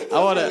deep shit.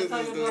 I want to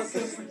talk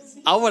shit.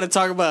 I don't want to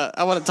talk about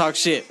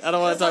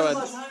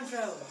time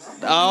travel.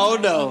 Oh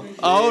no.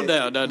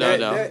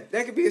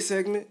 That could be a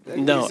segment.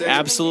 No,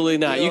 absolutely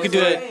not. You could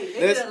do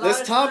it.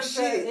 Let's talk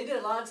shit. They did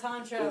a lot of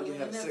time travel in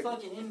that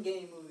fucking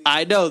Endgame movie.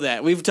 I know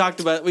that. We talked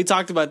about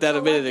that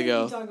a minute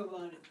ago.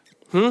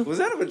 Was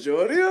that a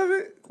majority of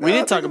it? We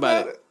did talk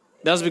about it.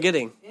 That was the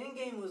beginning.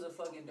 Endgame was a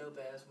fucking dope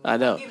ass movie. I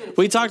know.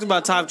 We talked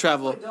about time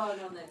travel.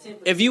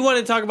 If you want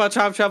to talk about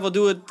time travel,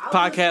 do a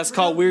podcast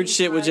called Weird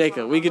Shit with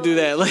Jacob. We could do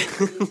that.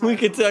 We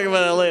could talk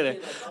about it later.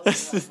 I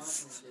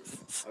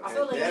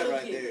felt like a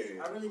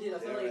kid. I really did. I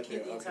felt like a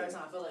kid the entire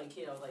time. I felt like a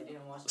kid. I was like,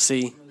 damn, watch this.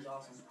 See. This movie's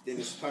awesome. Then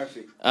it's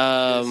perfect. It's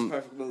a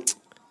perfect movie.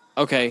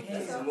 Okay.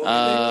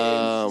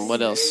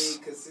 What else?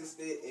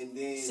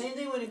 Same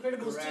thing with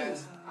Incredibles 2.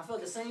 I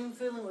felt the same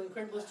feeling with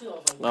Incredibles 2. I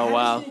was like, oh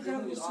wow.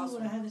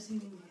 I haven't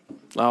seen it yet.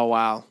 Oh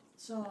wow.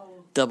 So.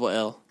 Double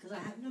L. Because I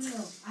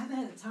haven't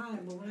had the time,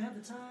 but when I have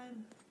the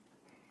time,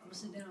 I'm gonna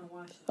sit down and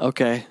watch it.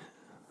 Okay.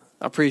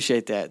 I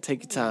appreciate that.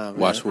 Take your time.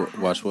 Watch man.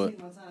 what?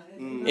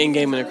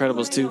 Endgame and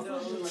Incredibles 2.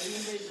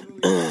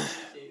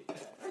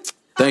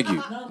 Thank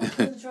you.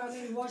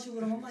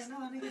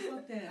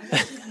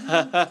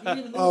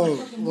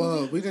 Oh,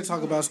 well, we didn't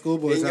talk about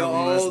Schoolboy's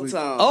album last week.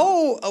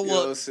 Oh,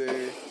 well.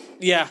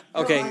 Yeah,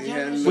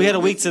 okay. We had a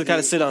week to kind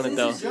of sit on it,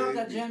 though.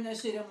 I jammed that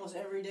shit almost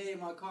every day in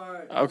my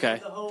car. Okay.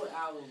 The whole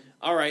album.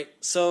 All right,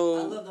 so.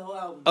 I love the whole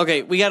album.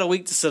 Okay, we got a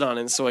week to sit on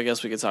it, so I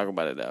guess we could talk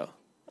about it now.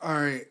 All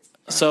right.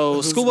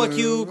 So, Schoolboy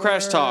Q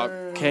Crash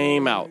Talk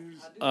came out.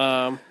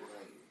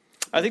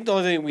 I think the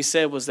only thing we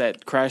said was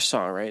that Crash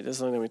song, right? That's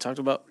the only thing we talked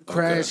about.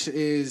 Crash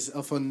is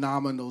a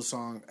phenomenal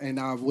song, and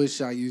I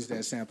wish I used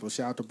that sample.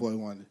 Shout out to Boy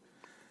Wonder.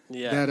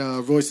 Yeah.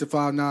 That Royce the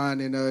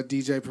 5'9" and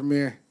DJ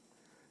Premier.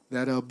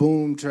 That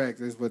Boom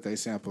track is what they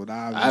sampled.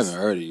 I haven't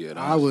heard it yet.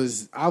 I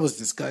was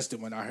disgusted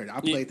when I heard it.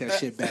 I played that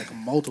shit back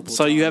multiple times.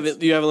 So you haven't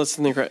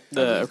listened to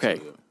the okay.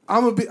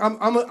 I'm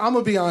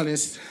gonna be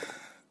honest.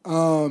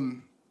 Yeah,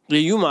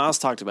 you and Miles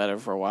talked about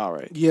it for a while,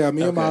 right? Yeah,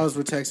 me and Miles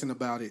were texting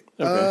about it.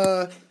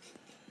 Okay.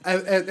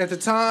 At the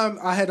time,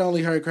 I had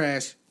only heard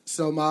Crash,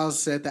 so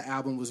Miles said the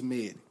album was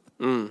mid.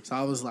 So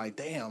I was like,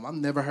 damn, I've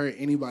never heard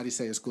anybody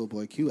say a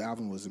Schoolboy Q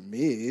album was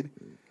mid.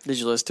 Did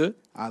you listen to it?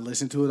 I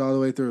listened to it all the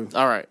way through.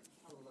 All right.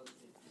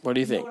 What do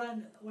you think? What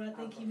I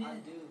think he meant,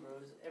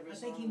 I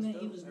think he meant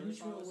he was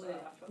neutral with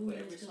who he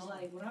is. Because,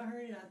 like, when I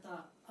heard it, I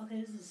thought,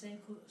 okay, this is the same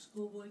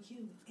Schoolboy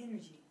Q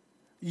energy.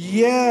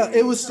 Yeah,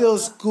 it was still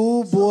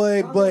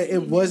Schoolboy, but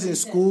it wasn't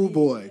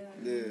Schoolboy.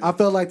 Yeah. I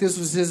felt like this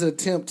was his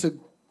attempt to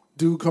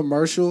do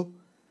commercial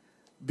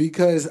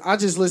because I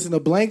just listened to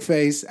Blank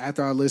Face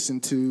after I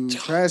listened to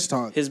Crash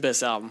Talk. His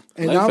best album.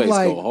 And Blank I'm Face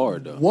like, go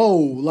hard, though. Whoa,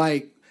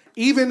 like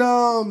even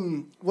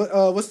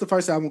what's the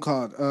first album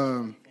called?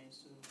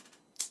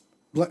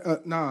 What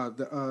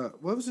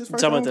was his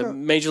first album? Talking about the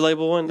major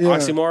label one, yeah.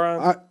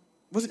 Oxymoron.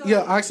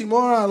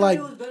 Oxymoron. Like,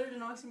 it was better than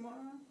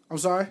Oxymoron? I'm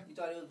sorry. You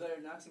thought it was better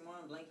than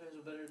Oxymoron? Blank Face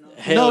was better than Oxymoron?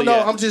 Hell no,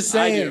 yeah. I'm just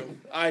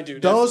saying. I do.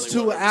 Those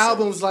two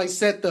albums like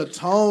set the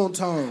tone.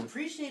 I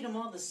appreciate them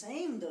all the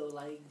same though.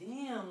 Like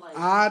damn, like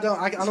I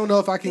don't know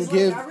if I can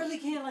give. I really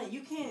can't. Like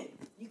you can't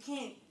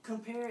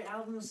compare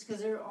albums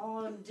because they're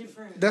all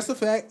different. That's a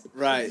fact.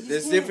 Right.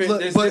 There's different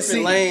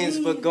lanes,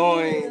 but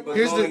going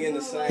in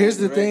the same. Here's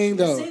the thing,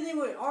 though. Same thing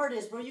with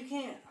artists, bro.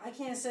 I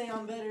can't say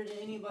I'm better than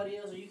anybody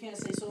else, or you can't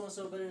say so and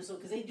so better than so,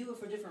 because they do it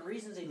for different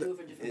reasons. They do it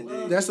for different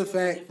love. That's a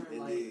fact.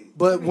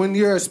 But when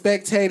you're a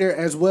spectator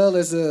as well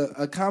as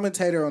a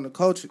commentator on the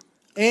culture,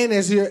 and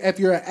if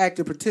you're an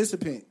active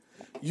participant,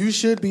 you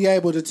should be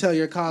able to tell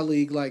your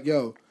colleague like,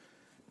 "Yo,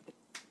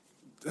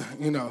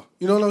 you know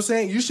what I'm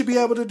saying? You should be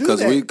able to do that."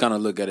 Because we kind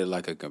of look at it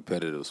like a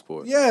competitive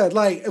sport. Yeah,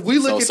 like we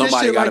look at this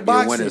shit like boxing. Somebody got to be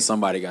a winner,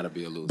 somebody got to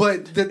be a loser.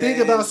 But the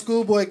thing about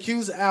Schoolboy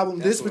Q's album,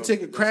 this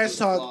particular Crash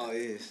Talk,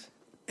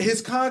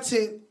 his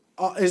content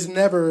is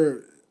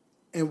never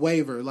in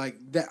waver. Like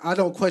that, I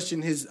don't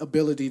question his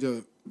ability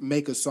to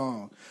make a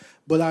song,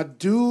 but I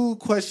do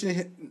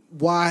question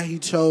why he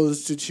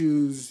chose to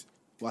choose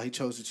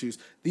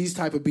these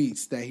type of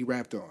beats that he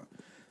rapped on.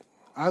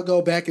 I'll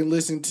go back and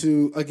listen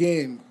to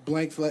again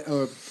Blank. That's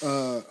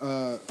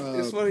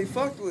what he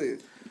fucked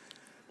with.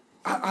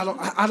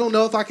 I don't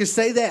know if I can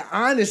say that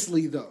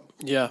honestly though.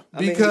 Yeah,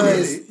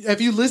 because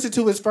if you listen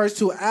to his first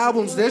two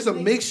albums, there's a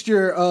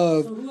mixture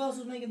of. So who else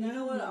was making? You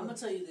know what? I'm gonna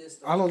tell you this.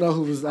 Though. I don't know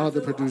who was all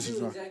the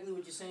producers are. Exactly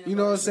what you're saying. You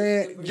know what I'm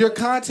saying? Your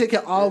content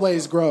can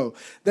always grow.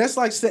 That's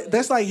like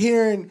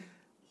hearing.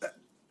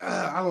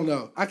 I don't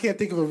know. I can't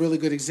think of a really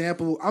good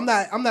example. I'm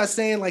not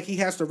saying like he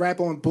has to rap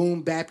on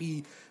boom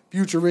bappy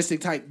futuristic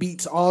type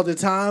beats all the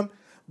time.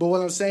 But what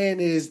I'm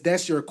saying is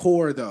that's your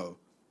core though.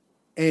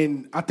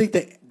 And I think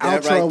the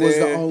outro was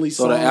the only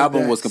song. So the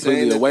album was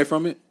completely away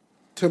from it?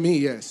 To me,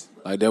 yes.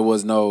 Like there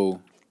was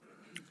no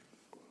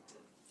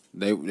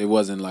it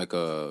wasn't like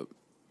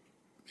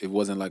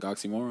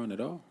Oxymoron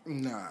at all?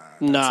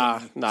 Nah.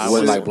 It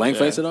wasn't like Blank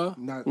Face at all?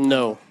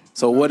 No.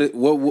 So what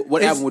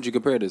album would you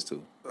compare this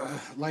to?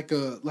 Like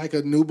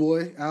a New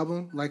Boy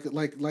album? Like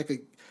a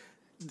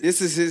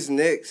This is his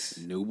next.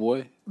 New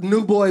Boy?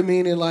 New Boy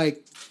meaning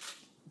like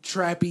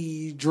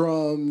trappy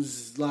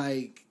drums,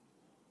 like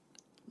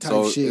type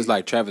so shit. It's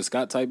like Travis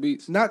Scott type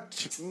beats? Not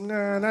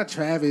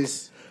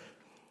Travis.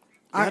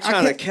 I'm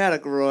trying to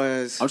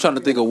categorize. I'm trying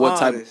to think of what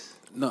type.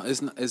 No,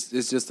 it's not. It's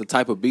just the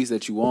type of beats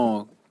that you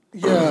on.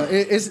 Yeah,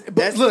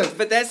 but look,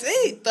 but that's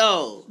it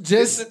though.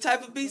 It's the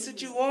type of beats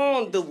that you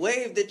on, the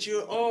wave that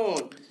you're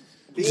on.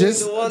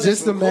 Just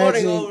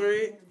imagine over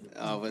it.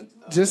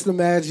 Just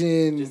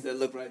imagine. Just that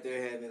look right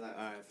there had me like,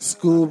 all right.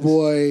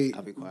 Schoolboy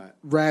I'll be quiet.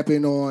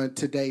 Rapping on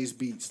today's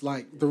beats,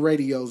 like the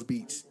radio's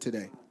beats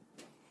today.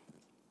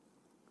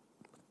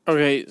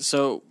 Okay,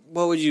 so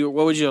what would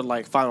your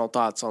like final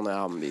thoughts on the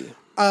album be?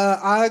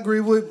 I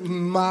agree with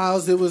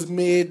Miles. It was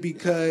mid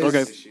because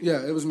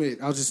it was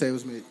mid. I'll just say it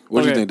was mid.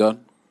 What do you think,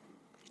 Don?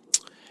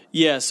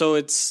 Yeah, so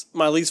it's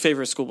my least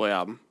favorite Schoolboy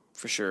album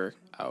for sure.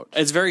 Ouch.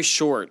 It's very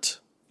short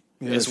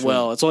as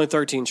well. It's only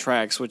 13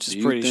 tracks, which is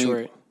pretty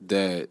short.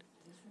 That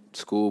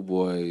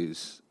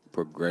Schoolboy's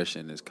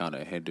progression is kind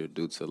of hindered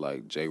due to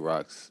like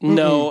J-Rock's.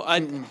 No,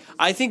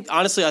 I think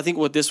honestly,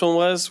 what this one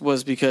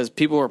was because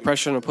people were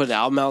pressuring him to put an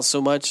album out so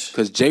much.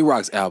 Because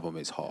J-Rock's album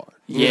is hard.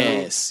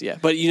 Yes, yeah,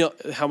 but you know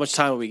how much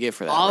time would we get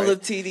for that? All of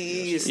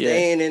TDE is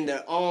staying in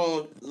their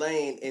own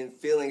lane and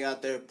filling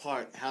out their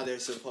part how they're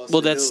supposed to do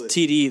it. Well, that's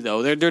TDE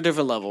though. They're a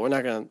different level. We're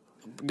not gonna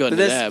go into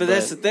that. But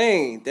that's the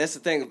thing. That's the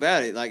thing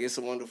about it. Like it's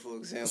a wonderful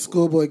example.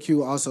 Schoolboy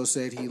Q also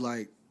said he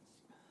like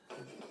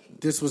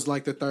this was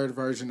like the third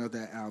version of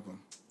that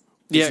album.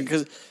 Yeah,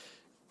 because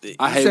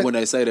I hate when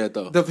they say that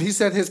though. He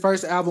said his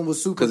first album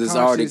was super because it's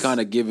already kind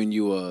of giving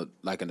you an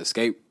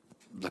escape.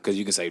 Because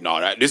you can say,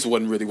 no, this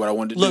wasn't really what I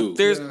wanted to do.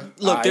 There's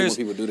when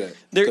people do that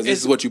because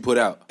this is what you put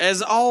out.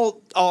 As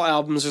all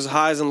albums, there's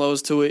highs and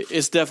lows to it.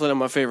 It's definitely not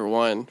my favorite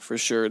one for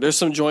sure. There's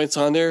some joints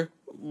on there,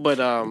 but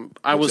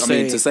I would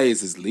say to say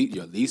it's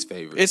your least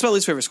favorite. It's my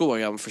least favorite Schoolboy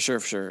album for sure.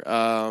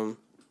 So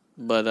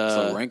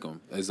rank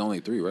them. There's only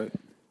 3, right?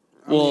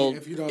 Well,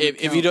 if you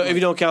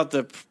don't count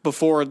the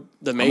before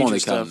the major I'm only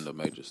stuff, counting the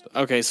major stuff.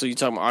 Okay, so you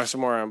talking about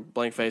Oxymoron,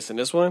 Blank Face, and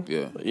this one?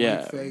 Yeah.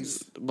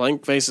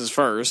 Blank Face is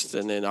first,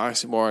 and then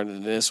Oxymoron,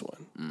 and this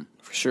one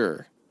for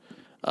sure.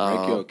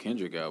 Rank your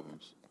Kendrick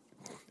albums.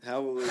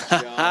 How would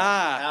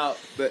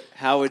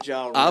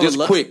y'all?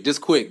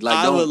 Just quick. Like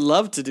I would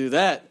love to do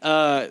that.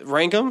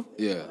 Rank them?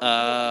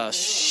 Yeah.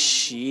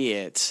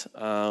 Shit.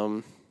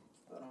 Are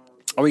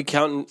we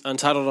counting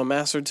Untitled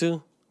Unmastered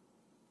too?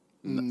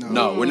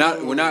 No,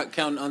 we're not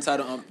counting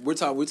Untitled. We're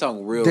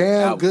talking real.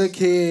 Damn albums. Good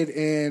Kid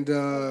and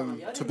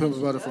To Pimp a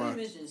Butterfly. Y'all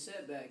mentioned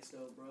Setbacks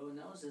though, bro, and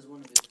that was just one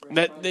of his first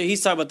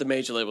he's talking about the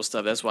major label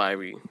stuff. That's why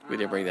we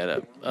didn't bring that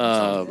up.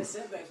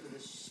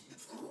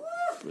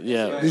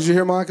 Yeah. Did you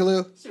hear Mike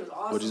Khalil?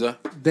 What'd you say?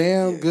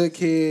 Damn Good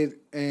Kid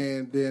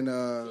and then.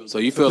 So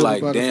you feel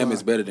like Damn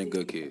is better than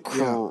Good Kid?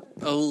 Yeah.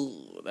 Oh,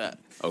 that.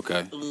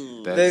 Okay.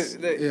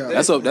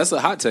 That's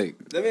a hot take.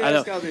 Let me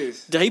ask y'all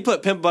this. He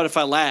put Pimp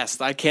Butterfly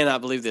last. I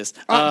cannot believe this.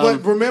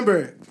 But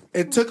remember,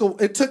 it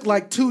took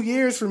like 2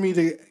 years for me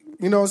to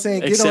You know what I'm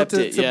saying? Accept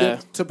Get on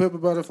to Pimp a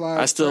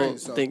Butterfly. I still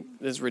think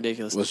it's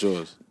ridiculous. What's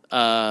yours?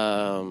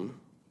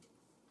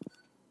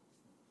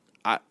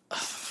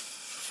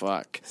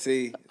 Fuck.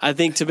 See, I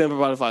think To Pimp a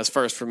Butterfly is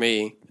first for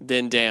me.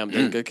 Then Damn.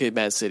 Then Good Kid,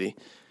 Mad City.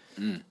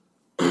 I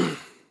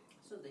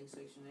still think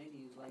Section 80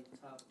 is like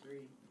top 3.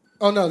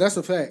 Oh no, that's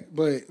a fact.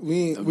 But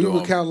we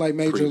would count like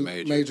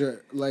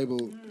major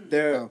label.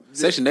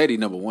 Section 80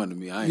 number 1 to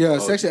me.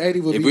 Section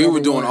 80 would be. If we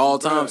were doing all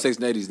time,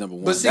 Section 80 is number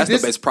 1. That's the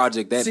best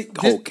project that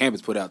whole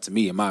campus put out to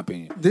me, in my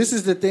opinion. This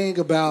is the thing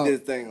about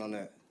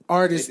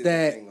artists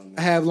that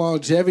have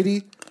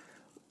longevity.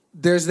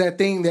 There's that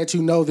thing that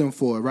you know them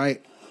for,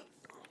 right?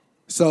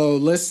 So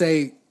let's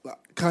say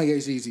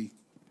Kanye's easy.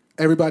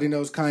 Everybody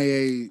knows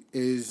Kanye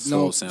is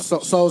Soul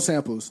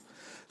Samples.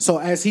 So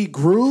as he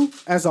grew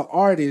as an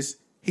artist,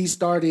 he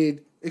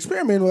started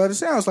experimenting with other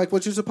sounds, like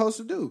what you're supposed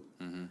to do.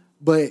 Mm-hmm.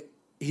 But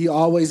he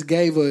always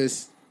gave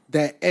us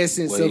that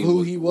essence of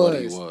who he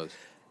was.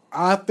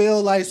 I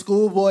feel like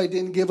Schoolboy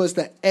didn't give us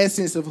the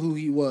essence of who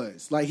he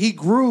was. Like, he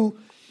grew.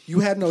 You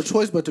had no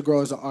choice but to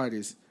grow as an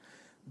artist.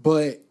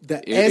 But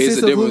the essence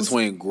is the difference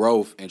between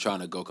growth and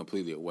trying to go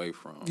completely away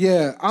from.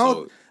 Yeah,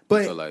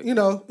 but you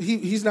know,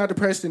 he's not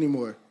depressed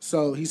anymore,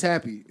 so he's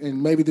happy,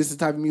 and maybe this is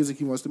the type of music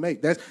he wants to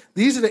make.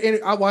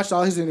 I watched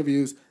all his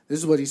interviews. This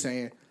is what he's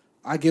saying.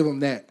 I give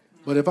him that.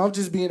 But if I'm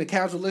just being a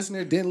casual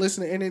listener, didn't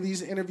listen to any of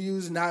these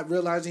interviews, not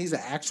realizing he's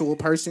an actual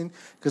person,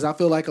 because I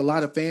feel like a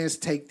lot of fans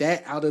take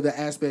that out of the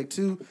aspect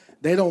too.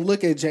 They don't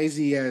look at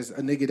Jay-Z as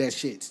a nigga that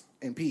shits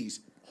and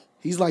pees.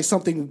 He's like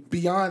something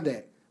beyond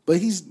that, but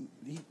he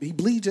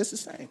bleeds just the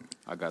same.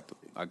 I got.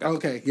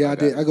 Okay, yeah, I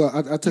did. I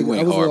took it.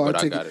 I was a little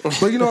articulate,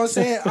 but you know what I'm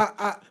saying.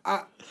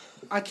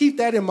 I keep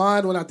that in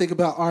mind when I think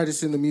about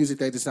artists and the music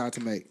they decide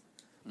to make.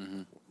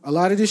 Mm-hmm. A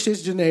lot of this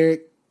shit's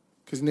generic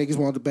because niggas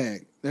want the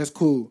bag. That's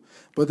cool,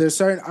 but there's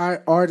certain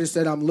artists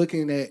that I'm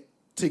looking at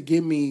to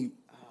give me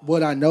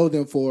what I know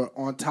them for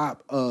on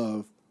top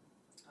of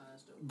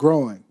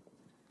growing.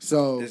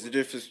 So there's a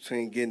difference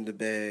between getting the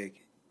bag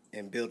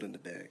and building the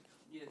bag.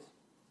 Yes,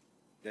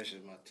 that's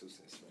just my 2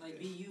 cents. Like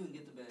be you and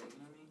get the bag.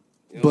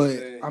 You know what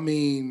I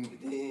mean? You know but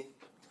I mean,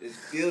 it's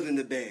building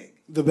the bag.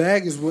 The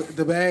bag is what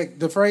the bag.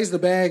 The phrase "the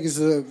bag" is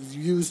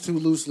used too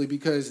loosely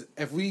because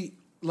if we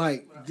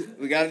like,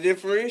 we gotta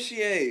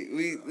differentiate.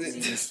 We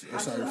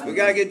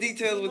gotta get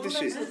details with the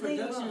shit. The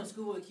production of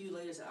Schoolboy Q's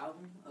latest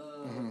album.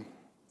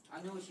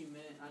 I know what you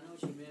meant. I know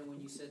what you meant when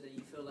you said that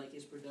you feel like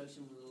his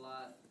production was a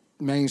lot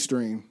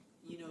mainstream.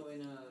 You know,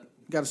 and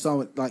got a song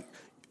with like.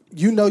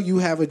 You know you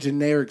have a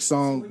generic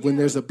song when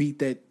there's a beat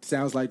that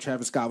sounds like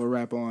Travis Scott will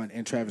rap on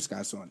and Travis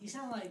Scott's on.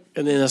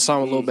 And then a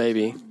song with Lil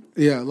Baby.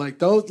 Yeah, like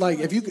those, like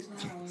if you could.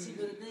 See,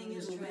 but the thing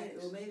is, we made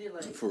it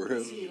like for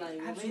real. See, like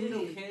we made it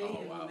okay and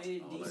we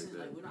made it decent.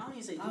 Like I don't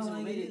even say decent,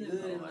 we made it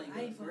good and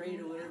like great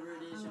or whatever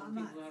it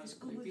is.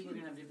 People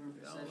can have different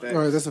perceptions.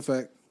 All right, that's a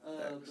fact.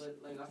 But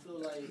like I feel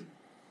like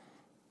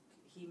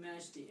he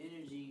matched the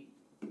energy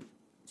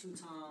 2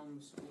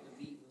 times what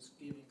the beat was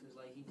giving because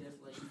like he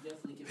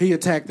definitely. He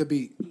attacked the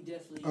beat.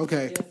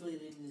 Okay. He definitely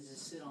didn't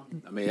just sit on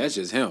it. I mean, that's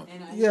just him.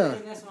 And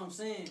that's what I'm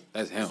saying.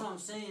 That's him. That's what I'm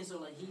saying. So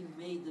like he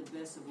made the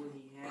best of what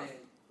he had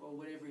or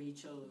whatever he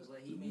chose.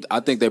 Like he made. I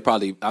think they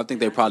probably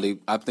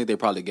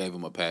gave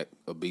him a pack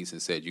of beats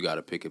and said you got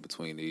to pick it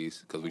between these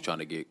because we're trying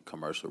to get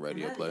commercial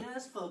radio play. Yeah,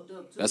 that's fucked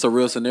up too. That's a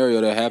real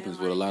scenario that happens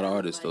with a lot of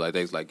artists. Like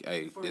they's like,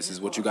 hey, this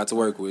is what you got to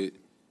work with.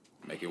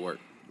 Make it work.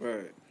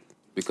 Right.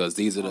 Because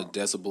these are the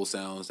decibel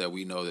sounds that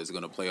we know that's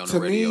going to play on the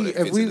radio.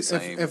 To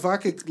me, if I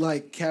could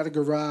like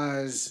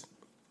categorize.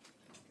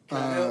 Can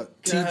I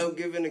help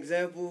give an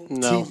example?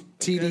 No.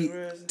 TDE.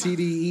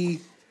 You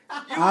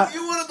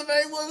one of the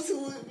main ones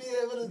who would be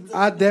able to.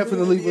 I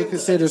definitely would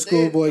consider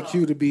Schoolboy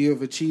Q to be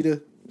of a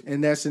cheetah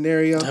in that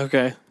scenario.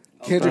 Okay.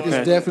 Kendrick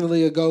is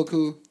definitely a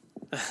Goku.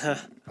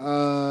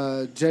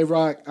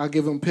 J-Rock, I'll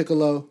give him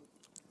Piccolo.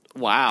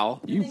 Wow.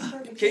 Can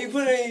you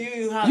put it in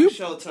Yu Yu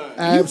Hakusho terms?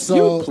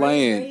 Absol. You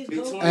playing.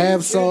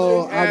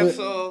 Absol.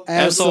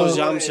 Absol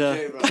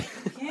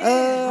Yamcha.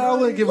 I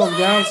wouldn't give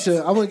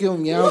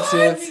him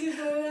Yamcha.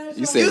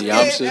 You said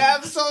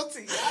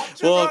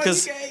Yamcha? Well,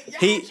 because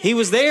he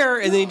was there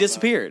and then he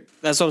disappeared.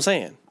 That's what I'm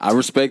saying. I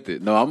respect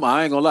it. No,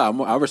 I ain't gonna lie.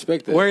 I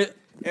respect it. Where is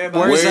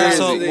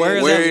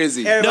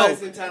he?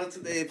 Everybody's entitled to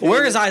their opinion.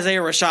 Where is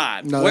Isaiah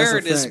Rashad? No, where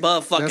is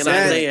motherfucking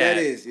Isaiah? That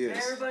is,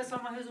 yes. Everybody's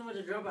talking about him with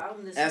the drop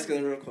album.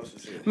 Asking the real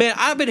questions here. Man,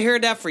 I've been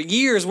hearing that for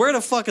years. Where the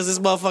fuck has this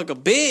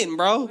motherfucker been,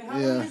 bro? Wait, how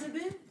long has it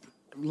been?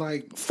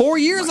 Like 4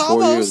 years like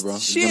almost. 4 years, bro.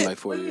 Shit. It's been like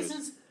 4 years.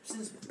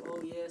 Since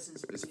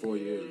It's 4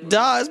 years.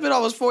 Duh, it's been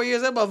almost 4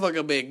 years. That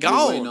motherfucker been Waiting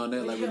gone. on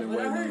that, like we've been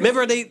waiting on that.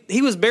 Remember,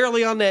 he was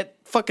barely on that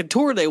fucking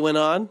tour they went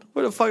on.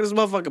 Where the fuck has this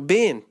motherfucker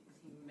been?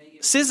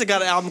 SZA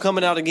got an album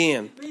coming out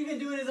again. He been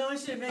doing his own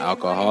shit, man.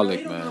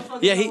 Alcoholic, man.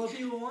 Yeah,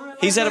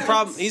 he's had a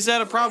problem. He's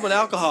had a problem with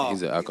alcohol.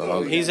 He's an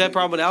alcoholic. He's had a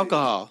problem with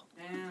alcohol.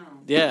 Damn.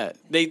 Yeah,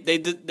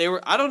 they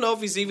were. I don't know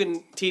if he's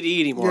even TDE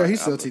anymore. yeah,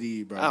 he's still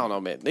TDE, bro. I don't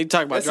know, man. They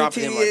talked about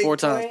dropping him like 4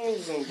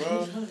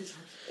 times.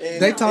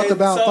 They talked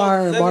about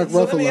firing Mark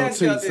Ruffalo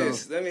too.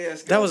 So let me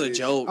ask that was a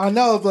joke. I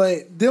know,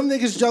 but them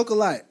niggas joke a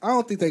lot. I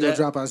don't think they gonna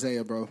drop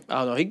Isaiah, bro.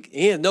 I don't know.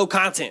 He has no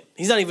content.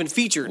 He's not even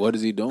featured. What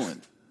is he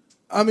doing?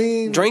 I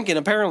mean, drinking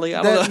apparently.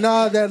 I don't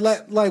know.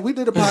 Like we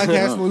did a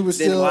podcast when we were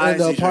still in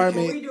the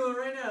apartment. What are we doing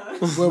right now?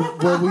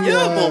 Where we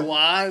but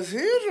why is he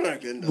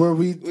drinking? Where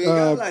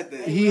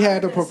he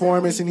had a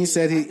performance and he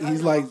said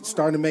he's like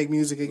starting to make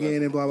music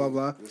again and blah blah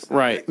blah.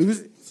 Right.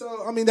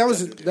 So I mean that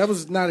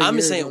was not. I'm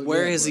just saying,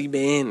 where has he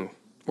been?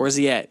 Where's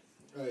he at?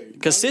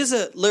 Because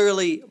SZA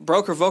literally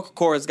broke her vocal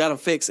cords, got them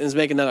fixed, and is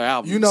making another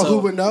album. You know who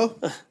would know?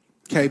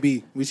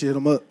 KB. We should hit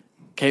him up.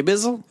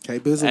 K-Bizzle?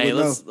 K-Bizzle hey, would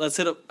know. Let's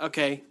hit up.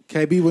 Okay.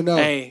 KB would know.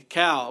 Hey,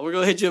 Cal, we're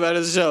going to hit you about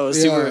this show.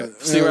 See where we're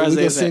Isaiah's going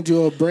to send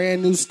you a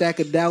brand new stack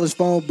of Dallas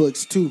phone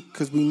books, too,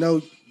 because we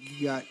know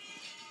you got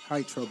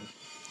height trouble.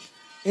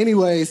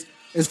 Anyways,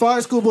 as far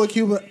as Schoolboy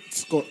Q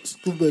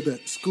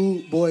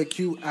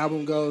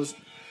album goes,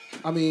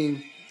 I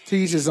mean, to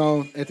each his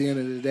own at the end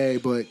of the day,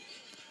 but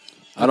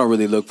I don't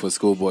really look for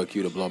Schoolboy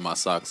Q to blow my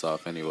socks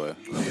off anyway.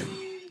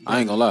 I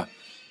ain't gonna lie.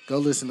 Go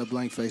listen to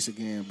Blank Face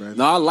again, bro.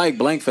 No, I like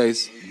Blank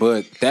Face,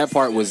 but that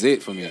part was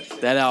it for me.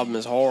 That album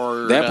is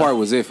hard. That part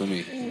was it for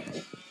me.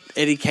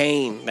 Eddie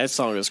Kane, that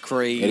song is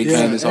crazy. Eddie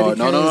Kane is hard.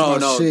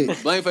 No.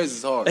 Shit. Blank Face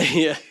is hard.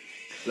 Yeah.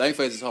 Blank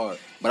Face is hard.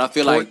 But I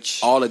feel like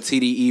all of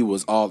TDE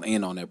was all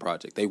in on that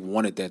project. They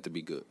wanted that to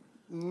be good.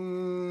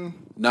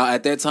 Now,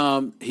 at that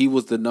time, he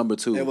was the number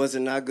 2. It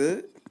wasn't not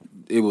good?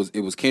 It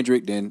was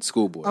Kendrick, then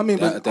Schoolboy. I mean,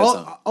 but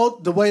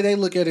the way they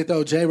look at it,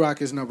 though,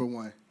 J-Rock is number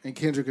 1 and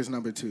Kendrick is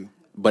number 2.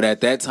 But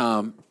at that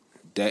time,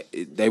 that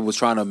they was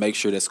trying to make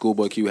sure that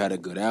Schoolboy Q had a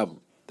good album.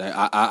 That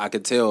I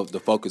could tell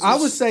the focus was...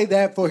 I would say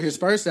that for his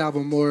first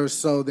album more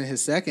so than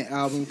his second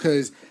album,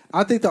 because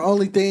I think the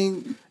only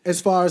thing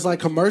as far as like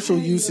commercial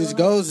usage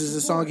goes is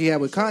the song he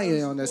had with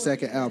Kanye on that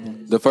second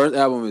album. The first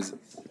album is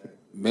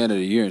Man of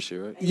the Year and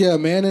shit, right? Yeah,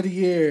 Man of the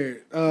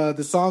Year.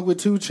 The song with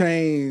 2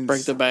 Chainz.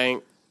 Break the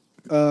Bank.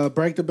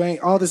 Break the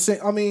Bank. All the same.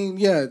 I mean,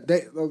 yeah,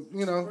 they,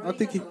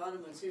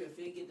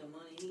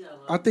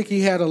 I think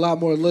he had a lot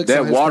more looks.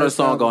 That on his Water first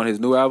song album. on his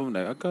new album,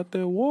 I got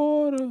that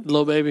water.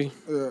 Lil Baby.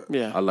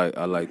 Yeah. I like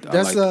I like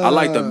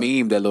the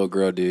meme that little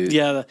girl did.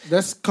 Yeah.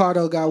 That's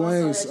Cardo Got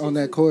Wings on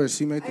that chorus.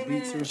 He made the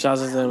beat too.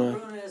 Shouts to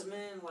them.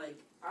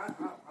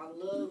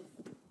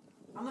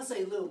 I'm gonna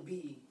say Lil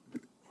B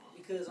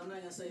because I'm not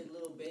gonna say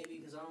Lil Baby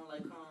because I don't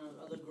like calling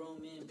other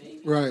grown men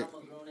baby. Right.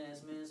 I'm a grown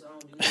ass man, so I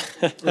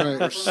don't do that. Right.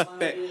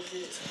 Respect.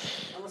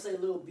 I'm gonna say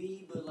Lil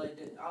B, but like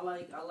I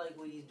like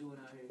what he's doing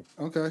out here.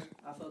 Okay.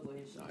 I fuck with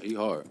his shit. He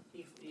hard.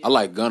 I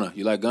like Gunna.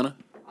 You like Gunna?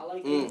 I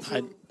like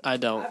him. I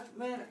don't.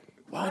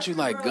 Why don't you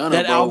like Gunna,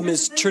 That bro? album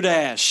is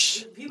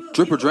trash.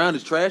 Drip or Drown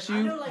is trash to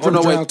you? Drip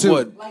or Drown too.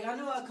 What? Like I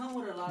know I come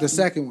with a lot. The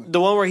second one. The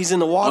one where he's in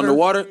the water.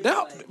 Underwater?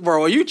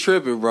 Bro, you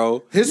tripping,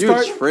 bro. His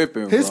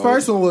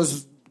first one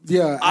was,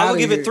 yeah. I will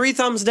give it 3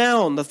 thumbs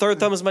down. The third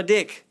thumb is my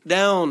dick.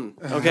 Down.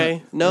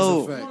 Okay?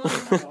 No.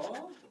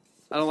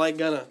 I don't like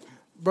Gunna.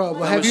 Bro,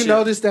 but have you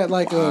noticed that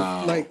like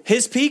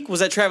his peak was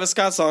that Travis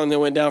Scott song and then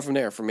went down from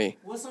there for me.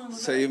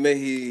 So you may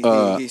he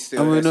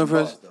still I'm has in some the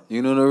balls, though.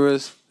 You know the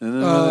rest?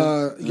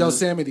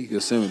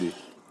 Yosemite.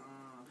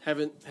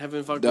 Haven't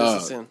fucked with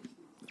this in.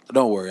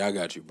 Don't worry, I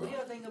got you, bro. What do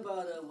y'all think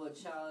about what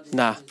Childish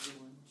Nah. is doing?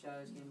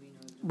 Childish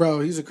Gambino.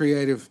 Bro, he's a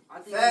creative.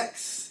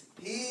 Facts.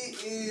 He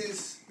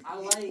is.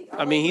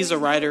 I mean, he's a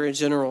writer in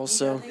general,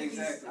 so. I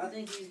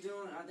think he's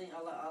doing.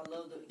 I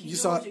love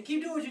the.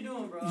 Keep doing what you're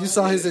doing, bro. You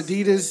saw his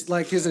Adidas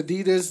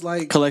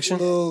like collection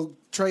little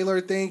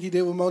trailer thing he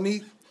did with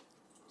Monique.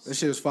 That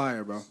shit was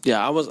fire, bro.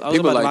 Yeah, I was People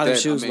about to like buy them that.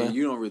 shoes, I mean, man.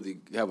 you don't really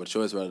have a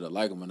choice whether to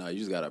like them or not. You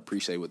just gotta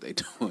appreciate what they're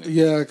doing.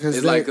 Yeah, because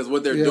it's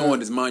what they're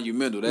doing is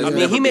monumental. That's I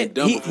mean, he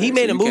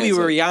made a movie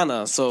with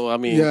Rihanna, so I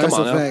mean, yeah, come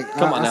on now. Fact.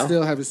 Come on now. I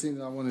still haven't seen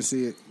it. I want to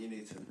see it. You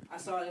need to. I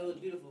saw it. It was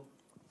beautiful.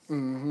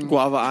 Mm-hmm.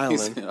 Guava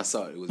Island. I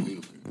saw it. It was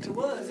beautiful. It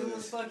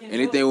was fucking.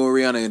 Anything with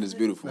Rihanna in is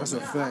beautiful. That's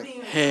a fact.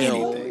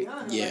 Hell,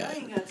 yeah.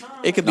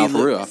 It could be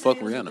for real. I fuck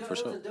Rihanna for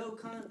sure. It was a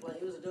dope concept.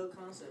 Like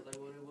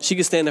what it was. She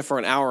could stand there for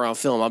an hour on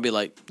film. I'll be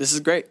like, "This is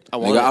great. I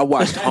want Nigga,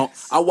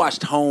 it." I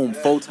watched Home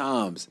 4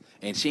 times,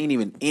 and she ain't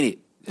even in it.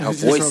 Her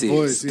It's just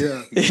voice is.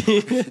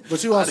 yeah.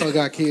 But you also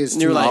got kids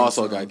too. You were like, I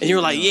also got kids. and you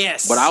were like,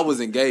 "Yes." But I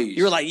was engaged.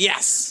 You were like,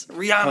 "Yes,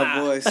 Rihanna."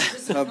 Her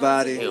voice, her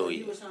body. What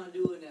he was trying to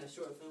do in that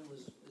short film was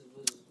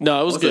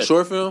No, it was What's good. a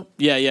short film?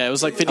 Yeah, it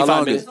was like How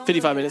long 55 minutes. is it?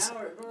 55 minutes.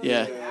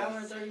 Yeah. Hour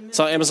and 30 minutes. It's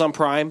on Amazon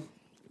Prime.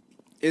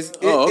 It's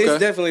okay.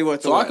 definitely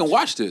worth. So I can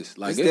watch this.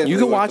 Like It's it, definitely You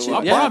can worth watch the it.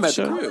 watch. Yeah, Prime at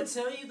sure. the I crib. would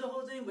tell you the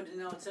whole thing, but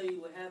then I'll tell you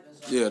what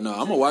happens. Yeah, no, I'm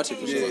gonna watch it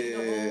for sure.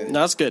 Yeah.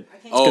 No, that's good.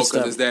 Oh, Good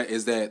because stuff.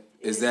 is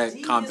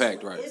that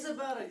compact, right? It's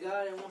about a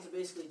guy that wants to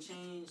basically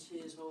change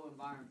his whole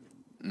environment.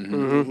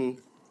 Mm-hmm.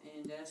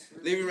 And that's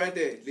Leave it right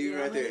there. Leave it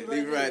right there.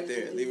 Leave it right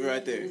there. Leave it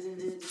right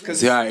there.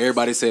 See how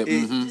everybody said,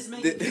 mm-hmm. Just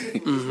make it beautiful.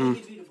 Just make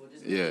it beautiful. Just make it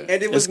Yeah.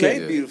 And it was It's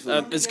good. made beautiful.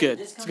 It's good.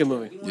 It's a good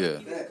movie. Yeah.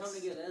 Come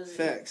together. That's it.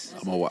 Facts.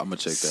 I'm gonna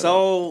check that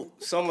out.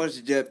 So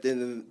much depth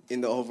in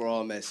the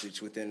overall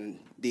message within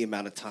the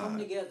amount of Come time.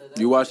 together.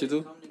 You watched it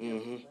too? Come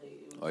together.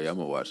 Oh yeah, I'm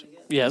gonna watch it.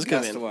 Yeah, it's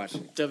good. To watch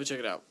it. Definitely check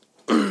it out.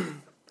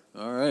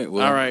 All right.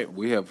 Well, all right.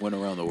 We have went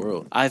around the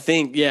world. I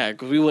think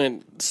because we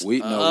went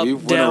we've down,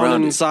 went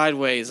around and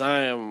sideways.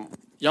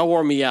 Y'all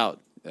wore me out.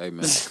 Hey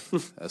man,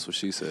 that's what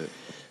she said.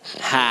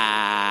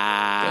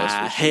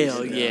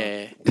 Hell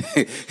yeah.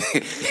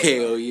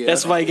 Hell yeah.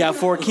 That's why you got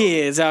 4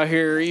 kids out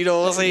here. You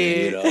know what I'm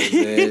saying? You know what I'm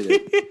saying?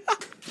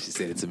 She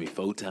said it to me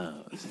 4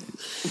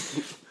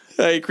 times.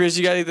 Hey, Chris,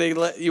 you got anything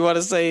you want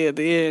to say at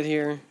the end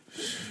here?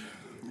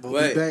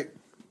 Wait, back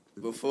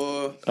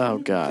before. Oh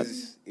God.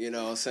 You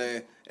know what I'm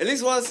saying? At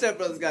least one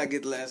stepbrother's got to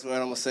get the last word.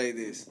 I'm going to say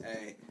this.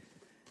 Hey,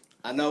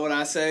 I know what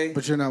I say.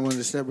 But you're not one of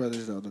the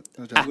stepbrothers, though.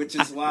 Which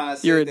is why I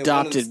said you're that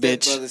adopted, one of the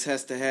stepbrothers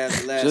has to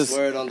have the last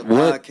word on the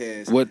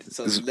podcast.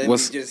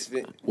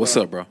 What's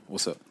up, bro?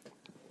 What's up?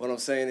 What I'm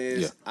saying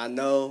is, I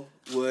know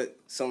what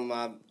some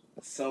of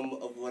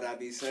what I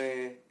be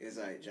saying is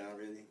like, John,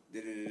 really?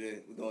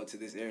 We're going to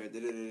this era.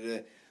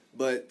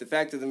 But the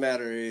fact of the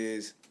matter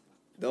is,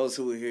 those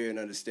who are here and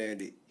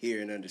understand it,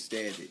 hear and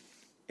understand it.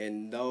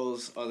 And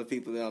those are the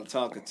people that I'm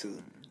talking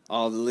to,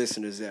 all the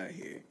listeners out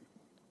here.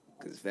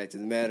 Because the fact of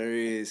the matter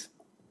is,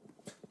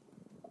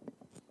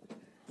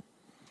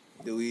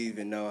 do we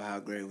even know how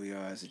great we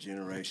are as a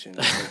generation?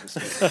 Bean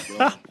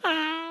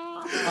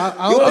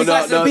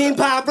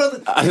pie,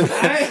 brother.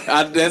 Hey,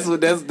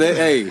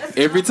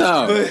 every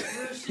time.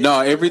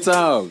 Every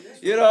time.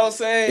 You know what I'm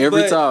saying?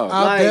 Every time.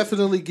 I'll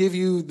definitely give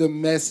you the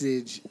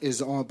message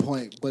is on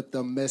point, but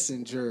the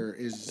messenger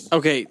is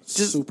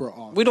super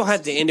off. We don't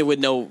have to end it with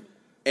no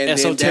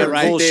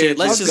esoteric bullshit.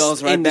 Let's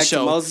just end the show.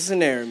 To Moses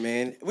and Aaron,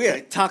 man. We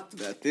already talked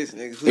about this,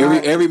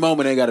 nigga. Every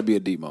moment ain't got to be a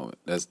deep moment.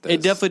 That's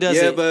it definitely does.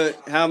 Yeah, but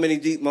how many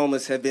deep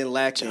moments have been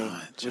lacking?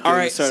 All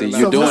right, so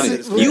you're doing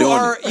it.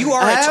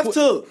 I have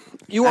to.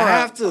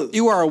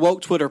 You are a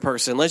woke Twitter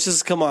person. Let's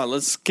just come on.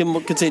 Let's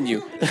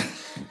continue.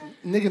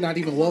 Nigga not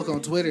even woke on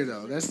Twitter,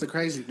 though. That's the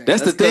crazy thing.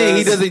 That's the thing.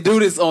 He doesn't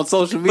do this on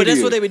social media. But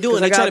that's what they be doing.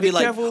 They try to be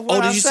like,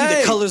 oh, did you see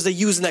the colors they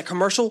use in that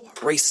commercial?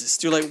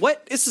 Racist. You're like,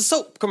 what? It's a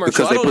soap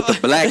commercial. Because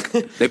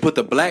they put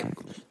the black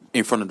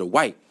in front of the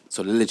white,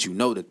 so they let you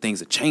know that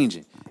things are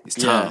changing. It's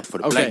time for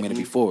the black man to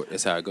be forward.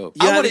 That's how it goes.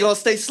 You either gonna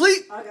stay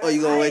asleep or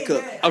you gonna wake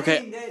up. Okay.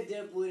 I ain't that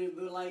depth with it,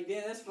 but like,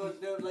 damn, that's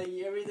fucked up. Like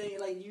everything,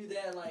 like you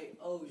that, like,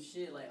 oh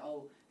shit, like,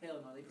 oh. Hell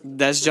no,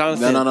 that's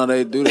Jonathan. No,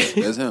 they do that.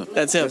 That's him.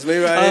 That's him. That's me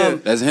right here.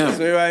 That's him. That's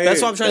me right here.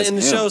 That's why I'm trying to end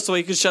the show so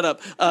he can shut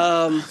up.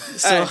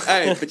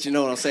 Hey, but you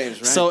know what I'm saying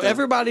is right. So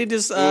everybody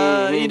just,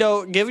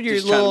 give your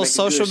just little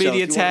social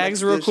media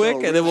tags real quick,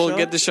 and then we'll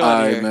get the show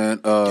out of here.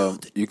 All right, man.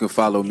 You can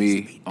follow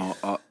me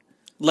on...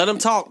 Let them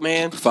talk,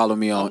 man. Follow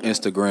me on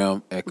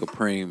Instagram at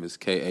Capreem. It's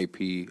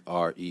KAPREEME.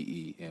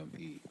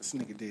 This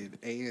nigga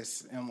did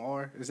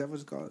ASMR. Is that what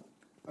it's called?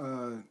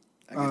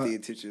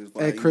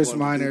 At Chris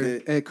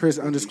Minor, at Chris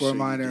 _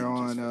 Minor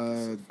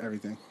on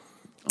everything.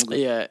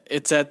 Yeah,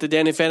 it's at the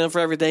Danny Phantom for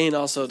everything, and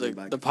also the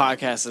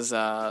podcast is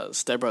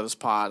Step Brothers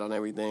Pod on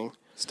everything.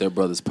 Step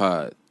Brothers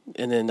Pod,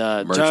 and then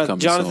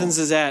Jonathan's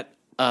is at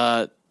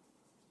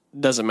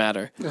doesn't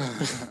matter.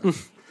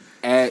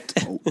 At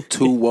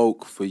Too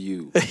Woke for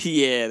You.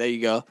 Yeah, there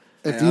you go.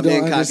 If you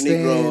don't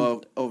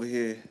understand over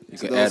here, you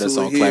can add us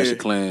on Clash of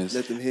Clans.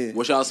 Let them hear.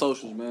 What's y'all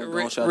socials, man?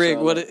 Rick,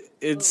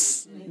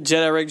 it's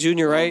Jedi Rick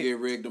Jr., right? Get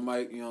Rick the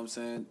mic. You know what I'm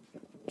saying?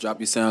 Drop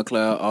your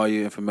SoundCloud, all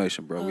your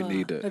information, bro. We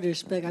need that. Out of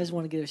respect, I just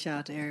want to give a shout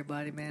out to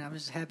everybody, man. I'm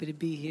just happy to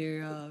be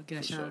here. Get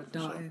a shout out to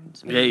Dalton.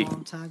 It's been a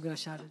long time. Get a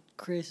shout out to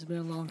Chris. It's been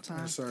a long time.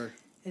 Yes, sir.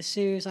 It's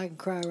serious. I can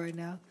cry right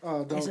now.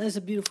 Oh, don't. It's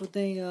a beautiful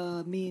thing.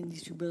 Me and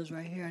these two brothers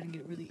right here. I didn't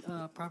get really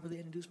properly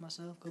introduce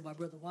myself. Go by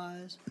Brother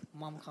Wise. My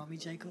mama called me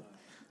Jacob.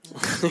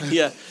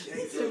 Yeah.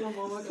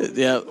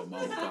 Yeah.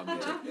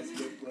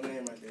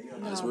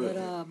 That's real.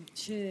 But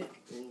shit,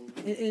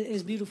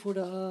 it's beautiful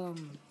to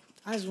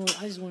I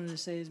just wanted to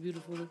say it's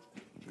beautiful to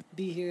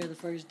be here the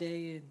first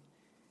day and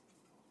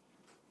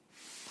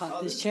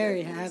pop this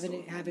cherry, have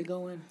it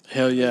going.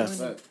 Hell yeah.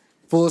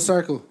 Full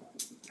circle.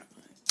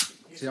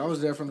 See, I was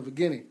there from the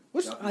beginning.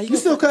 You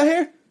still cut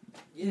hair?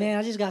 Yeah. Man,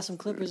 I just got some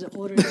clippers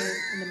ordered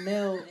in the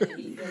mail.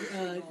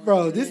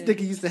 Bro, this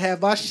nigga used to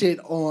have my shit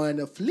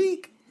on a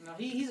fleek. No,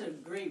 he's a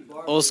great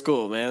barber. Old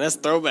school, man. That's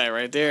throwback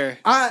right there.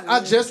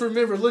 I just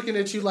remember looking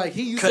at you like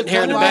he used cutting to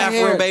hair in the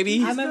bathroom,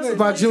 baby. I remember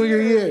my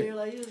junior year.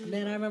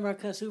 Man, I remember I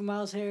cut Super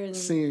Miles' hair, and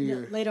then senior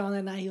year. Later on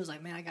that night, he was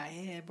like, "Man, I got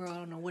head, bro. I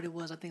don't know what it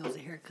was. I think it was a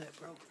haircut,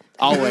 bro."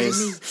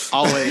 Always.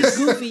 It's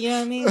goofy, you know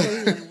what I mean? So he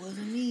was like, "It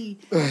wasn't me."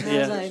 And I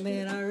was like,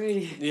 "Man, I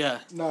already." Yeah.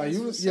 No,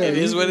 you was. Yeah, it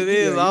is what it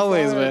is.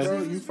 Always, fired, man.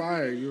 Bro. You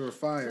fired. You were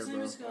fired,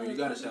 bro. You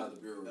gotta shout out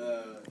the brewery.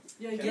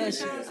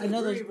 Yes, I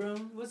know those, bro.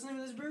 What's the name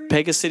of this brewery?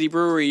 Pegasus City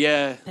Brewery,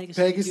 yeah.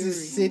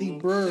 Pegasus City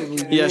Brewery.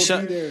 Yeah,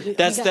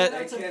 that's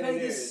that.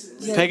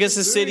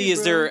 Pegasus City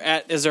is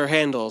their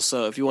handle.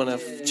 So if you want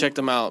to check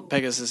them out,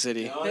 Pegasus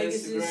City.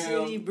 Pegasus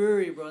City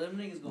Brewery, bro. Them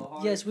niggas go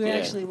hard. Yes,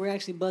 we're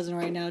actually buzzing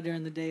right now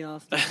during the day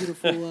off. The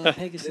beautiful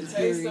Pegasus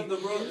Brewery. Can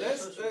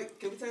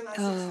we take like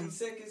 60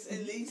 seconds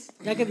at least?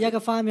 Y'all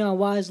can find me on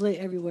Wise Lit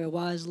everywhere.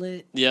 Wise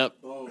Lit. Yep.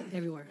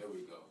 Everywhere.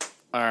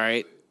 All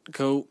right.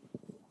 Cool.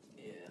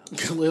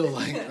 Khalil,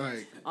 like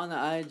on the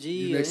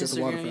IG or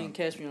Instagram, you can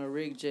catch me on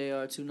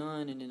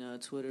RickJR29, and then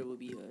Twitter will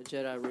be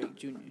Jedi Rick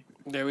Jr.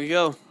 There we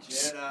go.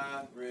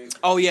 Jedi Rick.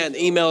 Oh yeah, and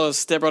the email is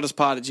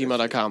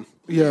stepbrotherspod@gmail.com.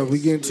 Yeah, we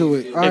get into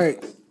it. All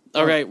right.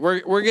 All right,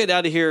 we're getting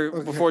out of here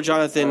before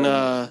Jonathan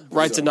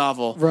writes a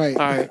novel. Right.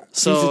 All right.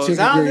 So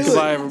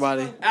goodbye,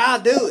 everybody. I'll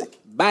do it.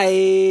 Bye.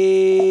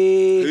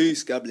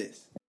 Peace. God bless.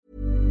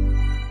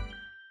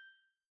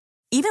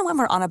 Even when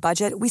we're on a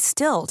budget, we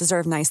still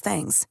deserve nice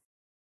things.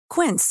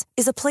 Quince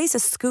is a place to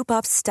scoop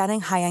up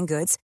stunning high-end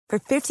goods for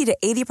 50 to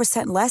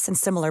 80% less than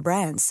similar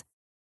brands.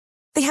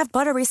 They have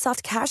buttery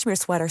soft cashmere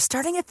sweaters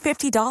starting at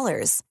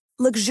 $50,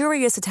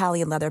 luxurious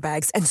Italian leather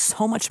bags, and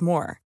so much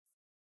more.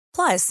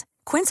 Plus,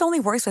 Quince only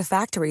works with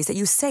factories that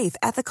use safe,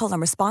 ethical, and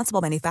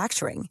responsible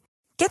manufacturing.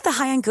 Get the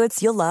high-end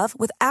goods you'll love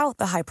without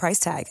the high price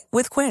tag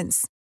with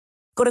Quince.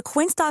 Go to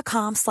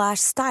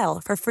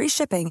quince.com/style for free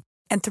shipping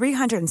and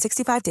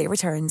 365-day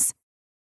returns.